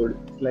honest, dude.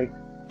 Like,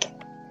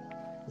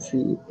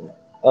 see,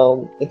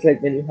 It's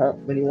like when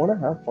you want to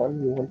have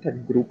fun, you want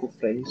that group of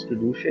friends to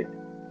do shit.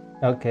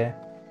 Okay.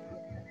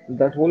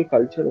 That whole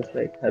culture of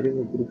like having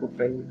a group of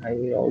friends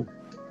hanging out,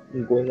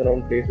 going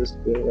around places,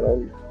 going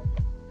around,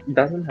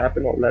 doesn't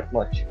happen all that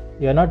much.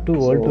 You're not too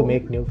old to So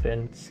make new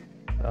friends.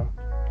 So,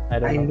 I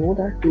don't I know. know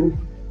that too,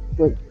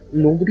 but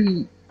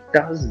nobody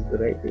does,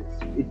 right?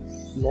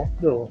 It's not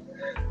the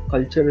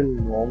cultural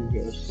norm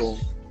here. So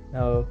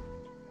Oh,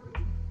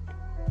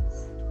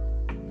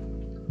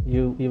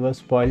 you were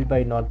spoiled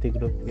by not the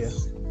group here.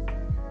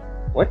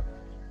 what?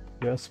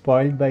 You're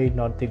spoiled by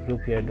not the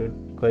group here,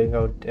 dude. Going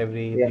out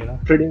every, Yeah,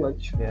 pretty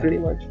much, yeah. pretty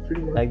much,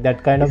 pretty much. Like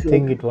that kind of It's like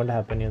thing, it won't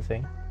happen, you're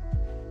saying?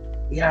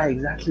 yeah,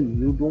 exactly.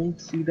 You don't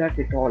see that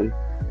at all.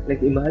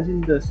 Like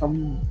imagine the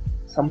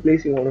some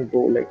place you want to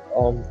go, like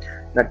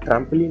that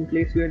trampoline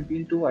place you had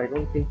been to. I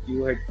don't think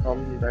you had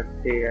come that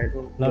day. I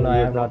don't No, know. no, I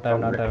You have had not, not I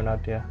have come. not, I have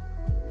not, yeah.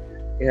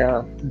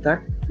 Yeah,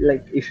 that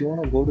like if you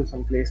want to go to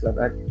some place like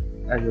that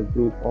as a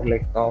group, or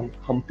like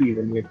Humpy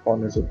when we had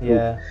gone as a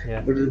group, Yeah,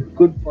 yeah, it was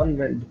good fun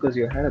when because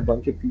you had a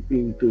bunch of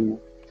people to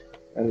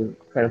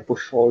kind of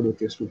push forward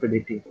with your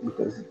stupidity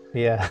because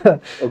yeah.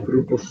 a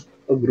group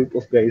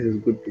of guys is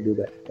good to do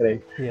that,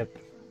 right? Yep.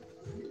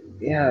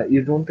 Yeah,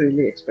 you don't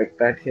really expect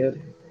that here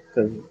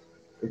because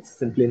it's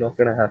simply not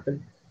gonna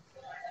happen.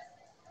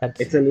 That's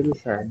It's a little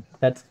sad.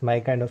 that's my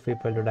kind of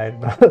people to die,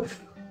 bro.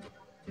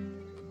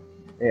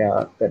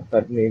 Yeah,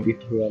 that may be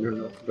true. I don't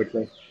know, but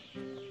like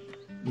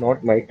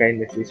not my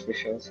kind at least for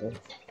sure. So,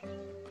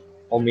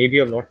 or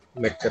maybe I've not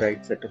met the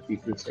right set of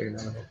people. So you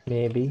never know.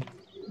 Maybe.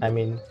 I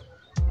mean,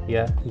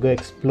 yeah, go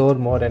explore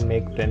more and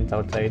make friends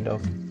outside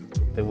of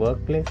the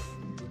workplace.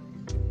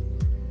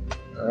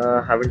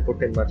 Haven't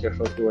put in much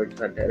effort towards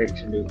that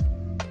direction, dude.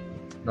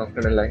 Not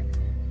gonna lie.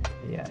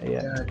 Yeah,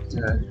 yeah.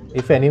 That,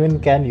 If anyone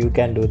can, you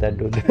can do that,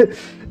 dude.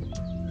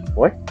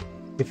 what?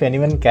 If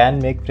anyone can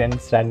make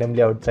friends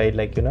randomly outside,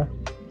 like,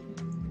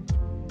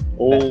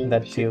 Oh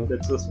that's shit, you.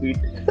 that's so sweet.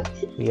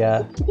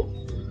 Yeah.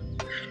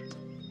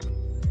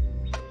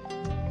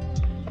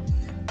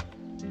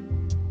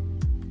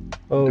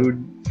 Oh,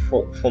 Dude,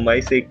 for my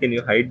sake, can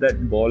you hide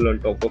that ball on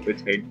top of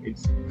its head?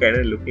 It's kind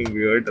of looking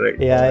weird right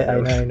yeah, now. I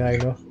know, I know, I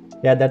know.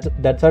 Yeah,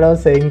 that's what I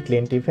was saying,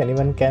 Clint. If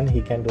anyone can,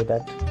 he can do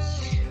that.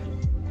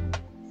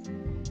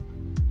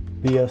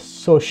 Be a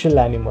social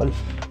animal.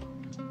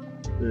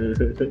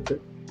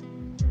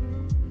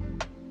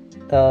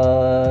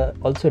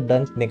 Also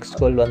dunk next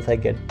goal once I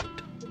get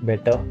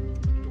better.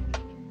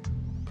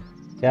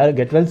 Yeah,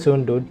 get well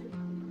soon, dude.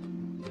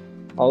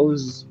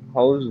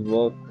 how's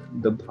work?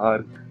 The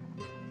park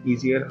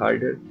easier,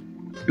 harder?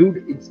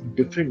 Dude, it's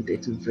different.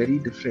 It's very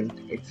different.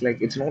 It's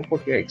like it's not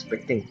what you're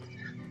expecting.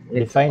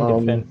 It's Define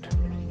different.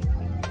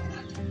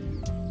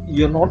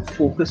 you're not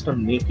focused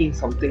on making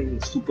something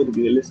super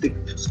realistic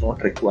if it's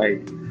not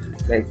required.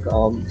 Like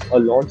a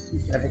Lord C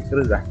character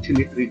is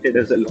actually treated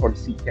as a Lord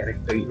C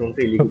character. You don't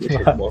really give a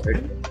shit about it,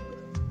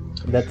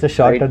 That's a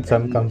shot right? at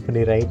some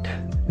company, right?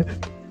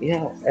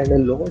 Yeah, and a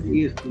Lord A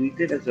is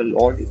treated as a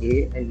Lord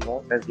A and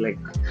not as like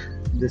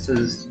this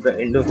is the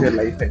end of your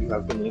life and you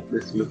have to make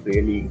this look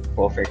really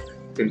perfect,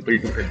 pimple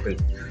to pimple.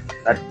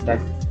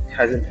 That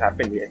hasn't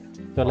happened yet.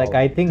 So, like,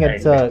 I think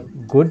it's And a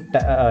good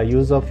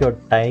use of your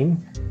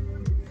time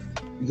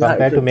yeah,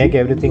 it's compared a to make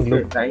good use everything of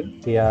your look. time,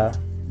 Yeah,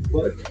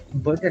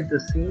 but at the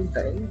same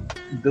time,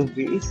 the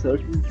way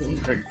certain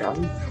things are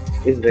done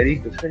is very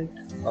different.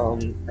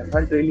 I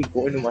can't really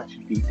go into much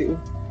detail,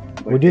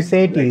 but would you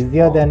say it's it like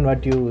easier than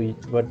what you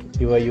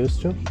were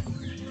used to?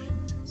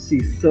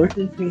 see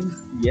certain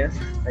things yes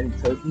and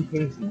certain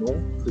things no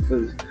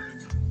because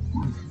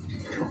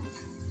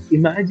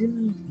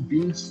imagine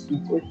being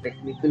super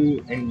technical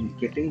and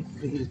getting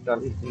things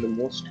done in the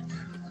most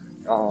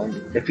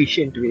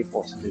efficient way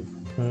possible,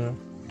 Hmm.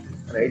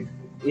 right?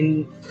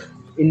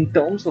 In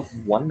terms of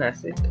one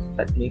asset,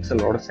 that makes a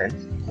lot of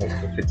sense. Like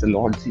if it's a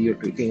Lord C, you're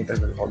treating it as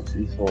a Lord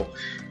C, so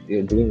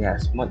you're doing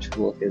as much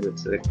work as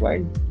it's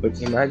required.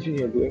 But imagine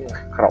you're doing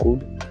a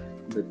crowd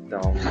with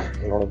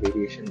a lot of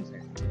variations,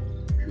 and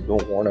you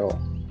don't want to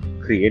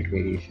create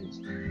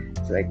variations.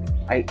 It's like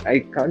I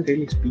can't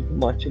really speak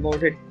much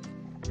about it,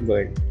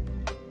 but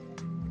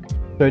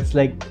So it's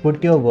like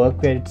put your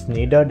work where it's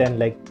needed and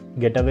like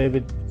get away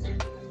with,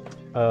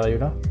 you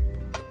know,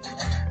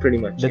 pretty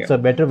much, that's yeah. a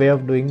better way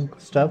of doing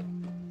stuff.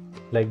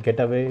 Like get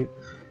away.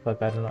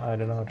 Fuck, I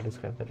don't know how to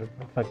describe that.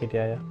 Fuck it,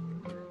 yeah.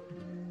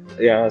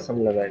 Yeah,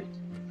 something like that.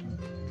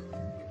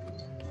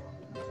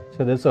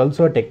 So there's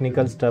also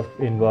technical stuff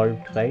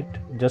involved, right?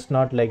 Just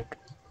not like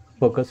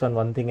focus on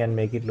one thing and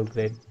make it look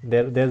great.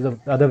 There's a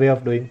other way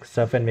of doing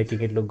stuff and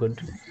making it look good.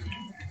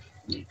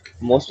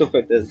 Most of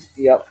it is,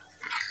 yeah.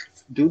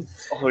 Dude,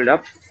 hold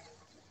up.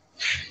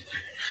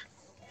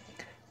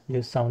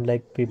 You sound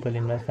like people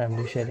in my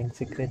family sharing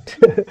secret.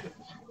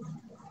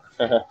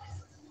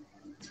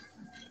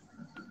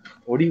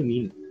 What do you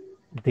mean?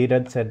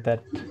 Dheeraj said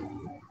that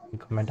in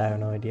comment. I have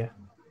no idea.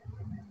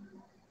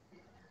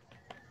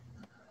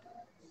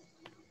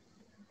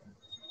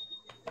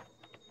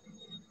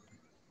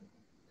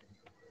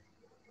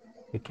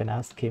 You can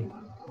ask him.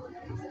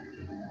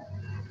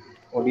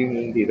 What do you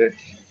mean,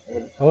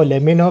 Dheeraj? Oh,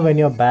 let me know when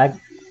you're back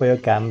for your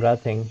camera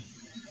thing.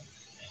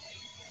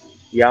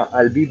 Yeah,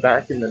 I'll be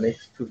back in the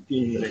next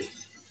 15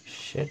 minutes.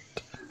 Shit.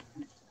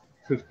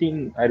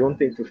 15, I don't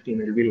think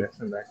 15, it'll be less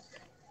than that.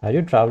 Are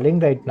you traveling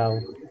right now?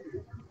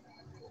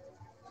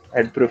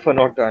 I'd prefer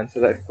not to answer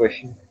that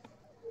question.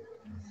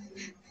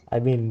 I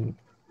mean,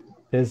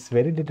 there's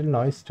very little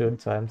noise to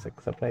it, so I'm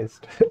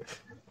surprised.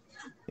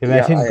 Yeah,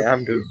 Imagine I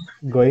am, dude.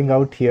 going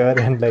out here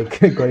and like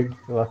going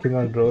walking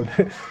on road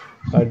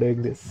or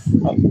doing this.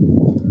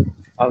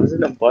 I was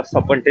in a bus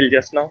up until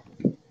just now.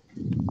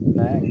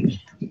 Dang.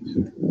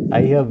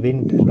 I hear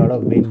wind, a lot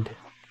of wind.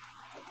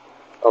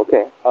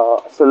 Okay,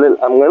 Sunil,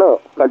 I'm gonna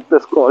cut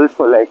this call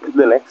for like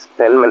the next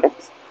 10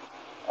 minutes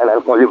and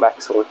I'll call you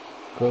back soon.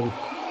 Cool.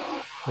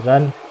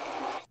 Run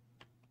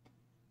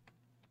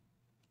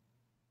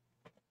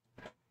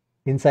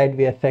inside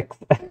VFX.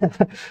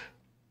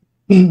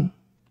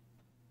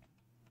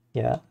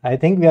 Yeah, I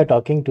think we are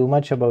talking too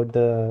much about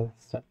the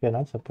stuff we're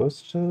not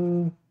supposed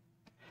to.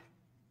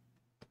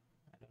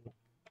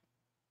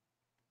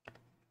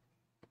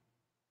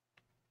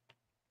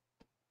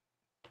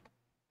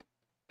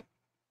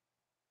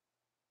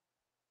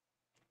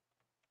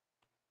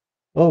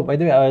 Oh, by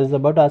the way, I was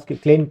about to ask you,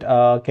 Clint,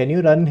 can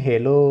you run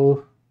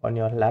Halo on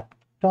your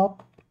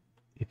laptop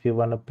if you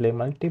want to play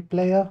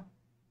multiplayer?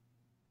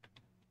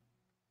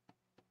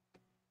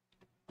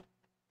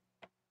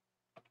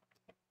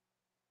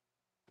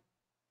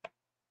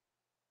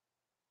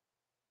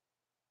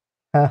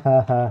 Ha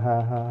ha ha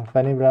ha ha.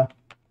 Funny, bro.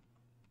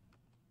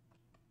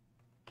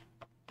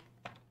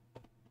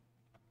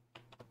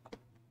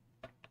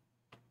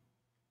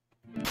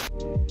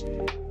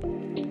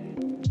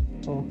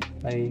 Oh,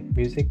 my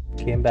music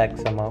came back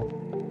somehow.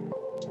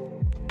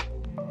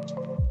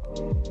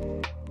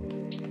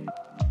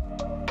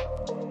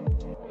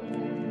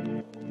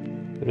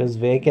 It was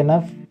vague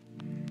enough.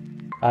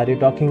 Are you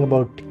talking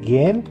about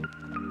game?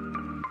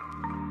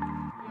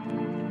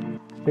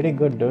 Pretty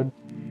good, dude.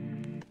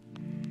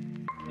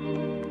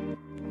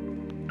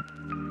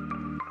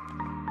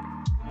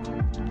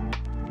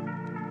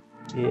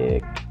 Yeah,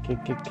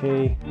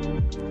 KKK.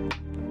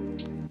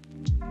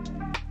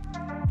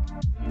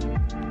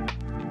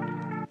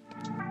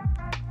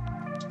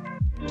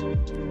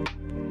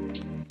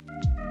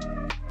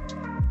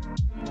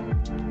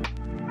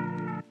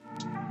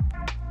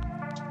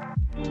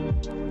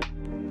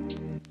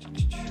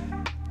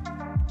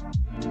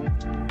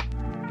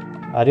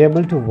 Are you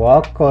able to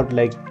walk or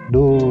like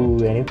do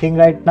anything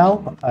right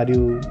now? Are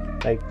you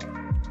like,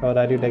 or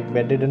are you like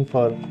bedridden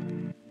for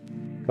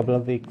a couple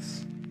of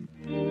weeks?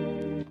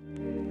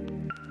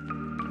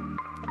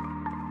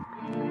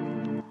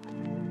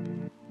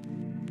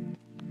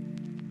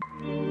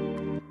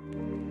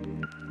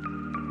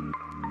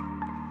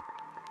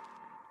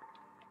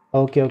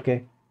 Okay,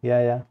 okay.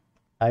 Yeah, yeah.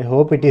 I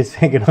hope it is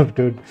big enough,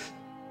 dude.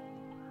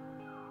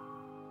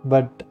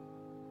 But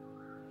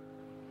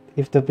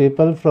if the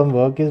people from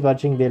work is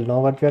watching, they'll know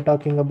what we are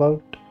talking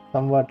about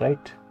somewhat,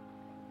 right?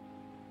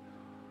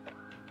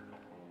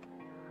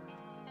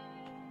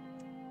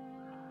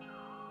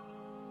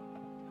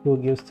 Who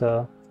gives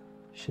the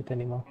shit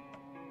anymore?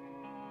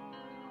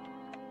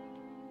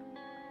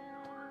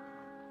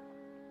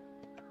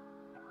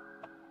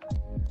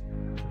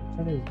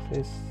 What is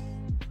this?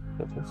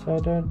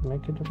 Double-sided?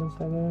 Make it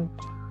double-sided?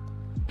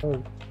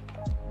 Oh.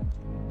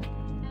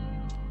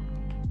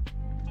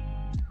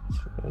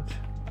 That's right.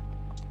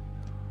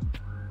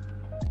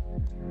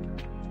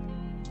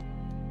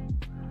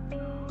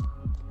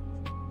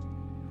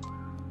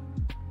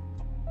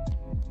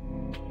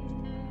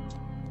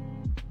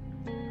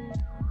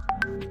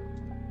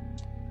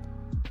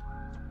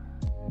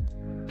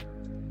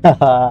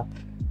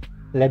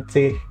 Let's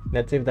see.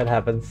 Let's see if that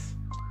happens.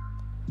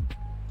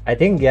 I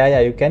think yeah,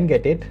 you can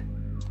get it.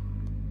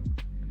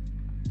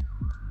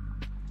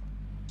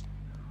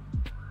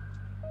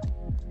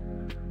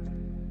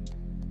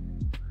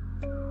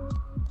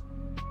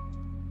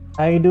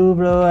 I do,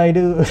 bro. I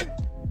do.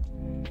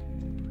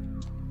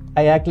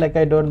 I act like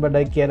I don't, but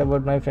I care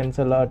about my friends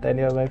a lot, and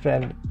you're my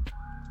friend.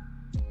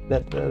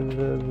 That.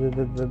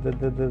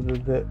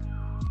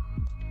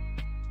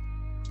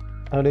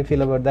 How do you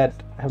feel about that?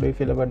 How do you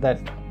feel about that?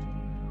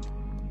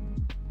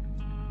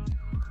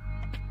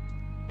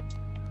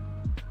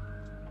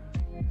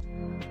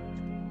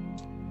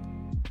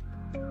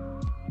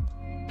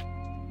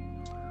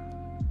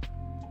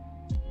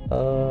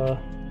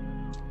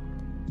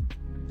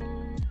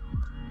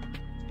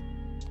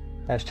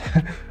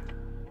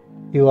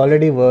 You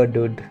already were,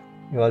 dude.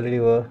 You already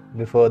were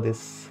before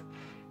this.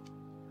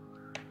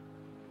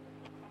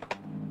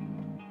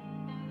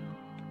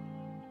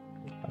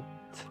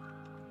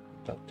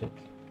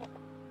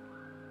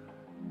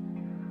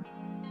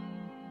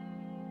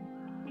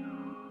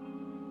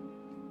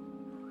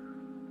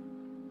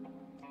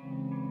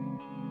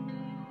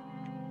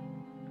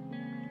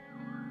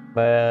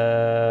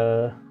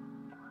 But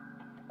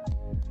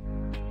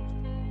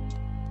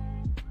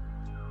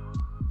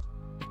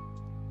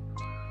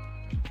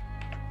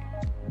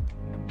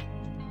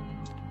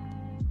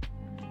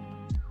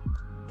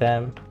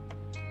Damn.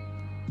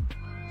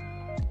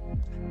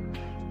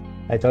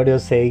 I thought you were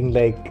saying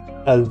like,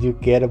 as you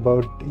care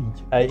about,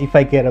 if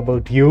I care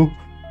about you.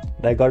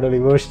 I got all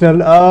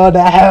emotional. Oh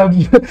damn!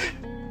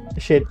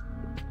 Shit.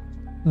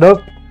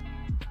 Nope.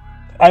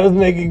 I was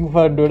making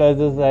fun, dude. I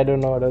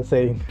don't know what I was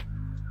saying.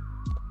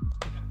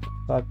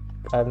 Fuck.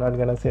 I'm not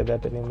gonna say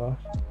that anymore.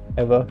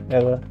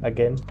 Ever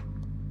again.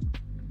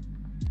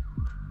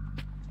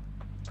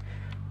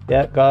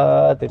 Yeah,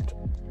 got it.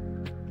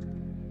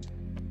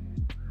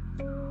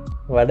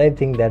 Why do I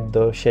think that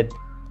though? Shit.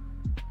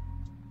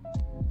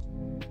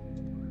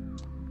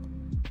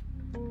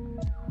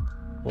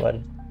 What?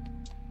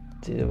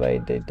 Why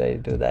did I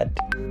do that?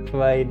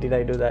 Why did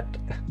I do that?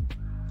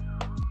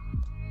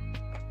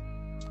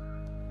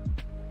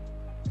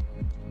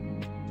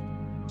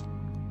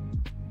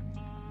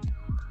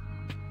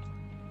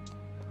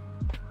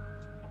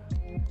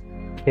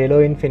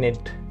 Halo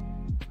Infinite,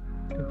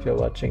 if you're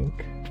watching.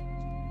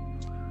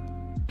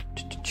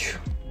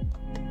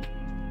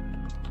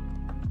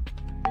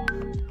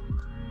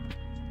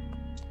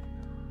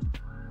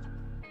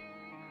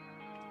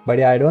 But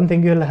yeah, I don't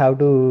think you'll have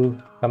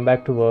to come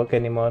back to work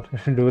anymore.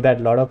 Do that.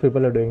 A lot of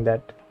people are doing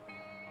that.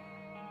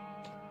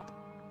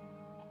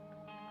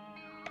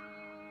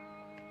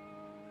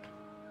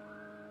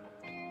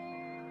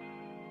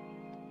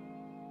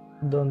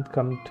 Don't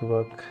come to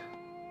work.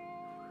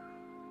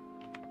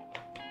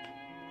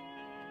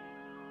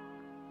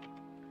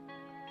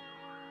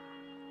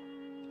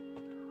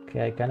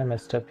 Okay, I kind of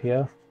messed up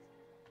here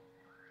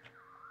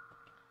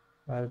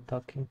while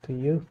talking to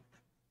you.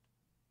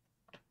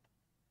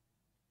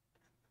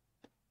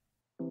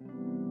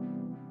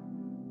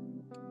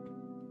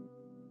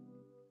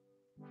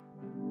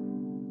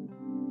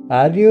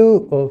 Are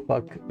you? Oh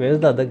fuck, where's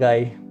the other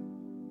guy?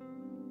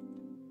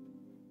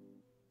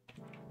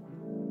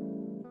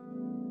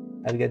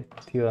 I'll get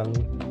you on.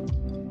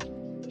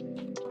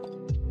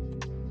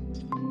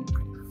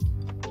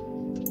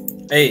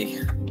 Hey.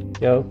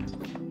 Yo.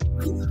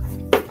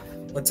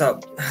 What's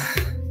up?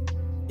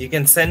 You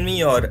can send me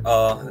your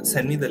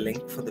send me the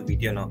link for the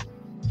video now.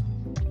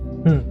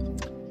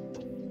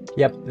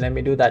 Yep, let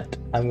me do that.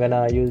 I'm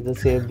gonna use the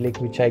same link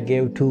which I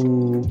gave to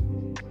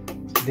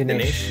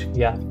Dinesh.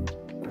 Yeah.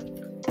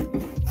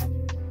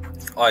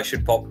 Oh, I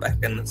should pop back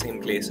in the same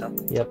place, huh?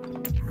 Yep.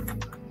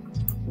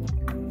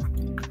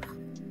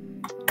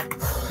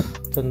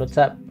 So what's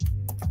up?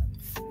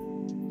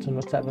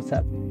 What's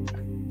up?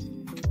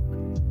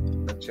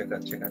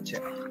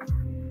 Gotcha.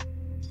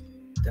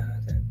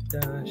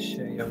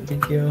 Share your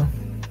video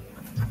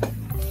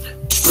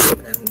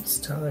and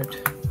start.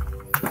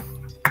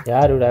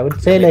 Yeah, dude, I would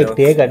say like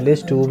take at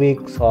least 2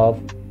 weeks off.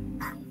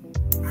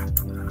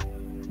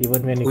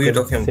 Even when you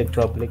can sit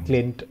properly.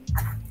 Clint.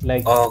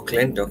 Like, oh,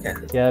 Clint, okay.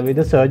 Yeah, with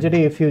the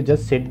surgery, if you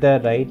just sit there,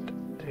 right,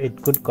 it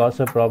could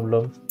cause a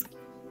problem.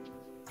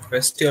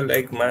 Rest your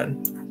leg,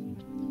 man.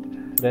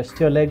 Rest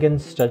your leg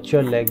and stretch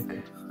your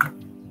leg.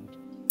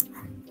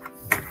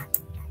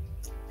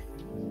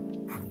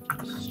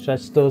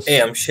 Stretch those. Hey,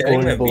 I'm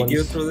sharing my bones.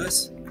 video through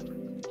this.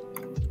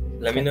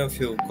 Let me know if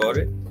you got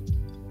it.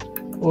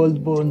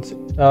 Old bones.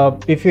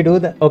 If you do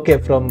that, okay,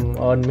 from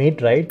on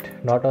Meet,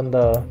 right? Not on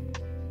the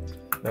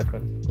that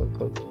one.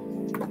 Cool.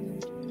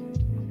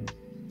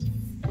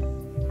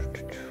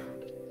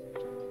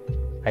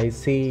 I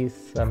see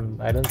some.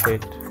 I don't see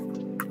it.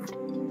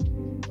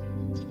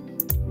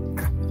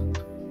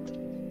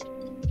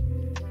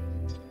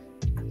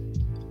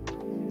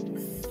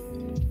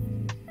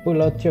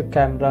 Pull out your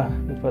camera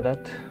before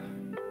that.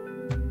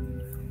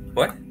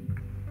 What?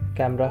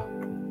 Camera.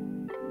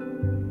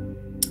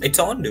 It's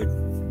on, dude.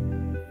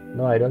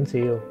 No, I don't see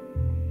you.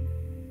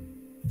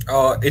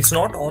 It's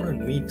not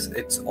on Meet.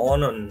 It's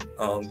on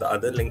the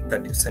other link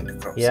that you sent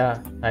across.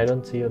 Yeah, I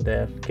don't see you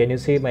there. Can you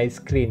see my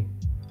screen?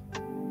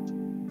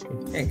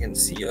 I can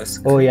see your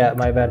screen. Oh yeah,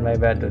 my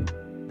bad, dude.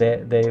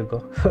 There you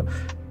go.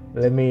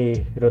 Let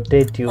me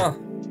rotate you. Huh.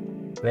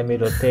 Let me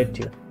rotate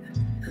you.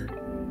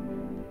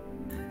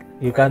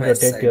 You can't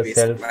rotate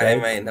yourself, right? Why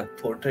am I in a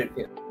portrait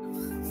here?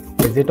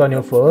 Is it on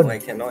your phone? No, I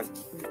cannot.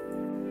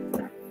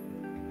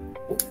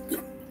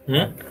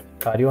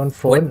 Are you on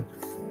phone?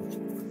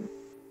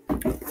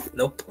 What?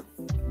 Nope.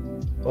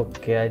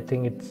 Okay, I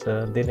think it's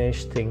a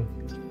Dinesh thing.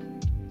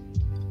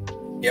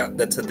 Yeah,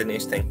 that's a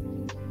Dinesh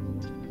thing.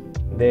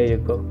 There you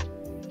go.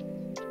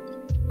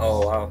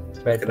 Oh wow.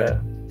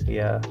 Better.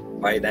 Yeah.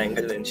 Wide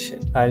angle and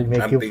shit. I'll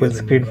make you full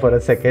screen for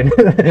a second.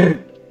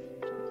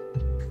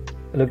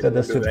 Look at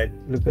the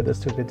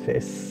stupid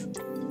face.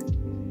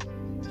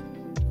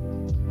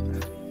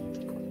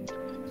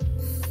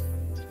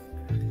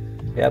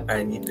 Yep.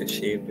 I need to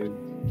shave, dude.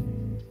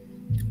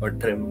 Or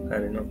trim, I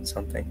don't know,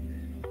 something.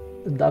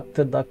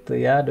 Doctor,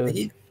 yeah,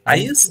 dude. Are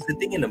you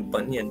sitting in a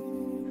banyan?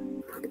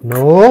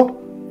 No.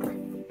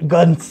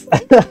 Guns.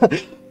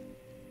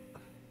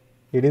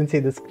 You didn't see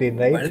the screen,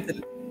 right?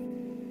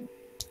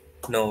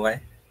 No,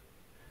 why?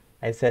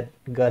 I said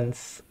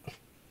guns.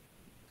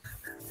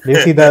 Do you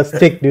see the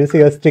stick? Do you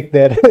see a stick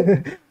there?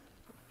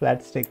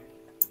 Flat stick.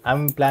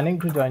 I'm planning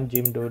to join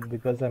gym, dude,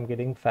 because I'm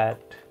getting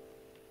fat.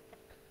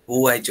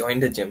 Oh, I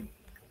joined a gym.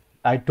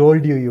 I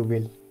told you you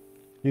will.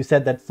 You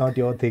said that's not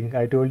your thing.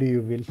 I told you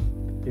you will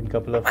in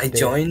couple of I days.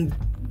 joined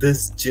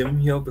this gym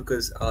here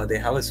because they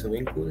have a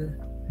swimming pool.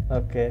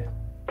 Okay.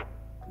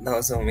 That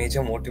was a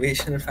major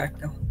motivational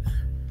factor.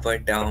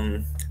 But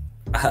I'm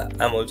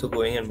also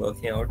going and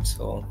working out,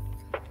 so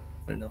I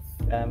don't know.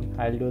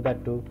 I'll do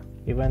that too.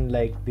 Even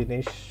like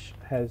Dinesh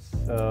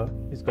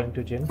is going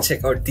to gym.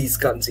 Check out these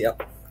guns, yeah.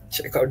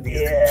 Check out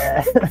these.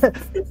 Yeah.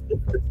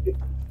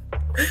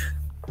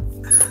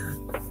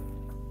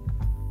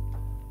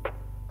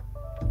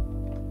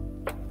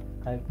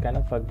 I kind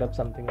of fucked up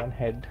something on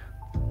head.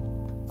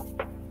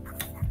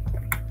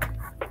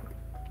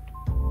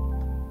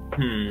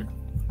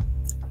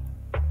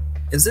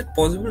 Is it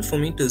possible for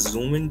me to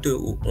zoom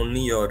into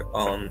only your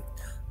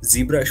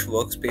ZBrush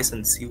workspace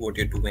and see what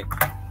you're doing?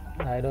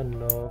 I don't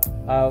know.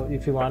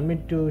 If you want me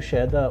to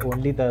share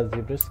only the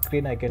ZBrush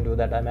screen, I can do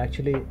that. I'm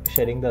actually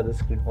sharing the other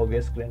screen,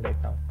 OBS screen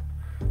right now.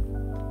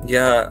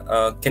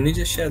 Yeah, can you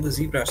just share the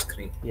ZBrush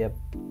screen? Yep.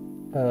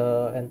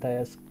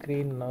 Entire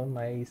screen, now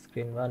my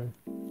screen 1.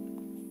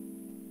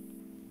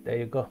 There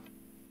you go.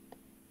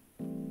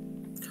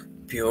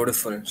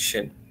 Beautiful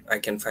shit. I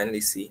can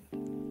finally see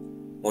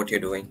what you're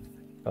doing.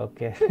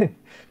 Okay.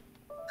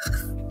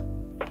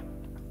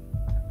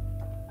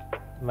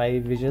 My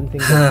vision thing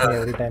gets me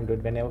every time,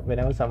 dude.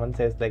 Whenever someone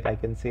says like I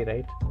can see,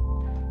 right?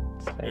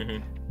 It's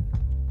like...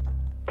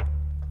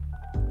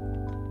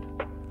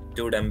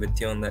 Dude, I'm with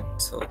you on that,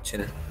 so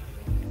chill.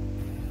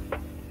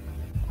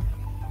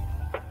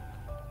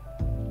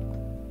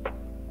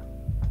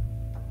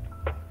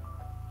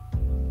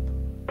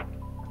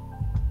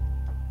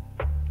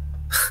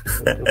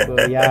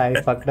 Yeah,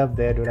 I fucked up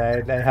there, dude.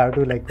 I have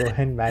to like go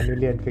and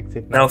manually and fix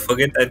it. Now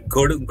forget that.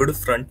 Go to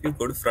front view.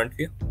 Go to front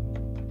view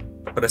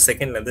for a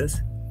second like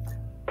this.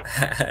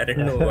 I don't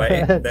know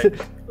why.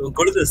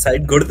 Go to the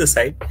side. Go to the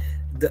side.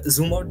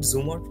 Zoom out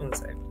from the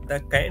side.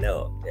 That kind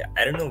of,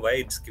 I don't know why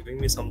it's giving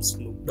me some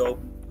Snoop Dogg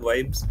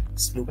vibes.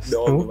 Snoop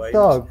vibes.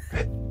 Dogg.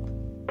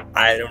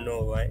 I don't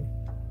know why.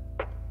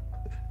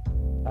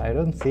 I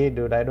don't see it,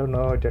 dude. I don't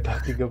know what you're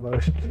talking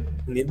about.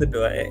 Neither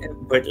do I.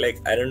 But like,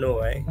 I don't know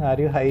why. Are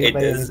you high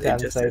by any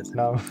chance right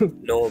now?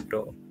 No,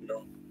 bro.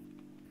 No.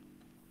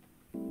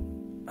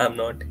 I'm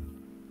not.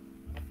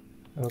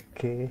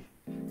 Okay.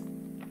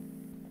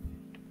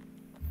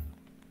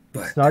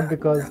 But, it's not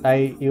because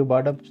you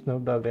brought up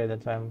Snoop Dogg, right?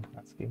 That's why I'm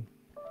asking.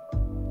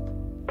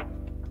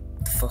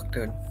 Fuck,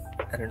 dude.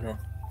 I don't know.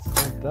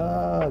 Snoop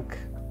Dogg.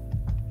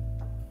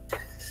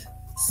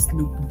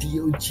 Snoop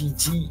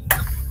D-O-G-G.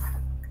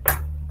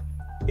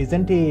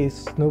 Isn't he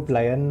Snoop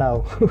Lion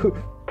now?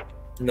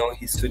 No,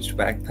 he switched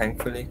back,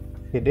 thankfully.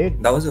 He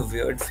did? That was a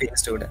weird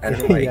face, dude. I don't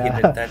know why he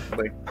did that,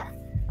 but...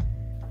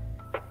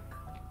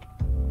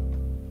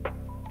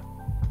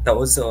 That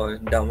was the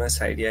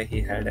dumbest idea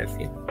he had, I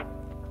feel.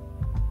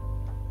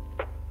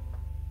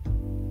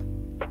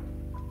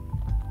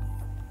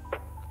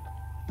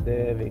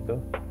 There we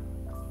go.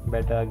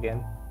 Better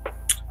again.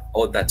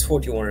 Oh, that's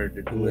what you wanted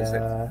to do, is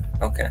it?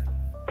 Okay.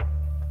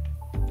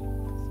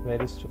 It's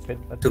very stupid.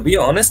 But to be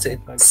honest,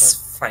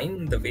 it's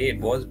fine the way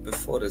it was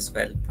before as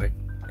well, but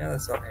yeah,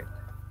 that's alright.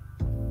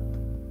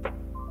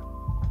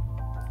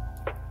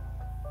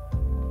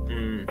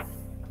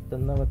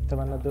 Don't know what I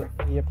wanna do.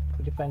 Yep,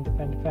 define.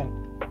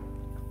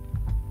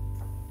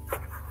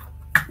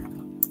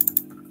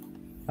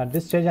 At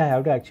this stage, I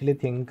have to actually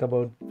think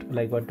about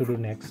like what to do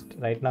next.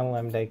 Right now,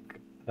 I'm like,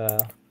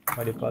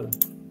 what do you call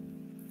it?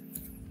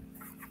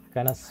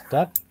 Kind of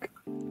stuck.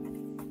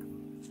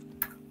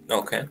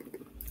 Okay.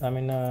 I'm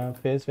in a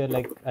phase where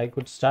like I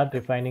could start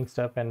refining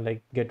stuff and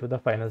like get to the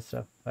final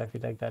stuff. I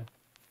feel like that.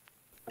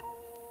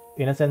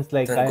 In a sense,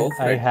 like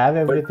I have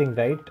everything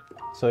right,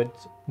 so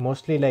it's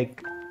mostly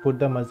like put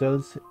the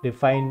muzzles,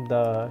 refine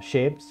the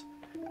shapes,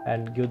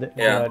 and give the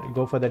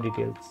go for the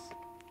details.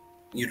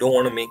 You don't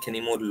want to make any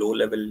more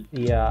low-level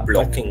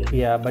blocking.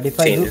 But if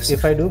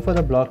I do for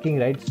the blocking,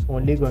 right, it's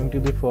only going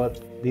to be for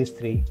these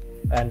 3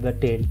 and the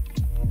tail.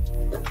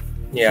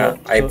 Yeah,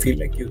 I feel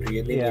like you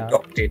really need to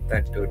update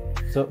that, dude.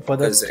 So for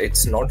because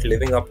it's not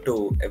living up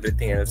to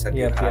everything else that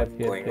you have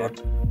going on.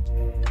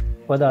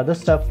 For the other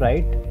stuff,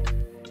 right?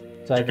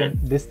 So I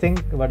think this thing,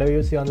 whatever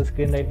you see on the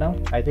screen right now,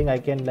 I think I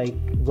can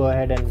like go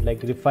ahead and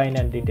like refine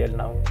and detail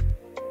now.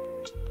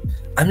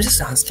 I'm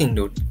just asking,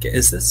 dude,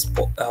 is this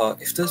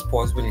if this is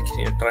possible, can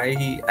you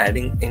try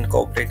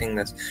incorporating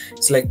this?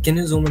 It's like, can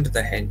you zoom into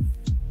the head?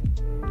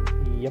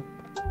 Yep.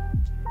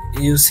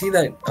 You see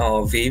that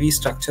wavy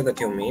structure that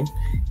you made?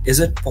 Is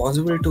it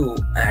possible to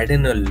add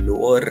in a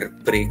lower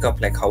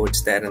breakup like how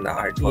it's there in the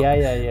artwork?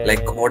 Yeah.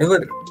 Like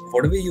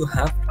whatever you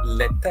have,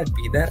 let that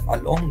be there.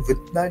 Along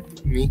with that,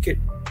 make it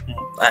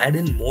add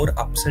in more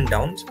ups and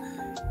downs.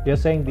 You're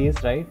saying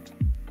these, right?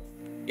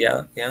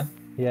 Yeah.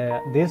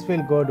 This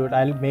will go, dude.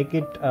 I'll make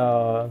it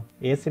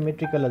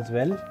asymmetrical as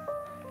well,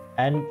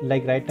 and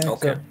like right now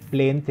it's a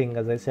plane thing,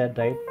 as I said,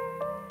 right?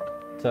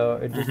 So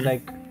it just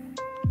like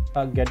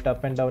get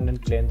up and down in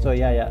plane. So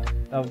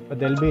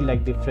there'll be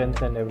like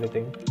difference and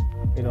everything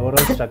in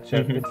overall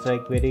structure. It's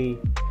like very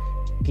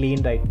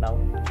clean right now,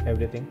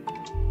 everything.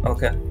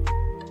 Okay.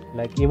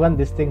 Like even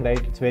this thing, right?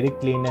 It's very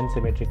clean and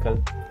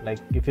symmetrical. Like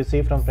if you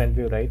see from front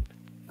view, right?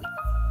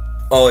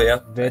 Oh yeah.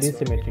 Very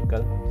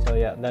symmetrical. So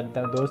yeah,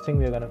 those things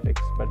we're gonna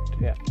fix. But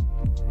yeah.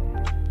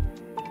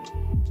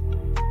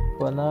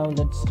 For now,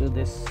 let's do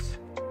this.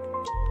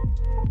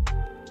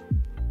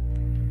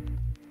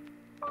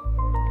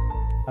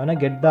 I'm gonna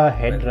get the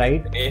head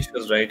right. Dinesh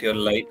was right. Your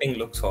lighting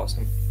looks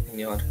awesome in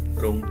your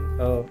room.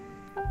 Oh,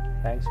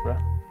 thanks, bro.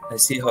 I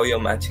see how you're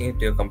matching it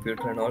to your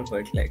computer and all,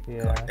 but like,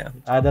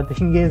 goddamn. The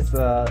thing is,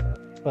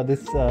 for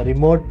this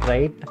remote,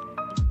 right?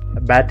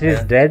 Battery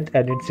is dead,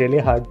 and it's really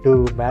hard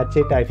to match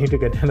it. I need to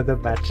get another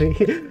battery.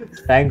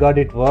 Thank God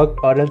it worked,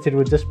 or else it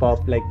would just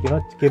pop. Like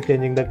keep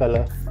changing the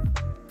color.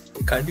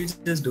 Can't you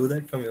just do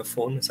that from your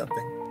phone or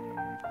something?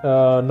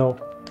 No,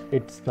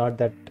 it's not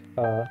that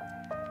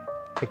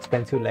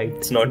expensive light.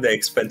 It's not the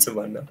expensive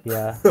one, no?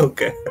 Yeah.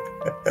 Okay.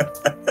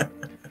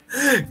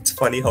 It's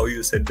funny how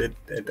you said it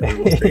at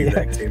almost the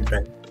exact same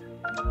time.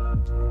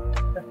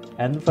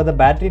 And for the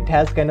battery, it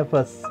has kind of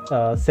a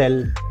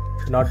cell,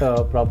 not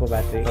a proper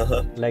battery.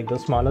 Like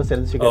those smaller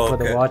cells you get for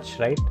the watch,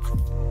 right?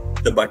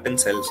 The button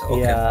cells.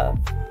 Okay. Yeah.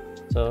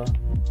 So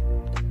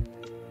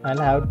I'll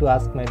have to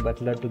ask my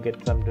butler to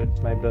get some to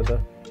my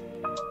brother.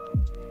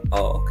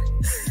 Oh,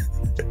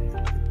 okay.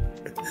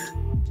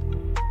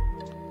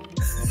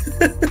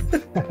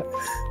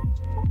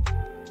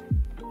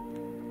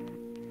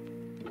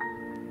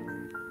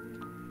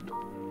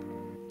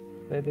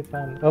 Very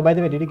fun. Oh, by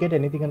the way, did you get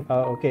anything on?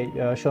 Okay,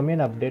 show me an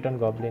update on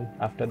Goblin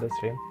after the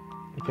stream,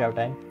 if you have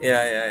time.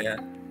 Yeah.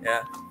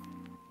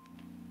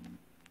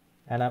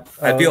 And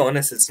I'll be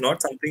honest, it's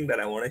not something that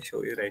I want to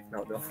show you right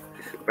now, though.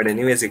 But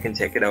anyways, you can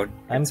check it out.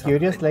 I'm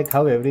curious, like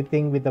how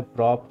everything with the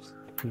props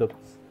looks.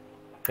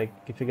 Like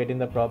if you get in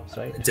the props,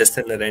 right? Just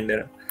in the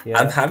render. Yeah.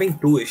 I'm having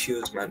two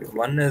issues, man.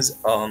 One is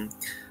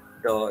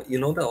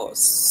the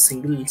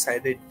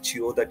single-sided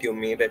geo that you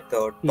made at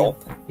the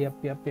top.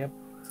 Yep.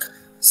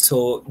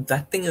 So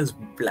that thing is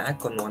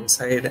black on one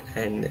side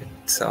and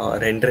it's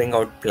rendering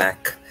out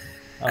black.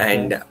 Okay.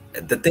 And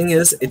the thing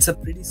is, it's a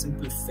pretty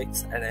simple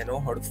fix and I know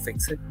how to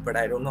fix it, but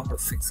I don't know how to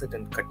fix it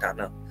in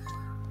Katana.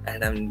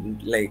 And I'm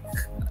like,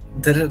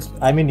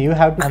 you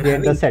have to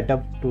create the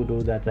setup to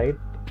do that, right?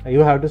 You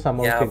have to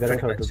somehow figure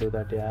out how to do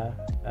that, yeah.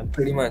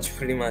 Pretty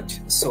much.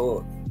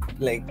 So,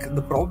 like,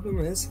 the problem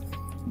is,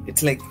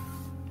 it's like,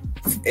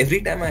 every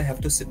time I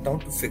have to sit down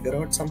to figure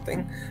out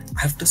something,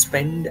 I have to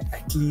spend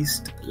at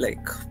least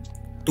like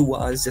 2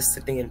 hours just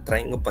sitting and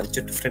trying a bunch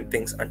of different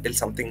things until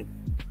something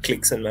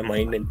clicks in my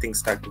mind and things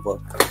start to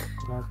work.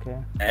 Okay.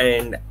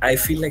 And I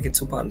feel like it's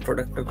super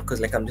unproductive because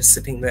like I'm just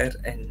sitting there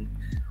and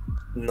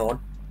not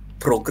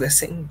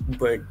progressing,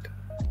 but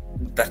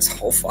that's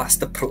how fast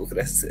the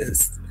progress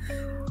is.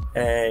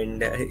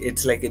 And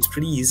it's like it's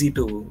pretty easy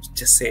to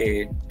just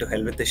say to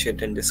hell with the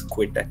shit and just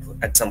quit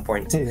at some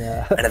point.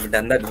 Yeah. And I've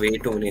done that way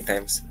too many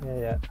times.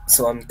 Yeah.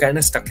 So I'm kind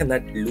of stuck in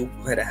that loop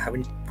where I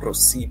haven't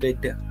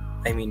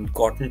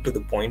gotten to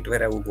the point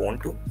where I would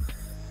want to.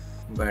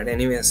 But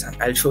anyways,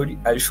 I'll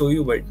show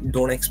you, but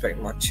don't expect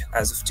much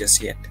as of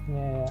just yet.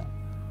 Yeah.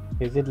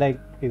 Is it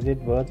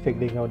worth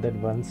figuring out that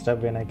one step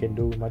when I can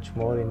do much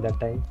more in that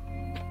time?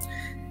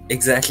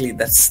 Exactly.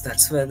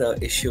 That's where the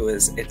issue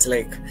is. It's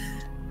like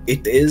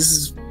it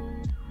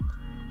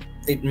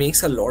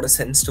makes a lot of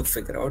sense to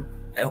figure out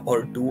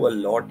or do a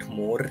lot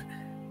more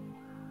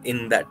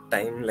in that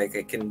time. Like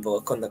I can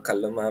work on the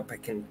color map, I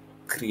can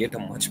create a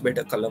much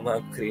better color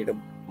map, create a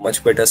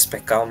much better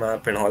spec-out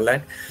map and all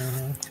that.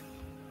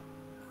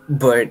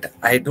 But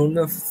I don't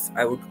know if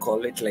I would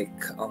call it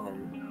like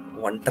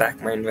one track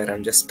mind where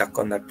I'm just stuck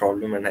on that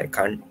problem and I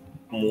can't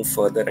move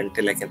further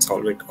until I can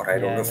solve it, or I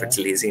don't know if it's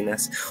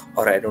laziness,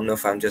 or I don't know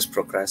if I'm just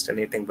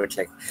procrastinating, but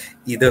like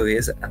either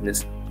ways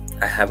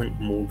I haven't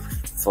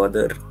moved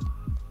further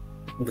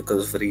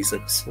because of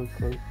reasons.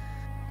 Cool.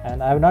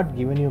 And I've not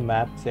given you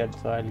maps yet,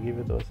 so I'll give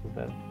you those as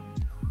well.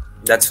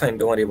 That's fine,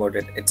 don't worry about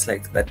it. It's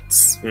like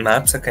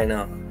maps are kind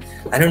of,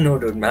 I don't know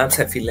dude, maps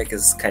I feel like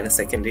is kind of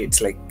secondary.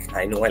 It's like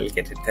I know I'll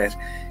get it there,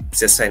 it's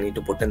just I need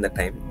to put in the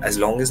time. As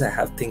long as I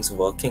have things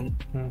working,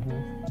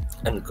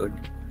 I'm good.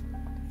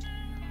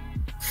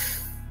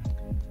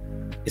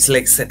 It's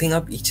like setting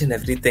up each and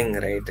everything,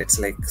 right? It's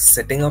like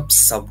setting up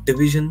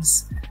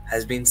subdivisions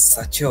has been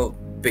such a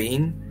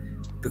pain,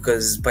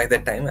 because by the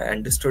time I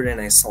understood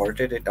and I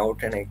sorted it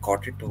out and I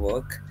got it to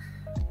work,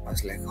 I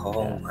was like,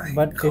 oh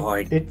my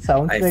god. It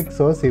sounds like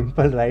so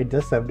simple, right?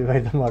 Just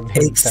subdivide them out.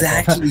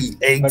 Exactly.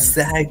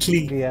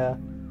 Yeah.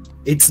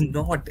 It's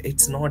not.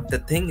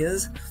 The thing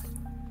is,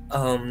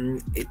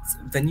 it's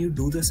when you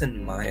do this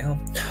in Maya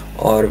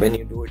or when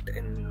you do it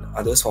in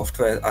other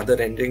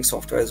rendering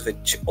softwares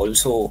which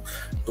also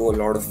do a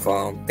lot of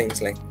things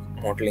like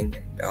modeling,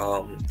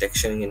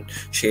 texturing and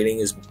shading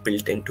is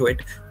built into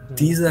it.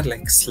 These are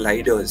like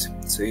sliders,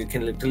 so you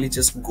can literally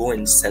just go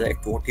and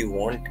select what you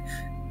want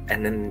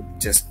and then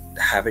just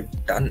have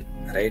it done,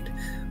 right?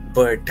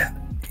 But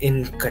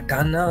in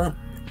Katana,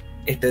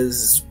 it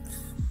is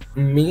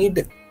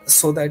made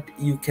so that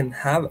you can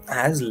have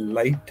as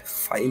light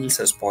files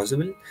as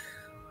possible.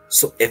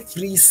 So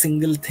every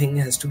single thing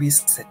has to be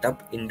set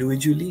up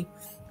individually,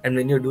 and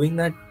when you're doing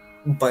that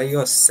by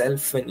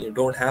yourself, when you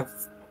don't have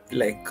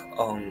like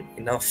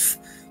enough,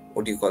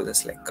 what do you call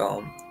this, like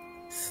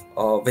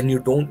when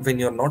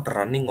you're not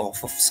running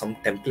off of some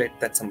template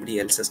that somebody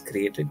else has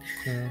created,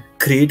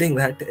 creating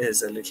that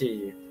is a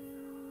little,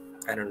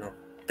 I don't know,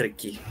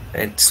 tricky.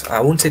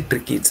 I won't say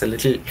tricky, it's a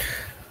little,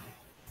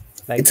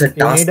 like it's a you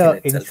task need in a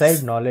itself.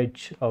 inside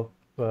knowledge of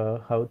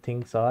how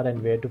things are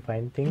and where to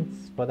find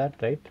things for that,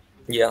 right?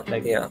 Yeah,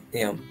 Like, yeah,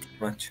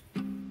 much.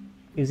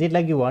 Is it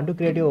like you want to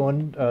create your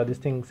own this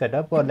thing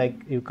setup, or like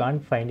you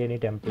can't find any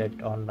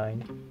template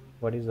online?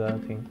 What is the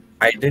thing?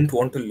 I didn't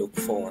want to look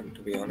for one,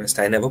 to be honest.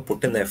 I never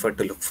put in the effort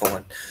to look for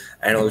one.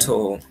 And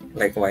also,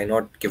 like, why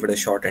not give it a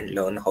shot and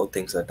learn how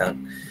things are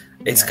done?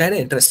 It's kind of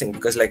interesting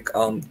because, like,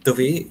 the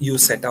way you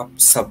set up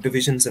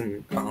subdivisions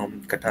in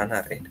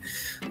Katana, right?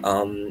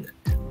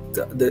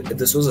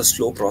 This was a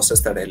slow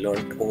process that I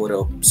learned over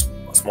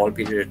a small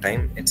period of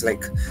time. It's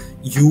like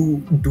you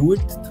do it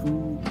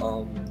through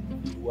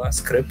Lua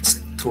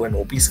scripts, through an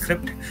OP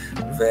script,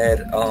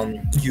 where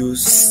you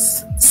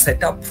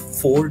set up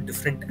 4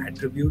 different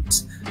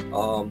attributes,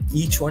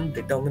 each one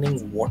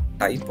determining what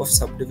type of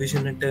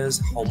subdivision it is,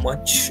 how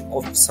much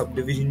of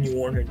subdivision you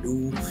want to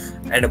do,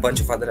 and a bunch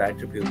of other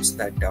attributes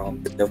that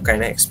they've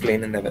kind of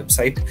explained in their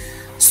website.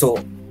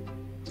 So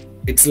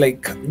it's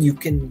like you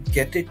can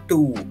get it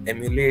to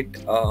emulate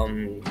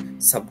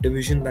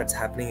subdivision that's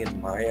happening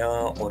in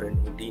Maya or in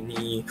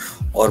Houdini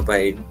or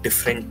by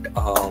different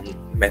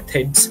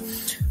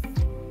methods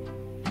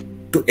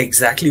to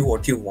exactly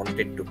what you want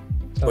it to.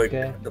 But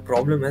the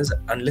problem is,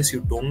 unless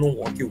you don't know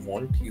what you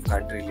want, you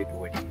can't really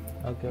do it.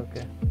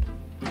 Okay.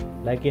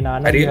 Like in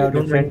Anand, you have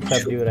different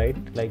subdue, right?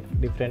 Like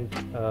different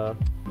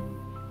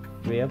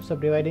way of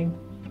subdividing.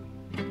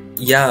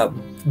 Yeah,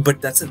 but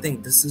that's the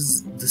thing. This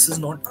is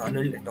not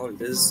Arnold at all.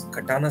 This is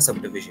Katana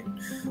subdivision.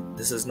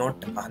 This is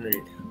not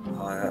Arnold.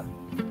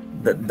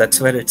 That's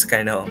where it's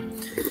kind of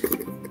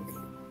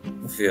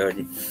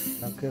weird.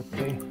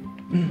 Okay.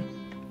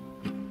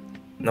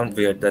 Not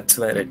weird. That's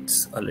where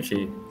it's a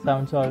little.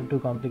 Sounds all too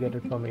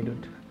complicated for me,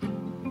 dude.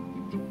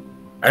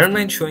 I don't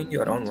mind showing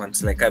you around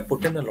once. Like, I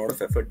put in a lot of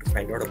effort to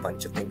find out a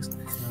bunch of things.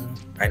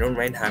 I don't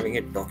mind having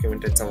it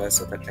documented somewhere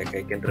so that like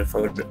I can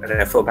refer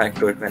back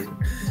to it when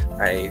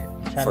I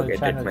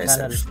forget it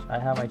myself. I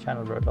have my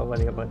channel, bro. Don't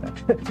worry about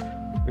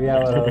that. We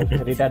have a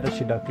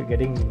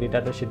getting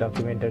retarded shit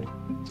documented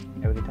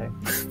every time.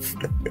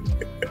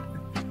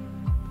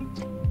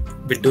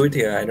 We'll do it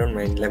here. I don't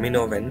mind. Let me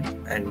know when,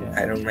 and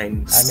I don't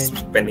mind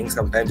spending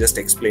some time just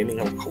explaining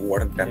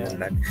what I've done on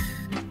that.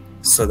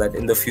 So that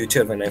in the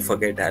future, when I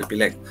forget, I'll be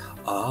like,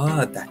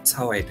 that's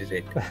how I did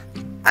it.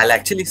 I'll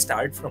actually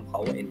start from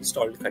how I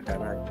installed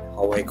Katana,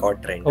 how I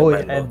got trained.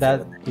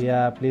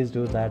 Please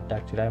do that.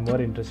 Actually, I'm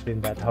more interested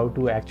in that. How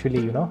to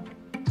actually,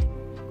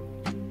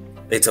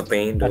 it's a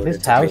pain. Dude. At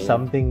least have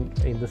something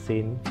in the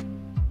scene.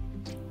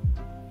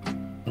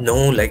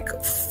 No,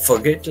 like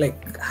forget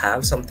like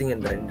have something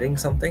and rendering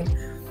something.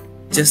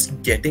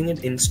 Just getting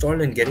it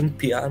installed and getting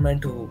PR Man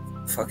to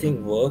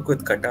fucking work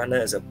with Katana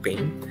is a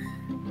pain.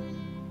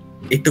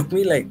 It took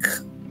me like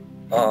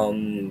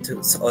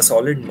a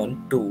solid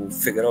month to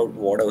figure out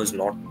what I was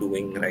not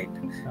doing right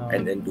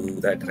and then do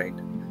that right.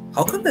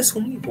 How come there's so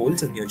many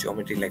holes in your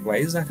geometry? Like, why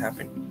is that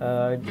happening?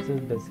 It's a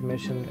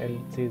decimation.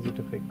 It's easy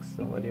to fix.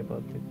 Don't worry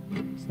about it.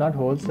 It's not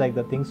holes, like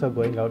the things are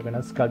going out when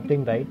I'm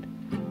sculpting, right?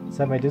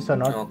 Some edges are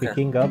not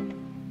picking up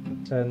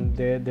and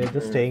they're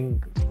just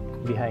staying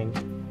behind.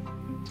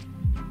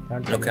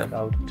 Not coming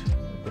out.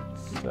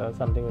 It's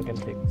something we can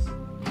fix.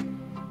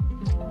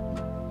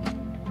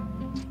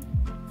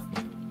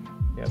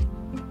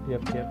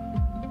 Yep.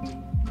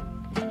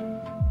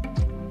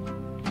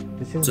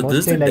 This is so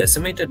this is the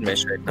decimated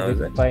mesh right now, is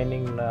it?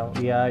 Refining now.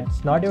 Yeah,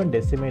 it's not even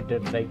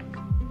decimated. Like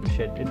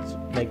shit, it's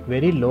like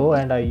very low,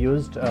 and I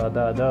used the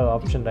other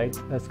option, right?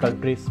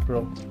 Sculptris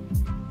Pro.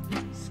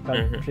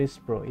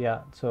 Pro.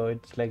 Yeah. So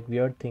it's like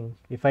weird thing.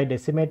 If I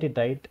decimate it,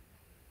 right,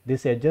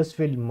 these edges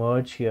will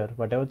merge here.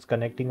 Whatever's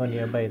connecting on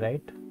nearby,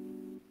 right?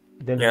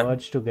 They'll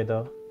merge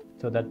together.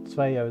 So that's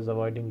why I was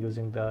avoiding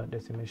using the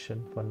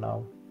decimation for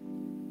now.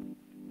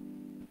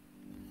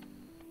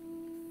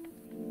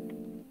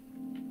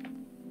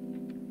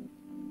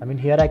 I mean,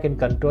 here I can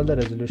control the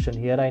resolution.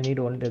 Here I need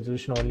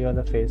resolution only on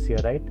the face here,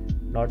 right?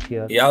 Not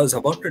here. Yeah, I was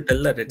about to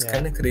tell that. It's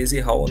kind of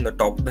crazy how on the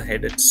top of the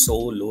head it's so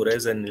low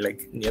res and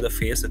like near the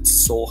face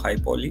it's so high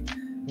poly.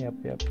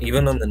 Yep.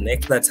 Even on the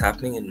neck that's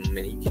happening in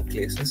many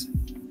places.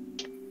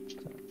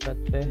 So that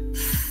way.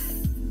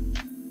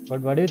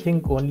 But what do you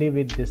think only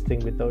with this thing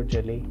without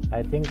jelly?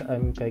 I think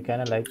I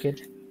kind of like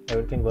it.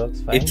 Everything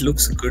works fine. It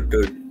looks good,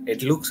 dude.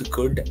 It looks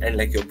good, and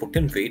like you're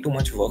putting way too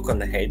much work on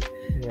the head.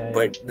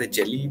 But the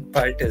jelly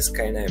part is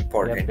kind of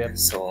important. Yep.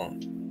 So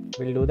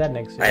we'll do that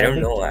next year. I don't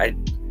know.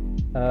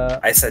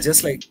 I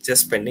suggest like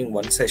just spending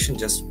one session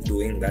just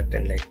doing that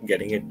and like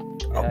getting it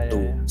up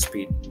to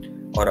speed.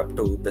 or up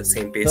to the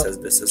same pace So as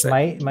this, is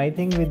it? my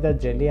thing with the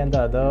jelly and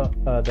the other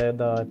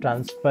the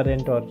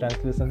transparent or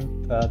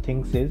translucent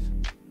things is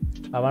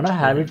I wanna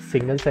have it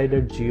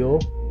single-sided geo,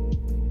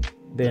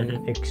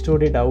 then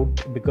extrude it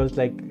out, because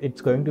like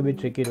it's going to be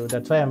tricky though.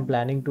 That's why I'm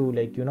planning to,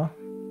 like, you know,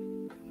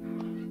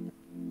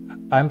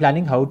 I'm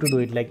planning how to do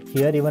it. Like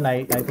here even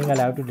I think I'll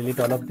have to delete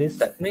all of this.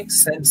 That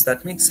makes sense.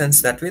 That makes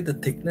sense. That way the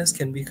thickness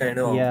can be kind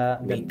of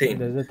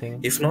maintained. There's a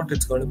thing. If not,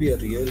 it's going to be a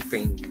real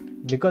pain.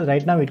 Because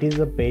right now it is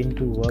a pain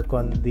to work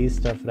on these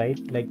stuff, right?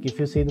 Like if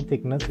you see the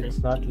thickness, it's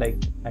not like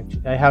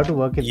actually I have to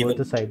work it both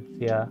the sides.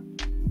 Yeah.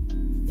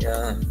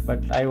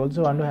 But I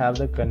also want to have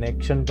the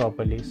connection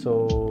properly.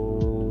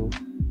 So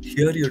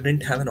here you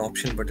didn't have an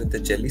option, but with the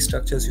jelly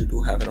structures you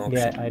do have an option.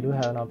 Yeah, I do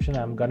have an option.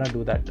 I'm gonna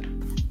do that.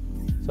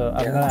 So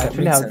I'm gonna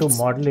actually have to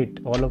model it,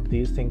 all of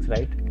these things,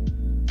 right?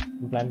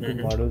 I'm planning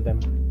to model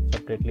them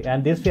separately,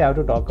 and this we have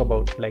to talk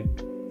about. Like,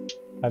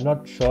 I'm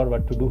not sure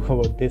what to do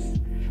about this.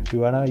 You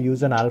wanna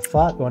use an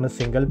alpha, you want a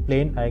single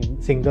plane,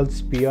 and single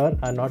sphere,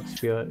 and not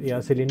sphere. Yeah,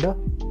 cylinder.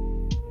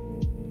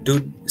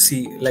 Dude,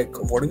 see, like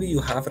whatever you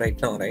have right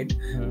now, right?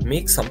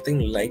 Make something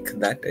like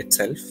that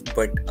itself,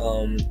 but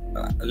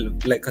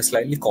like a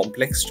slightly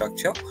complex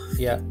structure.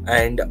 Yeah.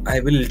 And I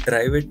will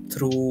drive it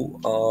through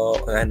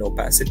an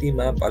opacity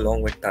map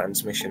along with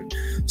transmission.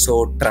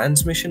 So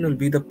transmission will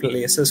be the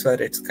places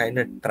where it's kind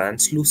of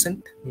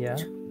translucent. Yeah.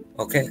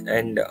 Okay,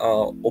 and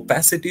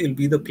opacity will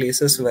be the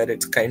places where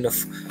it's kind of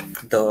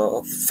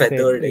the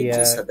feathered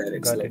edges are there.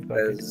 It's like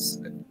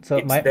so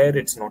it's there,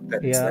 it's not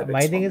there. Yeah,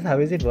 my thing is, how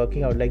is it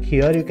working out? Like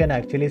here you can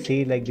actually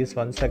see like this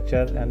one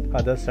structure and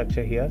other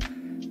structure here.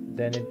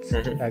 Then it's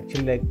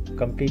actually like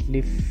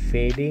completely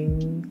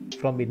fading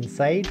from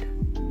inside.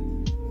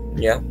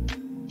 Yeah.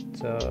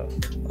 So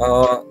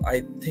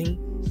I think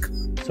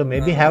so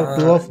maybe have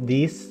two of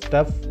these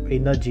stuff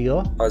in a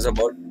geo. I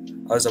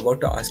was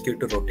about to ask you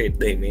to rotate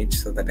the image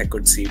so that I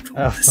could see it from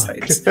the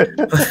sides.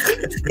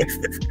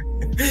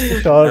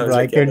 Sure, bro,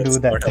 I can do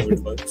that. How it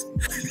works.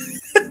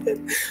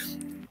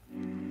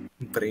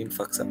 Brain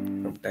fucks up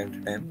from time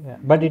to time. Yeah.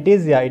 But it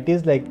is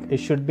like it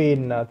should be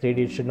in 3D.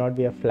 It should not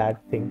be a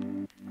flat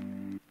thing.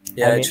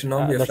 Yeah, it should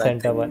not be a the flat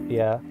center thing. One.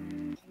 Yeah.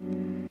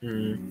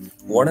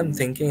 What I'm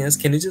thinking is,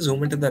 can you just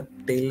zoom into the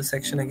tail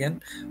section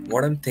again?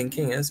 What I'm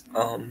thinking is,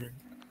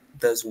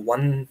 there's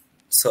one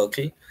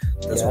circle,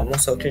 there's one more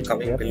circle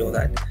coming below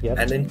that,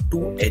 and then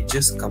two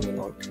edges coming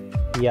out.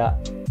 Yeah.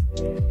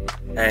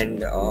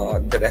 And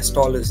the rest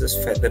all is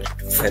just feathered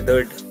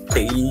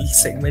tail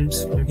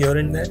segments from here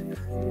and there.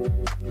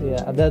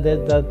 Yeah,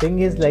 the thing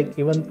is, like,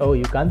 even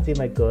you can't see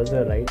my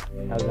cursor, right?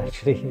 I was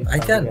actually I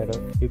can.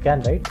 You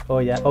can, right? Oh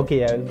yeah, okay,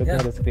 yeah, I was looking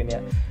at the screen.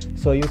 Yeah,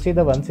 so you see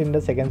the one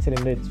cylinder, second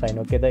cylinder, it's fine.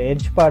 Okay, the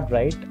edge part,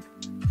 right?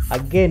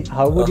 Again,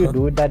 how would you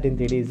do that in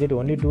 3D? Is it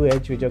only two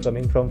edges which are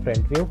coming from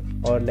front view,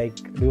 or like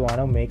do you want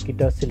to make it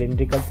a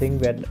cylindrical thing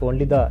where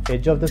only the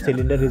edge of the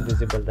cylinder is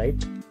visible,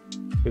 right?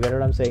 You get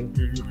what I'm saying?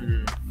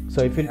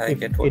 So if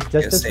it's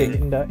just a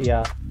cylinder,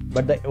 yeah,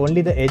 but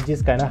only the edge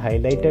is kind of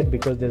highlighted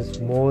because there's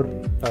more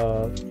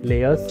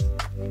layers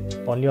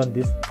only on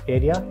this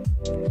area.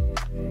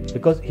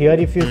 Because here,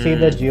 if you see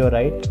the geo,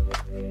 right,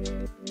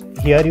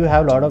 here you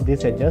have a lot of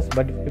these edges,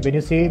 but when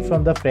you see it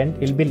from the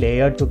front, it'll be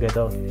layered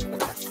together.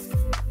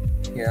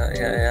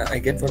 Yeah, I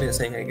get what you're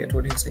saying.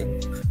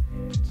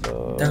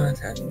 So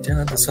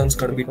this one's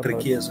gonna be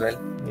tricky as well.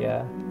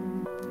 Yeah,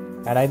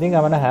 and I think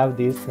I'm gonna have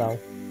these now.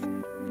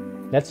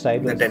 Let's try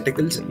those. The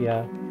tentacles?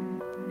 Yeah.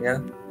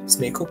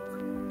 Snake hook?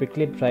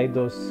 Quickly try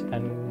those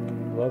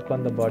and work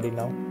on the body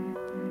now.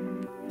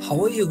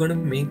 How are you going to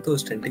make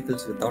those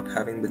tentacles without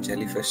having the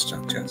jellyfish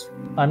structures?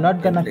 I'm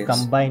not gonna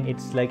combine.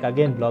 It's like,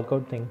 again,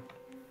 blockout thing.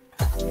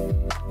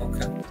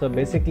 Okay. So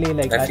basically,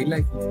 like, I feel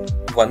like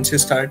once you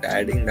start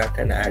adding that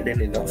and add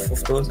in enough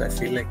of those, I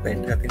feel like the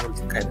entire thing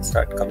will kind of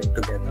start coming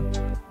together.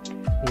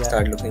 Yeah.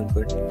 Start looking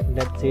good.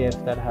 Let's see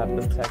if that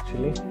happens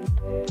actually.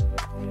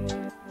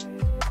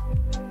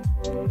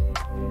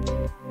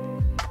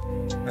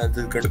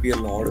 There's going to be a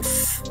lot of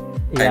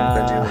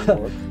time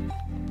work.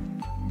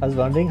 I was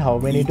wondering how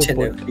many to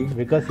put,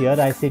 because here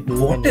I see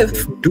two. What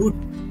if, dude?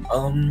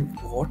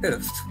 What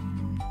if?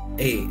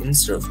 Hey,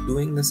 instead of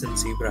doing this in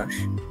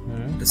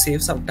ZBrush, to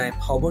save some time,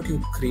 how about you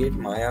create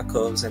Maya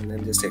curves and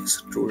then just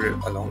extrude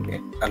it along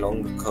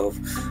the curve?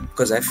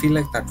 Because I feel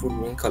like that would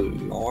make a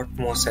lot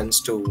more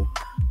sense to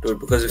do it.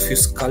 Because if you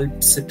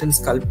sit and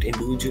sculpt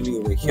individually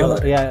over here,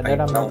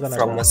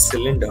 from a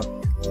cylinder,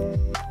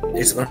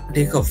 it's going to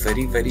take a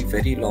very, very,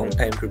 very long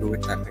time to do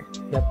it that way.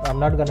 Yep, I'm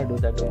not going to do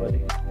that, don't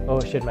worry.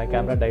 Oh shit, my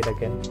camera died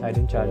again. I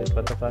didn't charge it,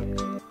 what the fuck?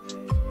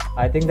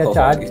 I think the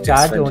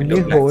charge only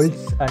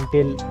holds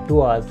until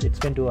 2 hours. It's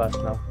been 2 hours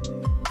now.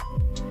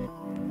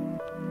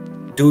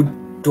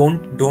 Dude,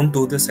 don't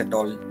do this at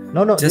all.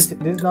 No, this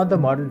is not the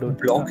model, dude.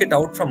 Block it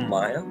out from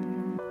Maya.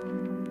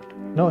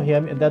 No, here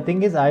the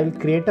thing is, I will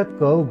create a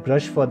curve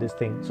brush for this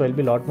thing, so it'll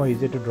be a lot more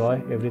easier to draw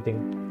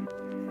everything.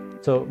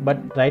 So,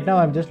 but right now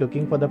I'm just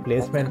looking for the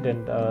placement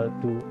and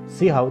to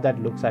see how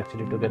that looks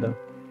actually together.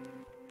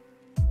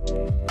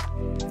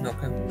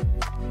 Okay.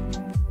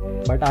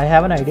 But I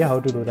have an idea how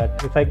to do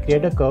that. If I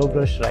create a curve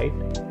brush, right?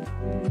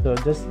 So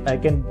just I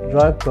can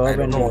draw a curve I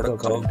don't and know what a go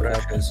curve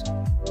brush is.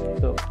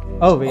 So,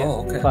 oh wait,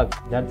 okay.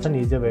 fuck, that's an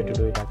easier way to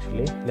do it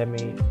actually. Let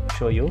me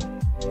show you.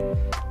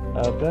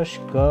 Brush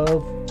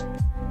curve.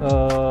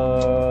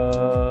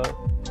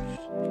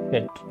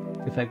 Shit,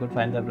 if I could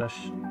find the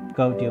brush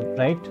curve tube,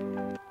 right?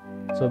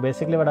 So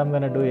basically, what I'm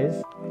gonna do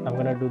is I'm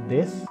gonna do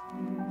this,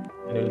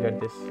 and you'll get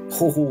this.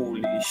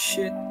 Holy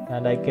shit!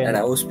 And I can. And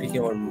I was speaking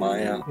about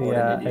Maya.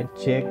 Yeah, and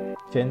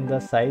change the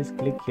size.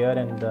 Click here,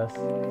 and the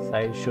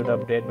size should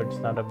update, but it's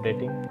not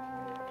updating.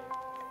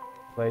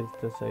 Why is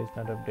the size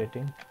not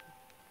updating?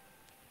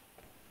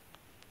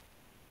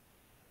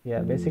 Yeah,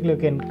 basically you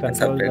can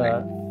control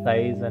the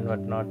size and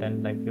whatnot,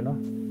 and like, you know.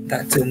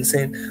 That's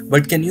insane.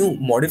 But can you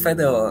modify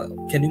the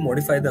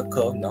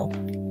curve now?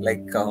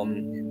 Like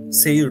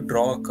say you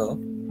draw a curve.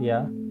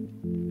 Yeah.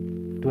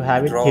 To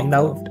have it thin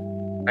out.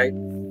 Right?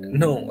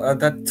 No,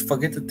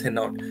 forget the thin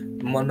out.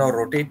 Now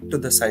rotate to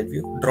the side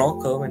view. Draw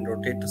a curve and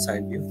rotate to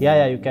side view.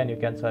 Yeah, you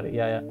can. Sorry.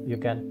 Yeah, you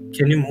can.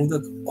 Can you move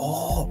the?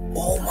 Oh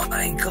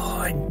my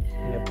god.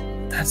 Yep.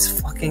 That's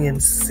fucking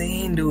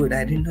insane, dude.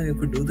 I didn't know you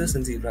could do this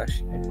in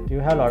ZBrush. You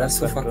have a lot of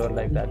control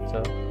like that,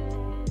 so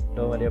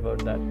don't worry about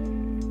that.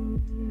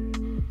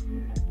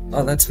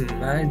 Oh, that's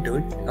mad,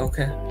 dude.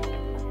 Okay.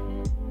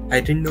 I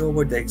didn't know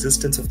about the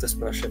existence of this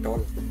brush at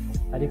all.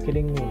 Are you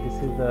kidding me? This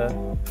is the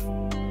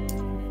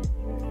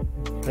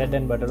bread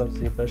and butter of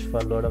ZBrush for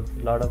a lot of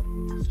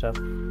stuff.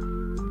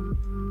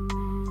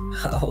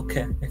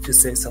 Okay, if you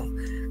say so.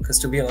 Because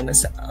to be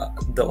honest,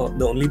 the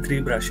only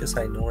 3 brushes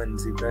I know in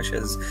ZBrush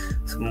is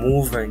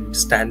Move and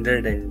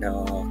Standard and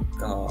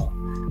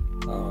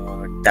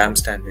Damn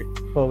Standard.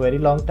 For a very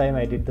long time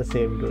I did the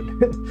same,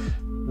 dude.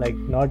 Like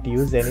not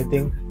use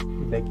anything,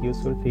 like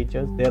useful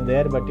features. They're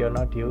there, but you're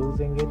not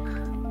using it.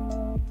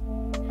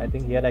 I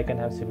think here I can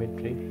have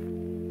symmetry.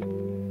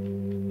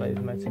 Why is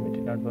my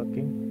symmetry not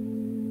working?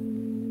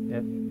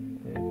 Yep,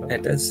 there you go.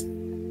 It is.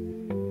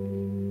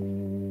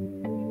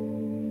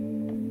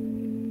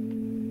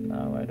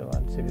 Now I don't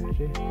want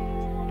symmetry.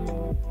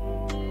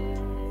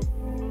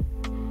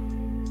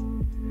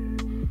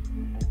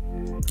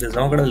 It's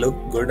not gonna look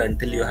good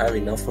until you have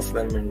enough of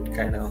them and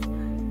kind of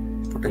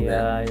put in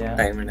the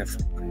time and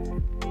effort.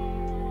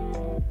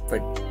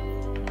 But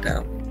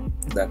damn,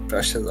 that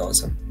brush is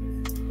awesome.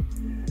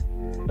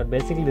 But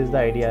basically this is the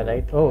idea,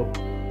 right? Oh.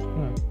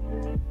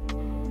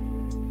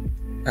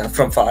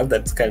 From far,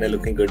 that's kind of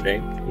looking good,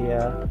 right?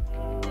 Yeah.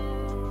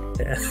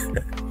 Yeah.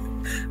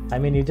 I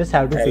mean, you just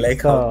have to fix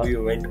like how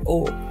you went.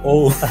 Oh.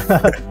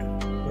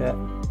 Yeah.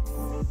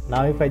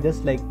 Now if I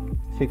just like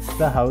fix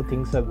how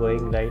things are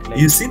going, right? Like,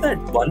 you see that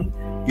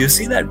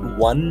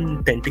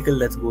one tentacle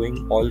that's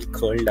going all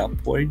curled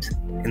upwards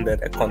in the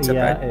concept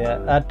art?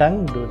 Yeah. A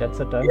tongue, dude. That's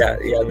a tongue. Yeah.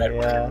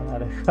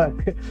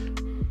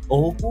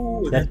 Oh,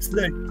 that's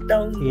the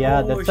tongue.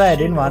 Yeah, that's why I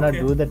didn't want to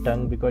do the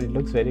tongue because it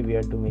looks very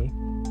weird to me.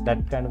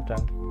 That kind of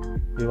tongue.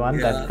 You want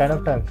that kind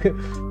of tongue?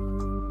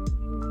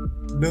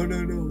 No.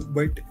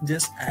 But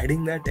just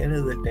adding that in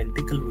as a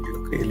tentacle would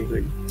look really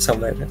good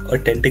somewhere. A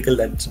tentacle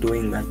that's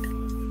doing that.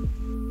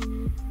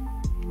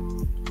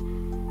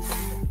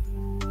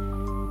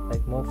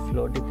 Like more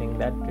floaty thing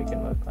that we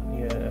can work on.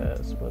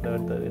 Yes,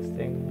 whatever this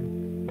thing.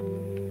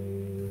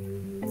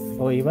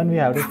 Oh, even we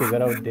have to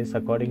figure out this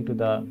according to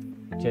the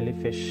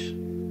jellyfish.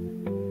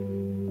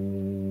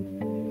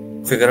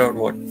 Figure out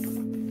what?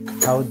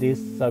 How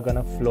these are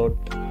gonna float.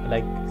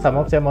 Like some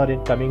of them are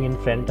coming in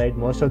front, right?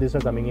 Most of these are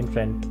coming in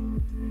front.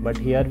 But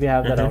here we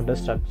have the rounder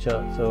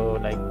structure. So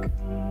like,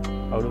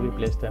 how do we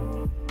place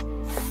them?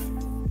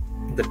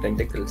 The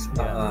tentacles.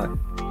 Yeah.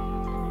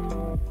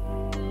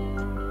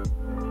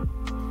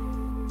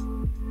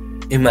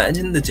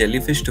 Imagine the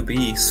jellyfish to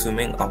be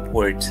swimming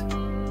upwards.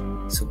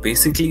 So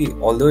basically,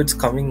 although it's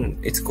coming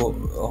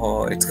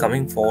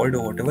forward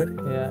or whatever.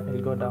 Yeah,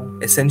 it'll go down.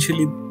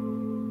 Essentially,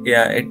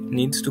 it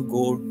needs to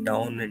go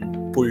down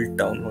and pull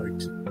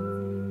downwards.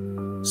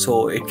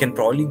 So it can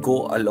probably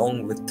go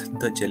along with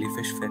the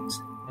jellyfish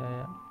fins.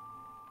 Yeah.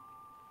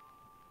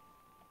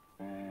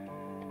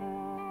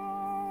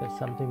 There's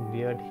something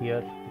weird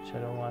here which I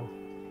don't want.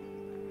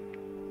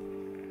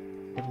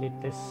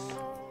 Delete this.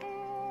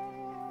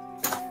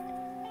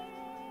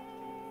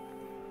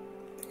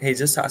 Hey,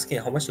 just asking,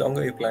 how much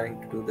longer are you planning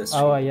to do this?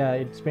 Oh yeah,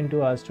 it's been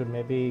 2 hours to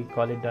maybe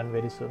call it done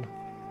very soon.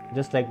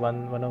 Just like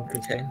one of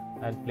these things.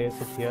 I'll place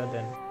it here,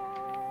 then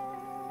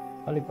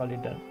call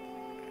it done.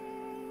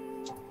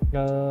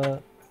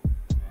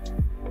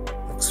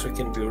 Looks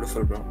freaking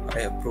beautiful, bro. I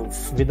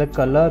approve. With the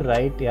color,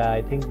 right? Yeah,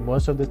 I think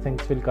most of the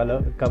things will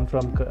come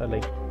from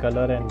like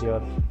color and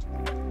your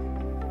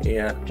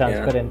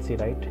transparency,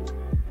 right?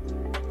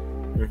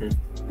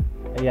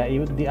 Yeah,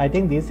 I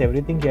think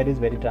everything here is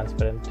very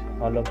transparent.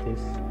 All of this.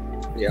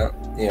 Yeah.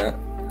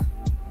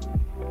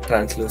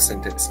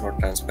 Translucent. It's not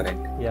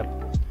transparent. Yep.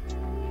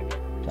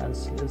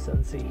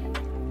 Translucency.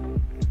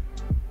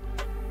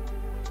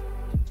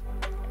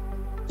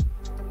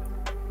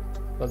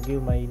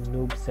 Forgive my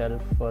noob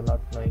self for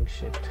not knowing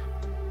shit.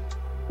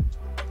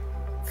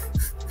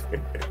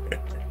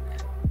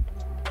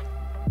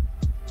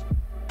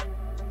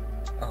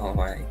 Oh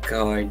my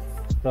god.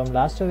 From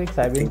last 2 weeks,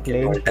 I've been Thinking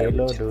playing all time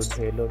Halo, just-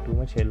 dude. Halo, too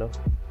much Halo.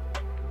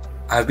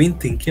 I've been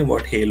thinking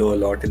about Halo a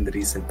lot in the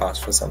recent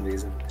past for some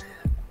reason.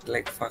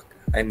 Like, fuck,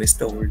 I miss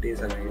the old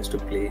days and I used to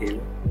play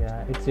Halo.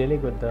 Yeah, it's really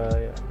good.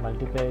 The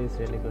multiplayer is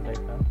really good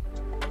right now.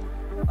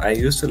 I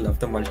used to love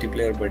the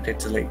multiplayer, but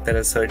it's like there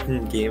are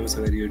certain games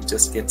where you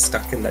just get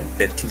stuck in that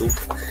death loop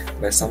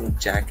where some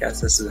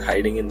jackass is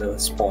hiding in the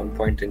spawn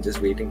point and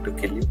just waiting to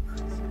kill you.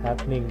 It's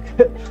happening.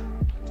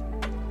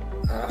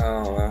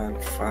 Oh man,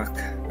 fuck,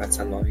 that's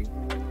annoying.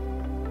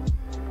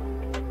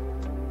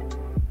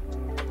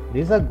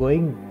 These are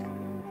going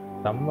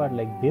somewhat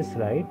like this,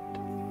 right?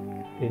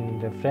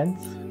 In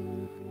reference,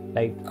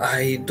 like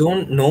I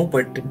don't know,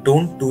 but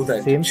don't do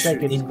that. seems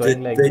like it's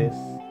going like this.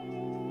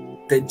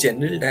 The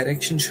general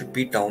direction should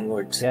be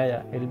downwards.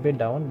 Yeah, it'll be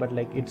down, but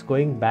like it's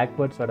going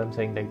backwards. What I'm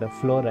saying, like the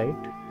flow, right?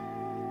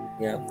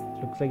 Yeah.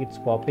 Looks like it's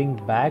popping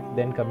back,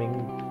 then coming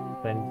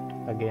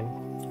front again.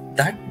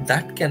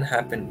 That can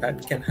happen.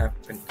 That can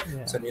happen.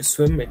 Yeah. So when you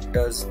swim, it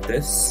does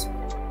this.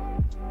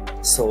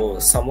 So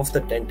some of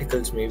the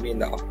tentacles may be in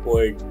the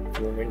upward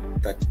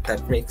movement.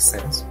 That makes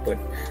sense. But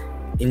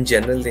in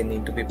general, they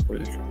need to be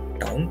pulled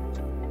down.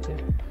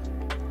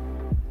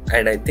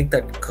 And I think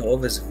that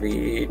curve is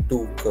way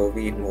too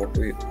curvy in what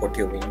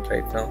you mean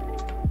right now.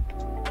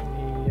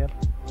 Yep.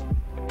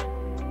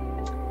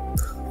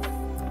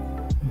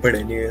 But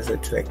anyways,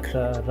 it's like It's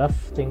a rough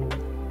thing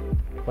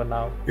for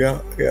now. yeah.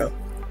 So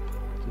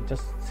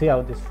just see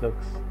how this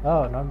looks.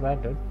 Oh, not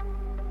bad, dude.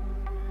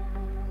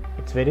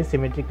 It's very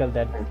symmetrical.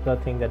 That's the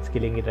thing that's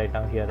killing it right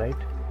now here, right?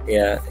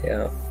 Yeah.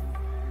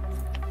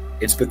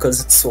 It's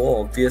because it's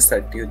so obvious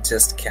that you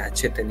just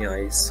catch it in your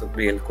eyes so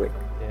real quick.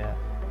 Yeah.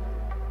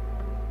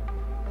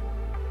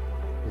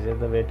 Is it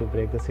the way to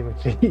break the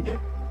symmetry?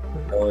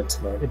 No,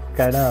 it's not. It's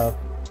kind of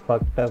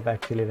fucked up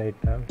actually right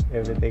now.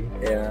 Everything.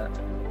 Yeah.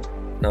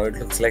 Now it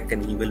looks like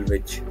an evil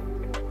witch.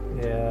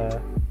 Yeah.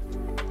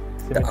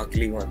 The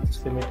ugly ones.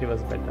 Symmetry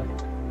was better.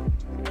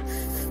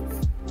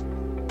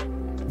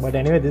 But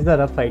anyway, this is a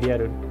rough idea,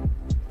 dude.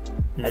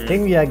 I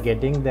think we are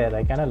getting there.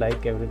 I kind of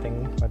like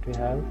everything what we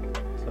have.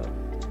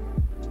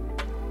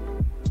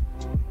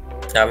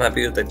 So I'm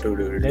happy with that too,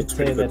 dude. It let's looks say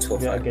pretty good that so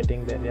we far. are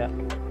getting there, yeah.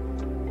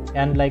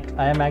 And like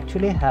I am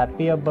actually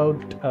happy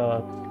about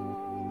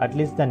at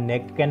least the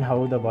neck and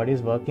how the body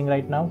is working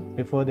right now.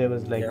 Before there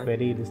was like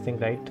very this thing,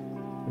 right?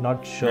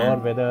 Not sure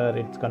whether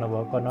it's gonna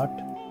work or not.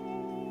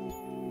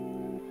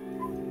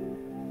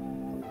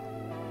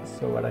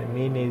 So what I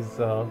mean is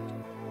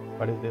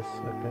what is this?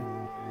 Okay.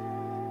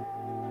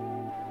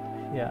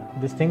 Yeah,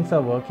 these things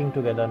are working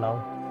together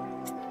now.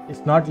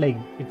 It's not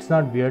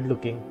weird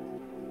looking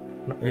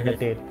with the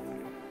tail.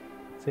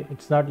 See,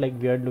 it's not like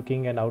weird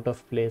looking and out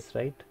of place,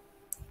 right?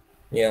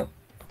 Yeah.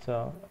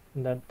 So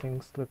that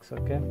things looks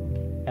okay.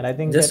 And I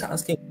think Just that,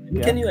 asking,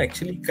 can you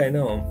actually kind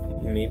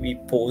of maybe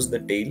pose the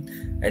tail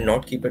and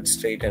not keep it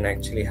straight and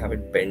actually have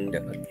it bend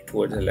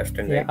towards the left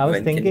and right? I was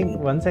When can thinking you-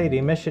 once I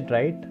remesh it,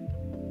 right,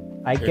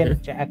 I can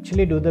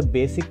actually do the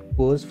basic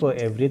pose for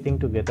everything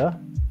together.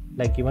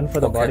 Like even for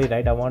the body,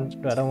 right? I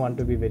don't want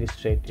to be very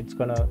straight. It's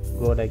gonna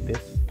go like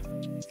this.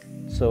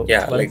 So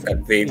yeah, once, like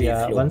that wavy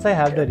flow. once I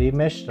have the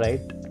remesh,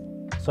 right,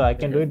 so I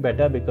can do it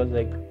better because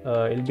like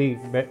it'll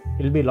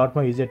be a lot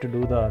more easier to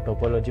do the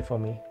topology for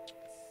me.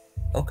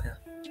 Okay.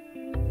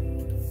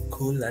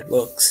 Cool, that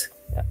works.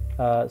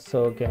 Yeah.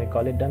 So can we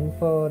call it done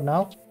for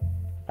now?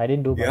 I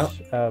didn't do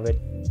much. Wait,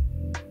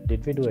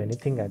 did we do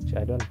anything actually?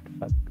 I don't.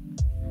 Fuck.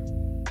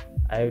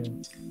 I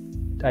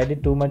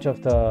did too much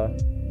of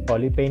the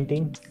poly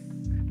painting,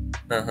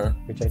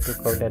 which I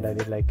took out and I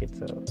didn't like it.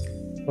 So,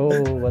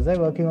 was I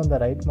working on the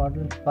right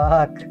model?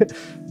 Fuck.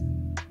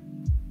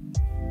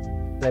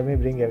 Let me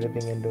bring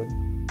everything in, dude.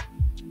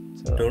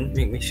 So, Don't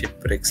make me shit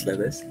bricks like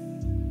this.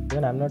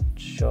 even I'm not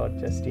sure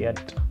just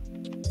yet.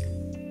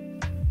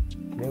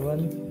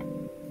 Anyone?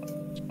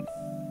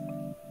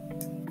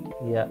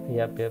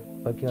 Yep.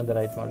 Working on the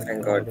right model.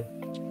 Thank God.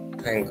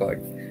 Thank God.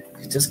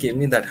 It just gave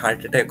me that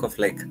heart attack of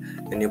like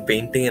when you're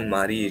painting in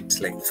Mari,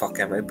 it's like, fuck,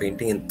 am I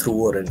painting in through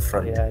or in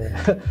front?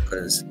 Yeah.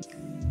 Because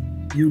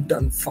you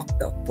done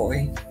fucked up,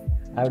 boy.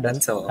 I've bad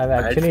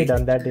actually feeling.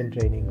 done that in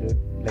training,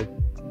 dude. Like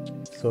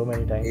so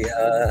many times.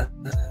 Yeah,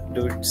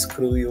 dude,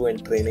 screw you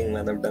in training,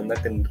 man. I've done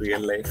that in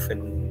real life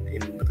and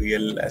in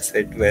real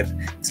asset where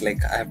it's like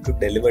I have to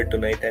deliver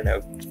tonight and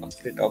I've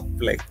fucked it up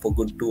like for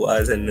good 2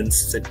 hours and then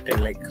sit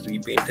and like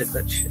repainted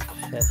that shit.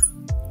 Yeah.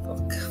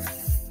 Fuck.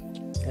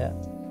 Yeah.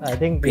 I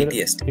think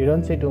PTSD. you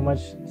don't see too much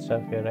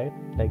stuff here, right?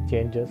 Like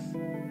changes.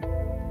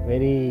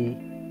 Very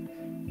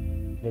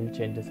little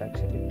changes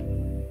actually.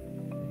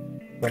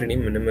 Pretty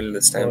minimal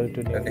this time, Old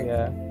to new, I think.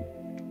 yeah.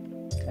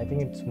 I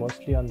think it's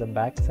mostly on the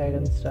back side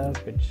and stuff,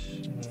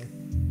 which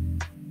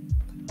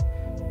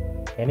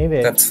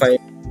anyway, That's fine.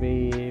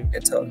 we've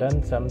It's all-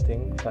 done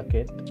something. Fuck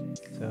it.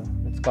 So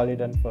let's call it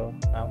done for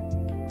now.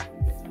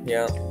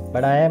 Yeah.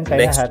 But I am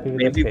kind of Next, happy with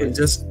the maybe we'll face.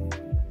 just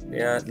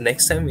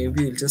next time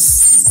maybe we'll just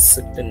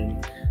sit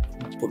and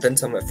put in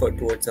some effort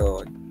towards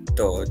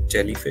the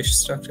jellyfish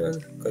structure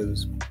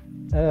because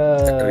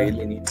that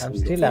really needs I'm some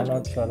looking I'm into?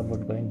 not sure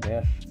about going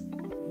there.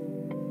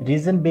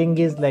 Reason being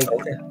is like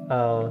Okay.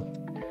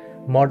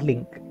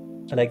 modeling,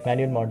 like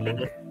manual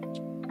modeling.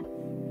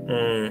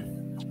 Hmm.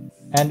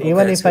 And Okay,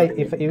 even I if see I what you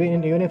if mean.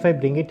 even if I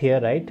bring it here,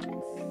 right,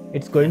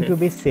 it's going to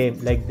be same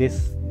like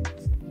this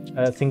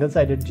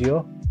single-sided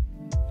geo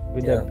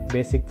with the Yeah.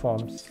 basic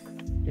forms.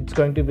 It's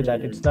going to be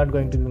that. Hmm. It's not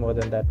going to be more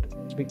than that.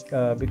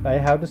 I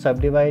have to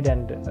subdivide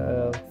and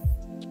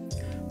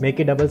make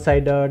it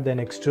double-sided, then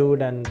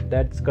extrude, and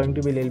that's going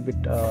to be a little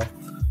bit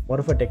more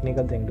of a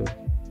technical thing to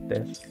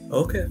there.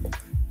 Okay.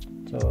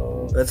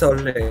 So That's all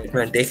right,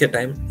 man. Take your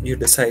time. You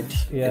decide,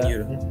 and you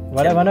yeah,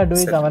 what I can wanna do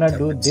set is I the wanna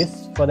do templates.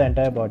 this for the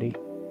entire body,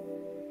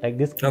 like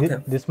Okay.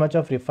 this much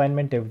of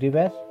refinement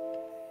everywhere,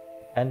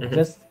 and Mm-hmm.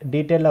 just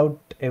detail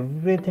out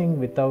everything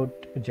without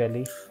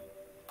jelly.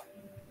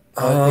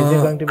 Or is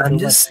it going to be I'm too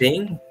just much?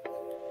 saying,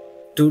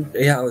 dude.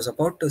 Yeah, I was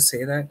about to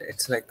say that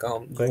it's like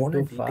you Going want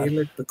to too far? detail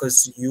it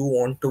because you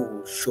want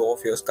to show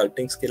off your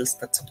sculpting skills.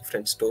 That's a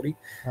different story.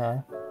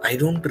 Uh, I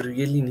don't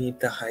really need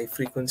the high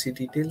frequency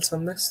details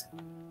on this.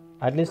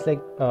 at least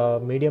like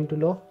medium to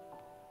low.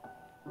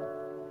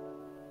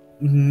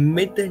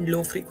 Mid and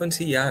low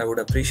frequency, yeah, I would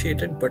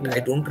appreciate it, but I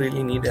Yeah. don't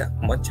really need a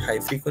much high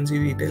frequency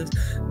details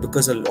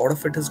because a lot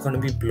of it is going to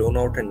be blown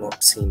out and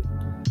not seen.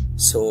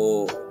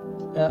 So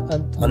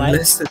And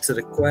unless it's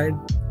required,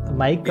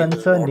 my we will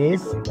concern not be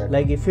is doing that.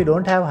 like if you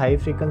don't have high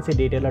frequency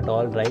detail at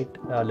all, right?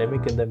 Let me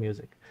kill the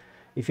music.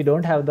 If you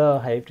don't have the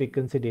high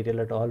frequency detail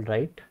at all,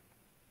 right?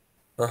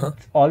 Uh-huh.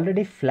 It's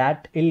already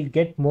flat. It'll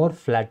get more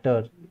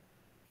flatter.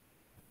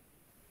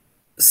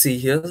 See,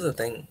 here's the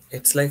thing.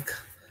 It's like,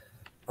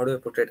 how do I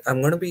put it?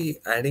 I'm going to be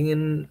adding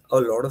in a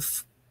lot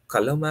of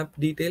color map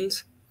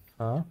details.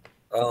 Huh?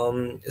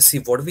 See,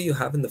 whatever you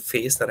have in the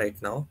face right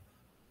now,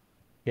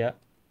 Yeah.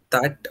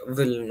 that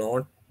will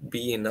not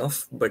be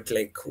enough, but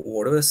like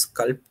whatever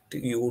sculpt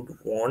you would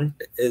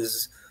want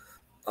is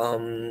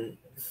um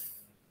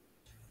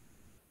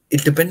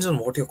it depends on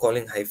what you're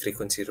calling high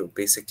frequency route.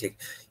 Basically,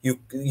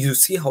 you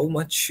see how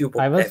much you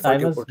put I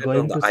effort you was put in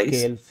on going the to eyes.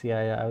 scales.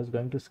 Yeah, yeah. I was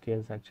going to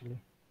scales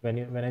actually.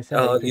 When I say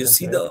high You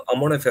frequency, see right? the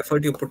amount of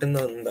effort you put in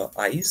on the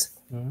eyes.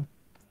 Hmm.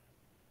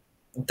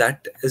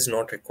 That is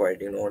not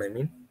required, you know what I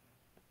mean?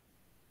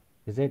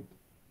 Is it?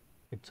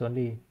 It's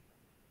only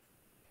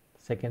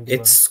secondary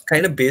one. It's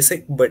kind of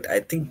basic, but I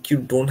think you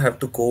don't have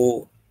to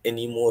go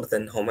any more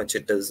than how much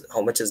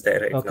is there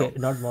right Okay, now.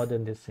 not more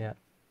than this. Yeah.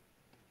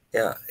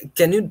 Yeah.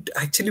 Can you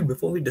actually,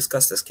 before we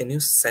discuss this, can you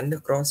send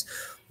across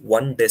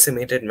one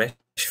decimated mesh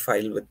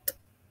file with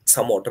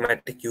some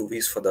automatic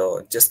UVs for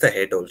the just the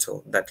head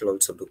also? That will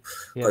also do.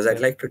 Because Yep. I'd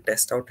Yep. like to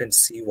test out and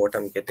see what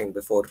I'm getting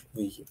before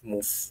we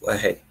move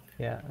ahead.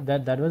 Yeah.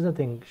 That was the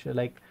thing.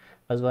 Like,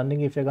 I was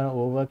wondering if you're gonna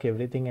overwork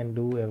everything and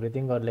do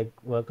everything, or like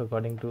work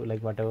according to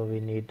like whatever we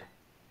need,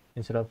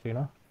 instead of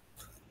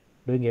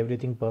doing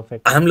everything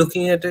perfectly. I'm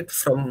looking at it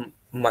from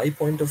my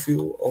point of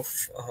view of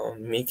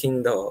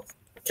making the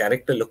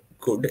character look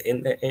good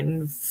in the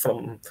end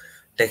from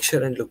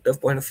texture and look dev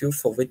point of view,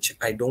 for which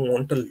I don't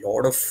want a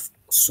lot of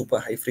super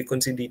high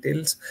frequency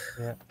details.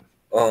 Yeah.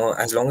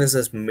 As long as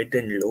it's mid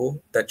and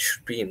low, that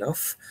should be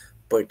enough.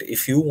 But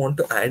if you want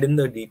to add in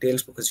the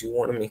details because you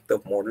want to make the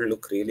model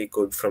look really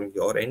good from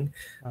your end,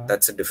 Uh,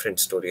 that's a different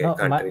story. I no,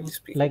 can't really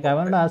speak like I about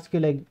want to that. ask you,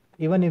 like,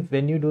 even if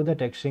when you do the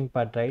texturing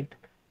part, right?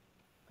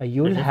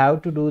 You'll Hmm.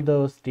 have to do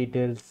those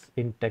details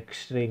in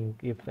texturing,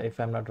 if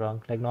I'm not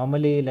wrong. Like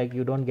normally, like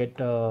you don't get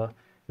a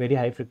very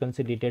high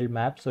frequency detailed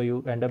map, so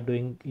you end up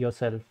doing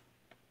yourself.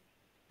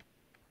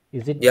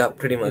 Is it Yeah,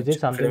 pretty is it much. Pretty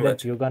something that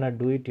much. you're gonna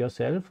do it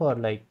yourself, or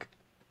like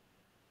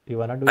you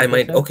wanna do I it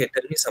might. yourself? Okay,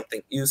 tell me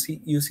something. You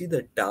see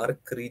the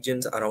dark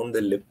regions around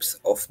the lips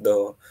of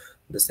the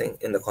this thing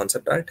in the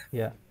concept art.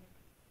 Yeah.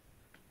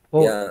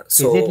 Oh, Yeah.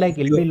 is it So like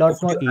it'll be a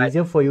lot would more you add?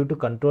 easier for you to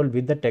control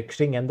with the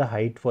texturing and the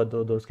height for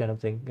those kind of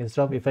thing,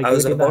 instead of if I I give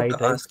was it in the about height,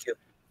 to right? ask you.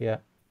 Yeah,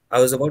 I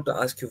was about to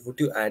ask you. Would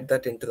you add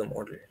that into the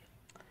model?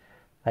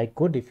 I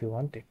could if you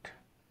want it.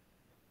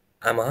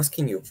 I'm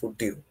asking you.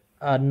 Would you?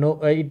 No,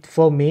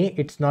 for me,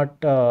 it's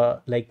not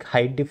like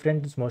height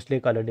difference. It's mostly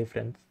color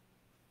difference.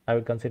 I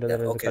would consider Yeah.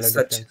 that as a Okay. color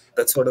Such difference.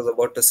 that's what I was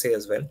about to say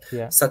as well.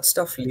 Yeah, Such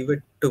stuff, leave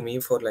it to me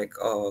for like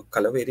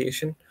color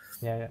variation.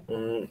 yeah, yeah,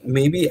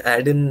 Maybe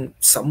add in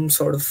some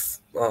sort of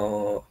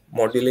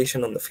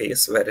modulation on the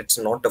face where it's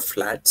not a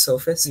flat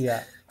surface,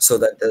 yeah, so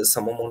that there's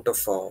some amount of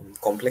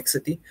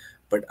complexity.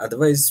 But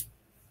otherwise,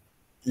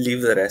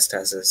 leave the rest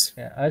as is.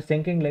 yeah. I was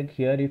thinking like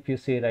here, if you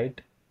see right,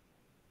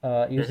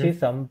 you Hmm. see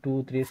some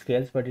two, three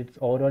scales, but it's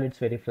overall it's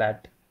very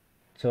flat.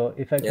 So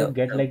if I Yeah, could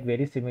get yeah. like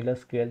very similar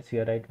scales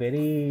here, right,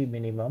 very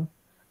minimum.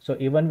 So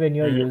even when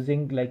you're Hmm.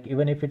 using like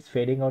even if it's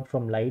fading out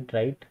from light,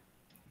 right,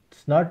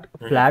 it's not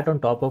Hmm. flat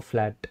on top of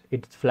flat.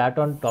 It's flat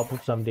on top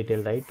of some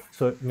detail, right?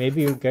 So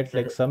maybe you get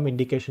like some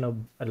indication of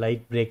a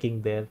light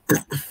breaking there.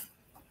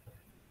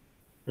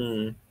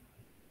 Hmm.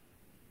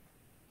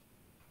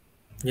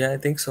 Yeah, I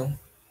think so.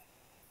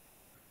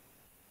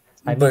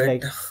 I mean, But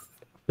like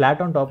flat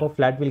on top of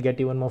flat will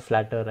get even more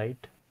flatter,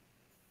 right?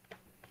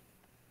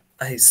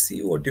 I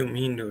see what you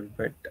mean, dude.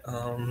 But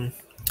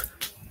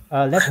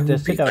Let's I would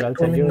test be it out. I'll send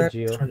controlling you a that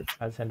geo. front.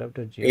 I'll send out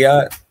to geo.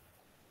 Yeah,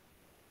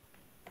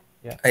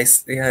 Yeah. I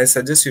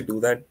suggest you do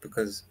that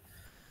because,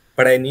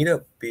 but I need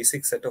a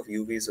basic set of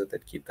UVs with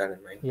it. Keep that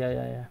in mind.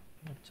 Yeah.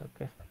 That's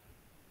okay.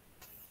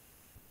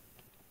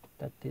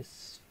 That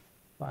is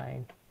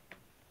fine.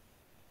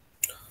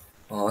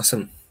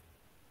 Awesome.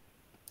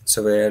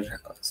 So we're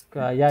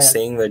Yeah.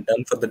 saying we're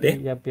done for the day.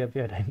 Yep.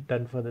 I'm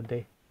done for the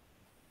day.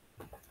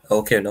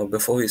 Okay, now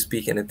before we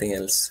speak anything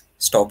else,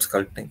 stop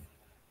sculpting.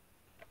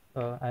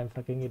 I'm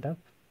fucking it up.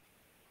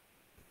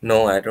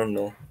 No, I don't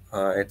know.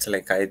 It's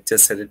like I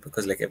just said it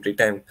because like every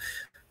time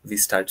we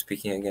start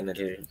speaking again,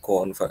 it'll go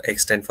on for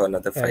extend for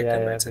another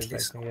 5-10 minutes at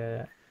least.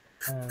 Yeah.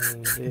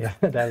 And yeah,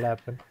 that'll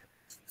happen.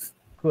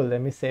 Cool. Let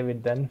me save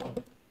it then.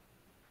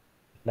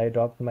 I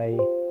dropped my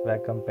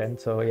Wacom pen,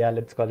 so yeah,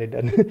 let's call it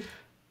done.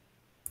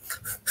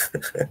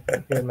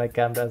 Here, my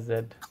camera's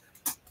dead.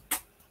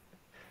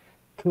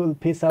 Cool.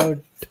 Peace out,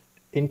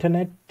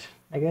 internet.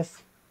 I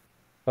guess.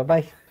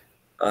 Bye.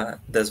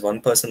 There's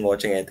one person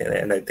watching, I think,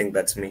 and I think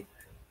that's me.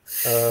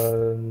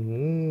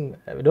 Don't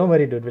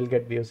worry, dude. We'll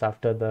get views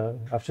after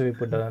we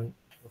put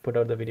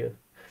out the video.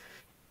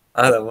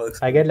 That works.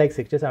 I get like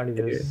 60-70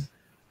 views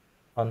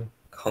on.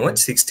 How much?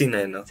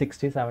 69 now?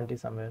 60-70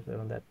 somewhere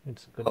around that.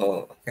 It's good.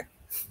 Oh, okay.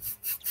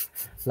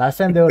 Last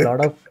time there were a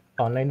lot of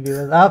online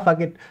viewers.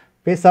 Fuck it.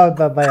 Peace out.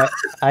 Bye.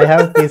 I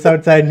have peace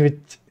out sign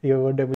which you won't able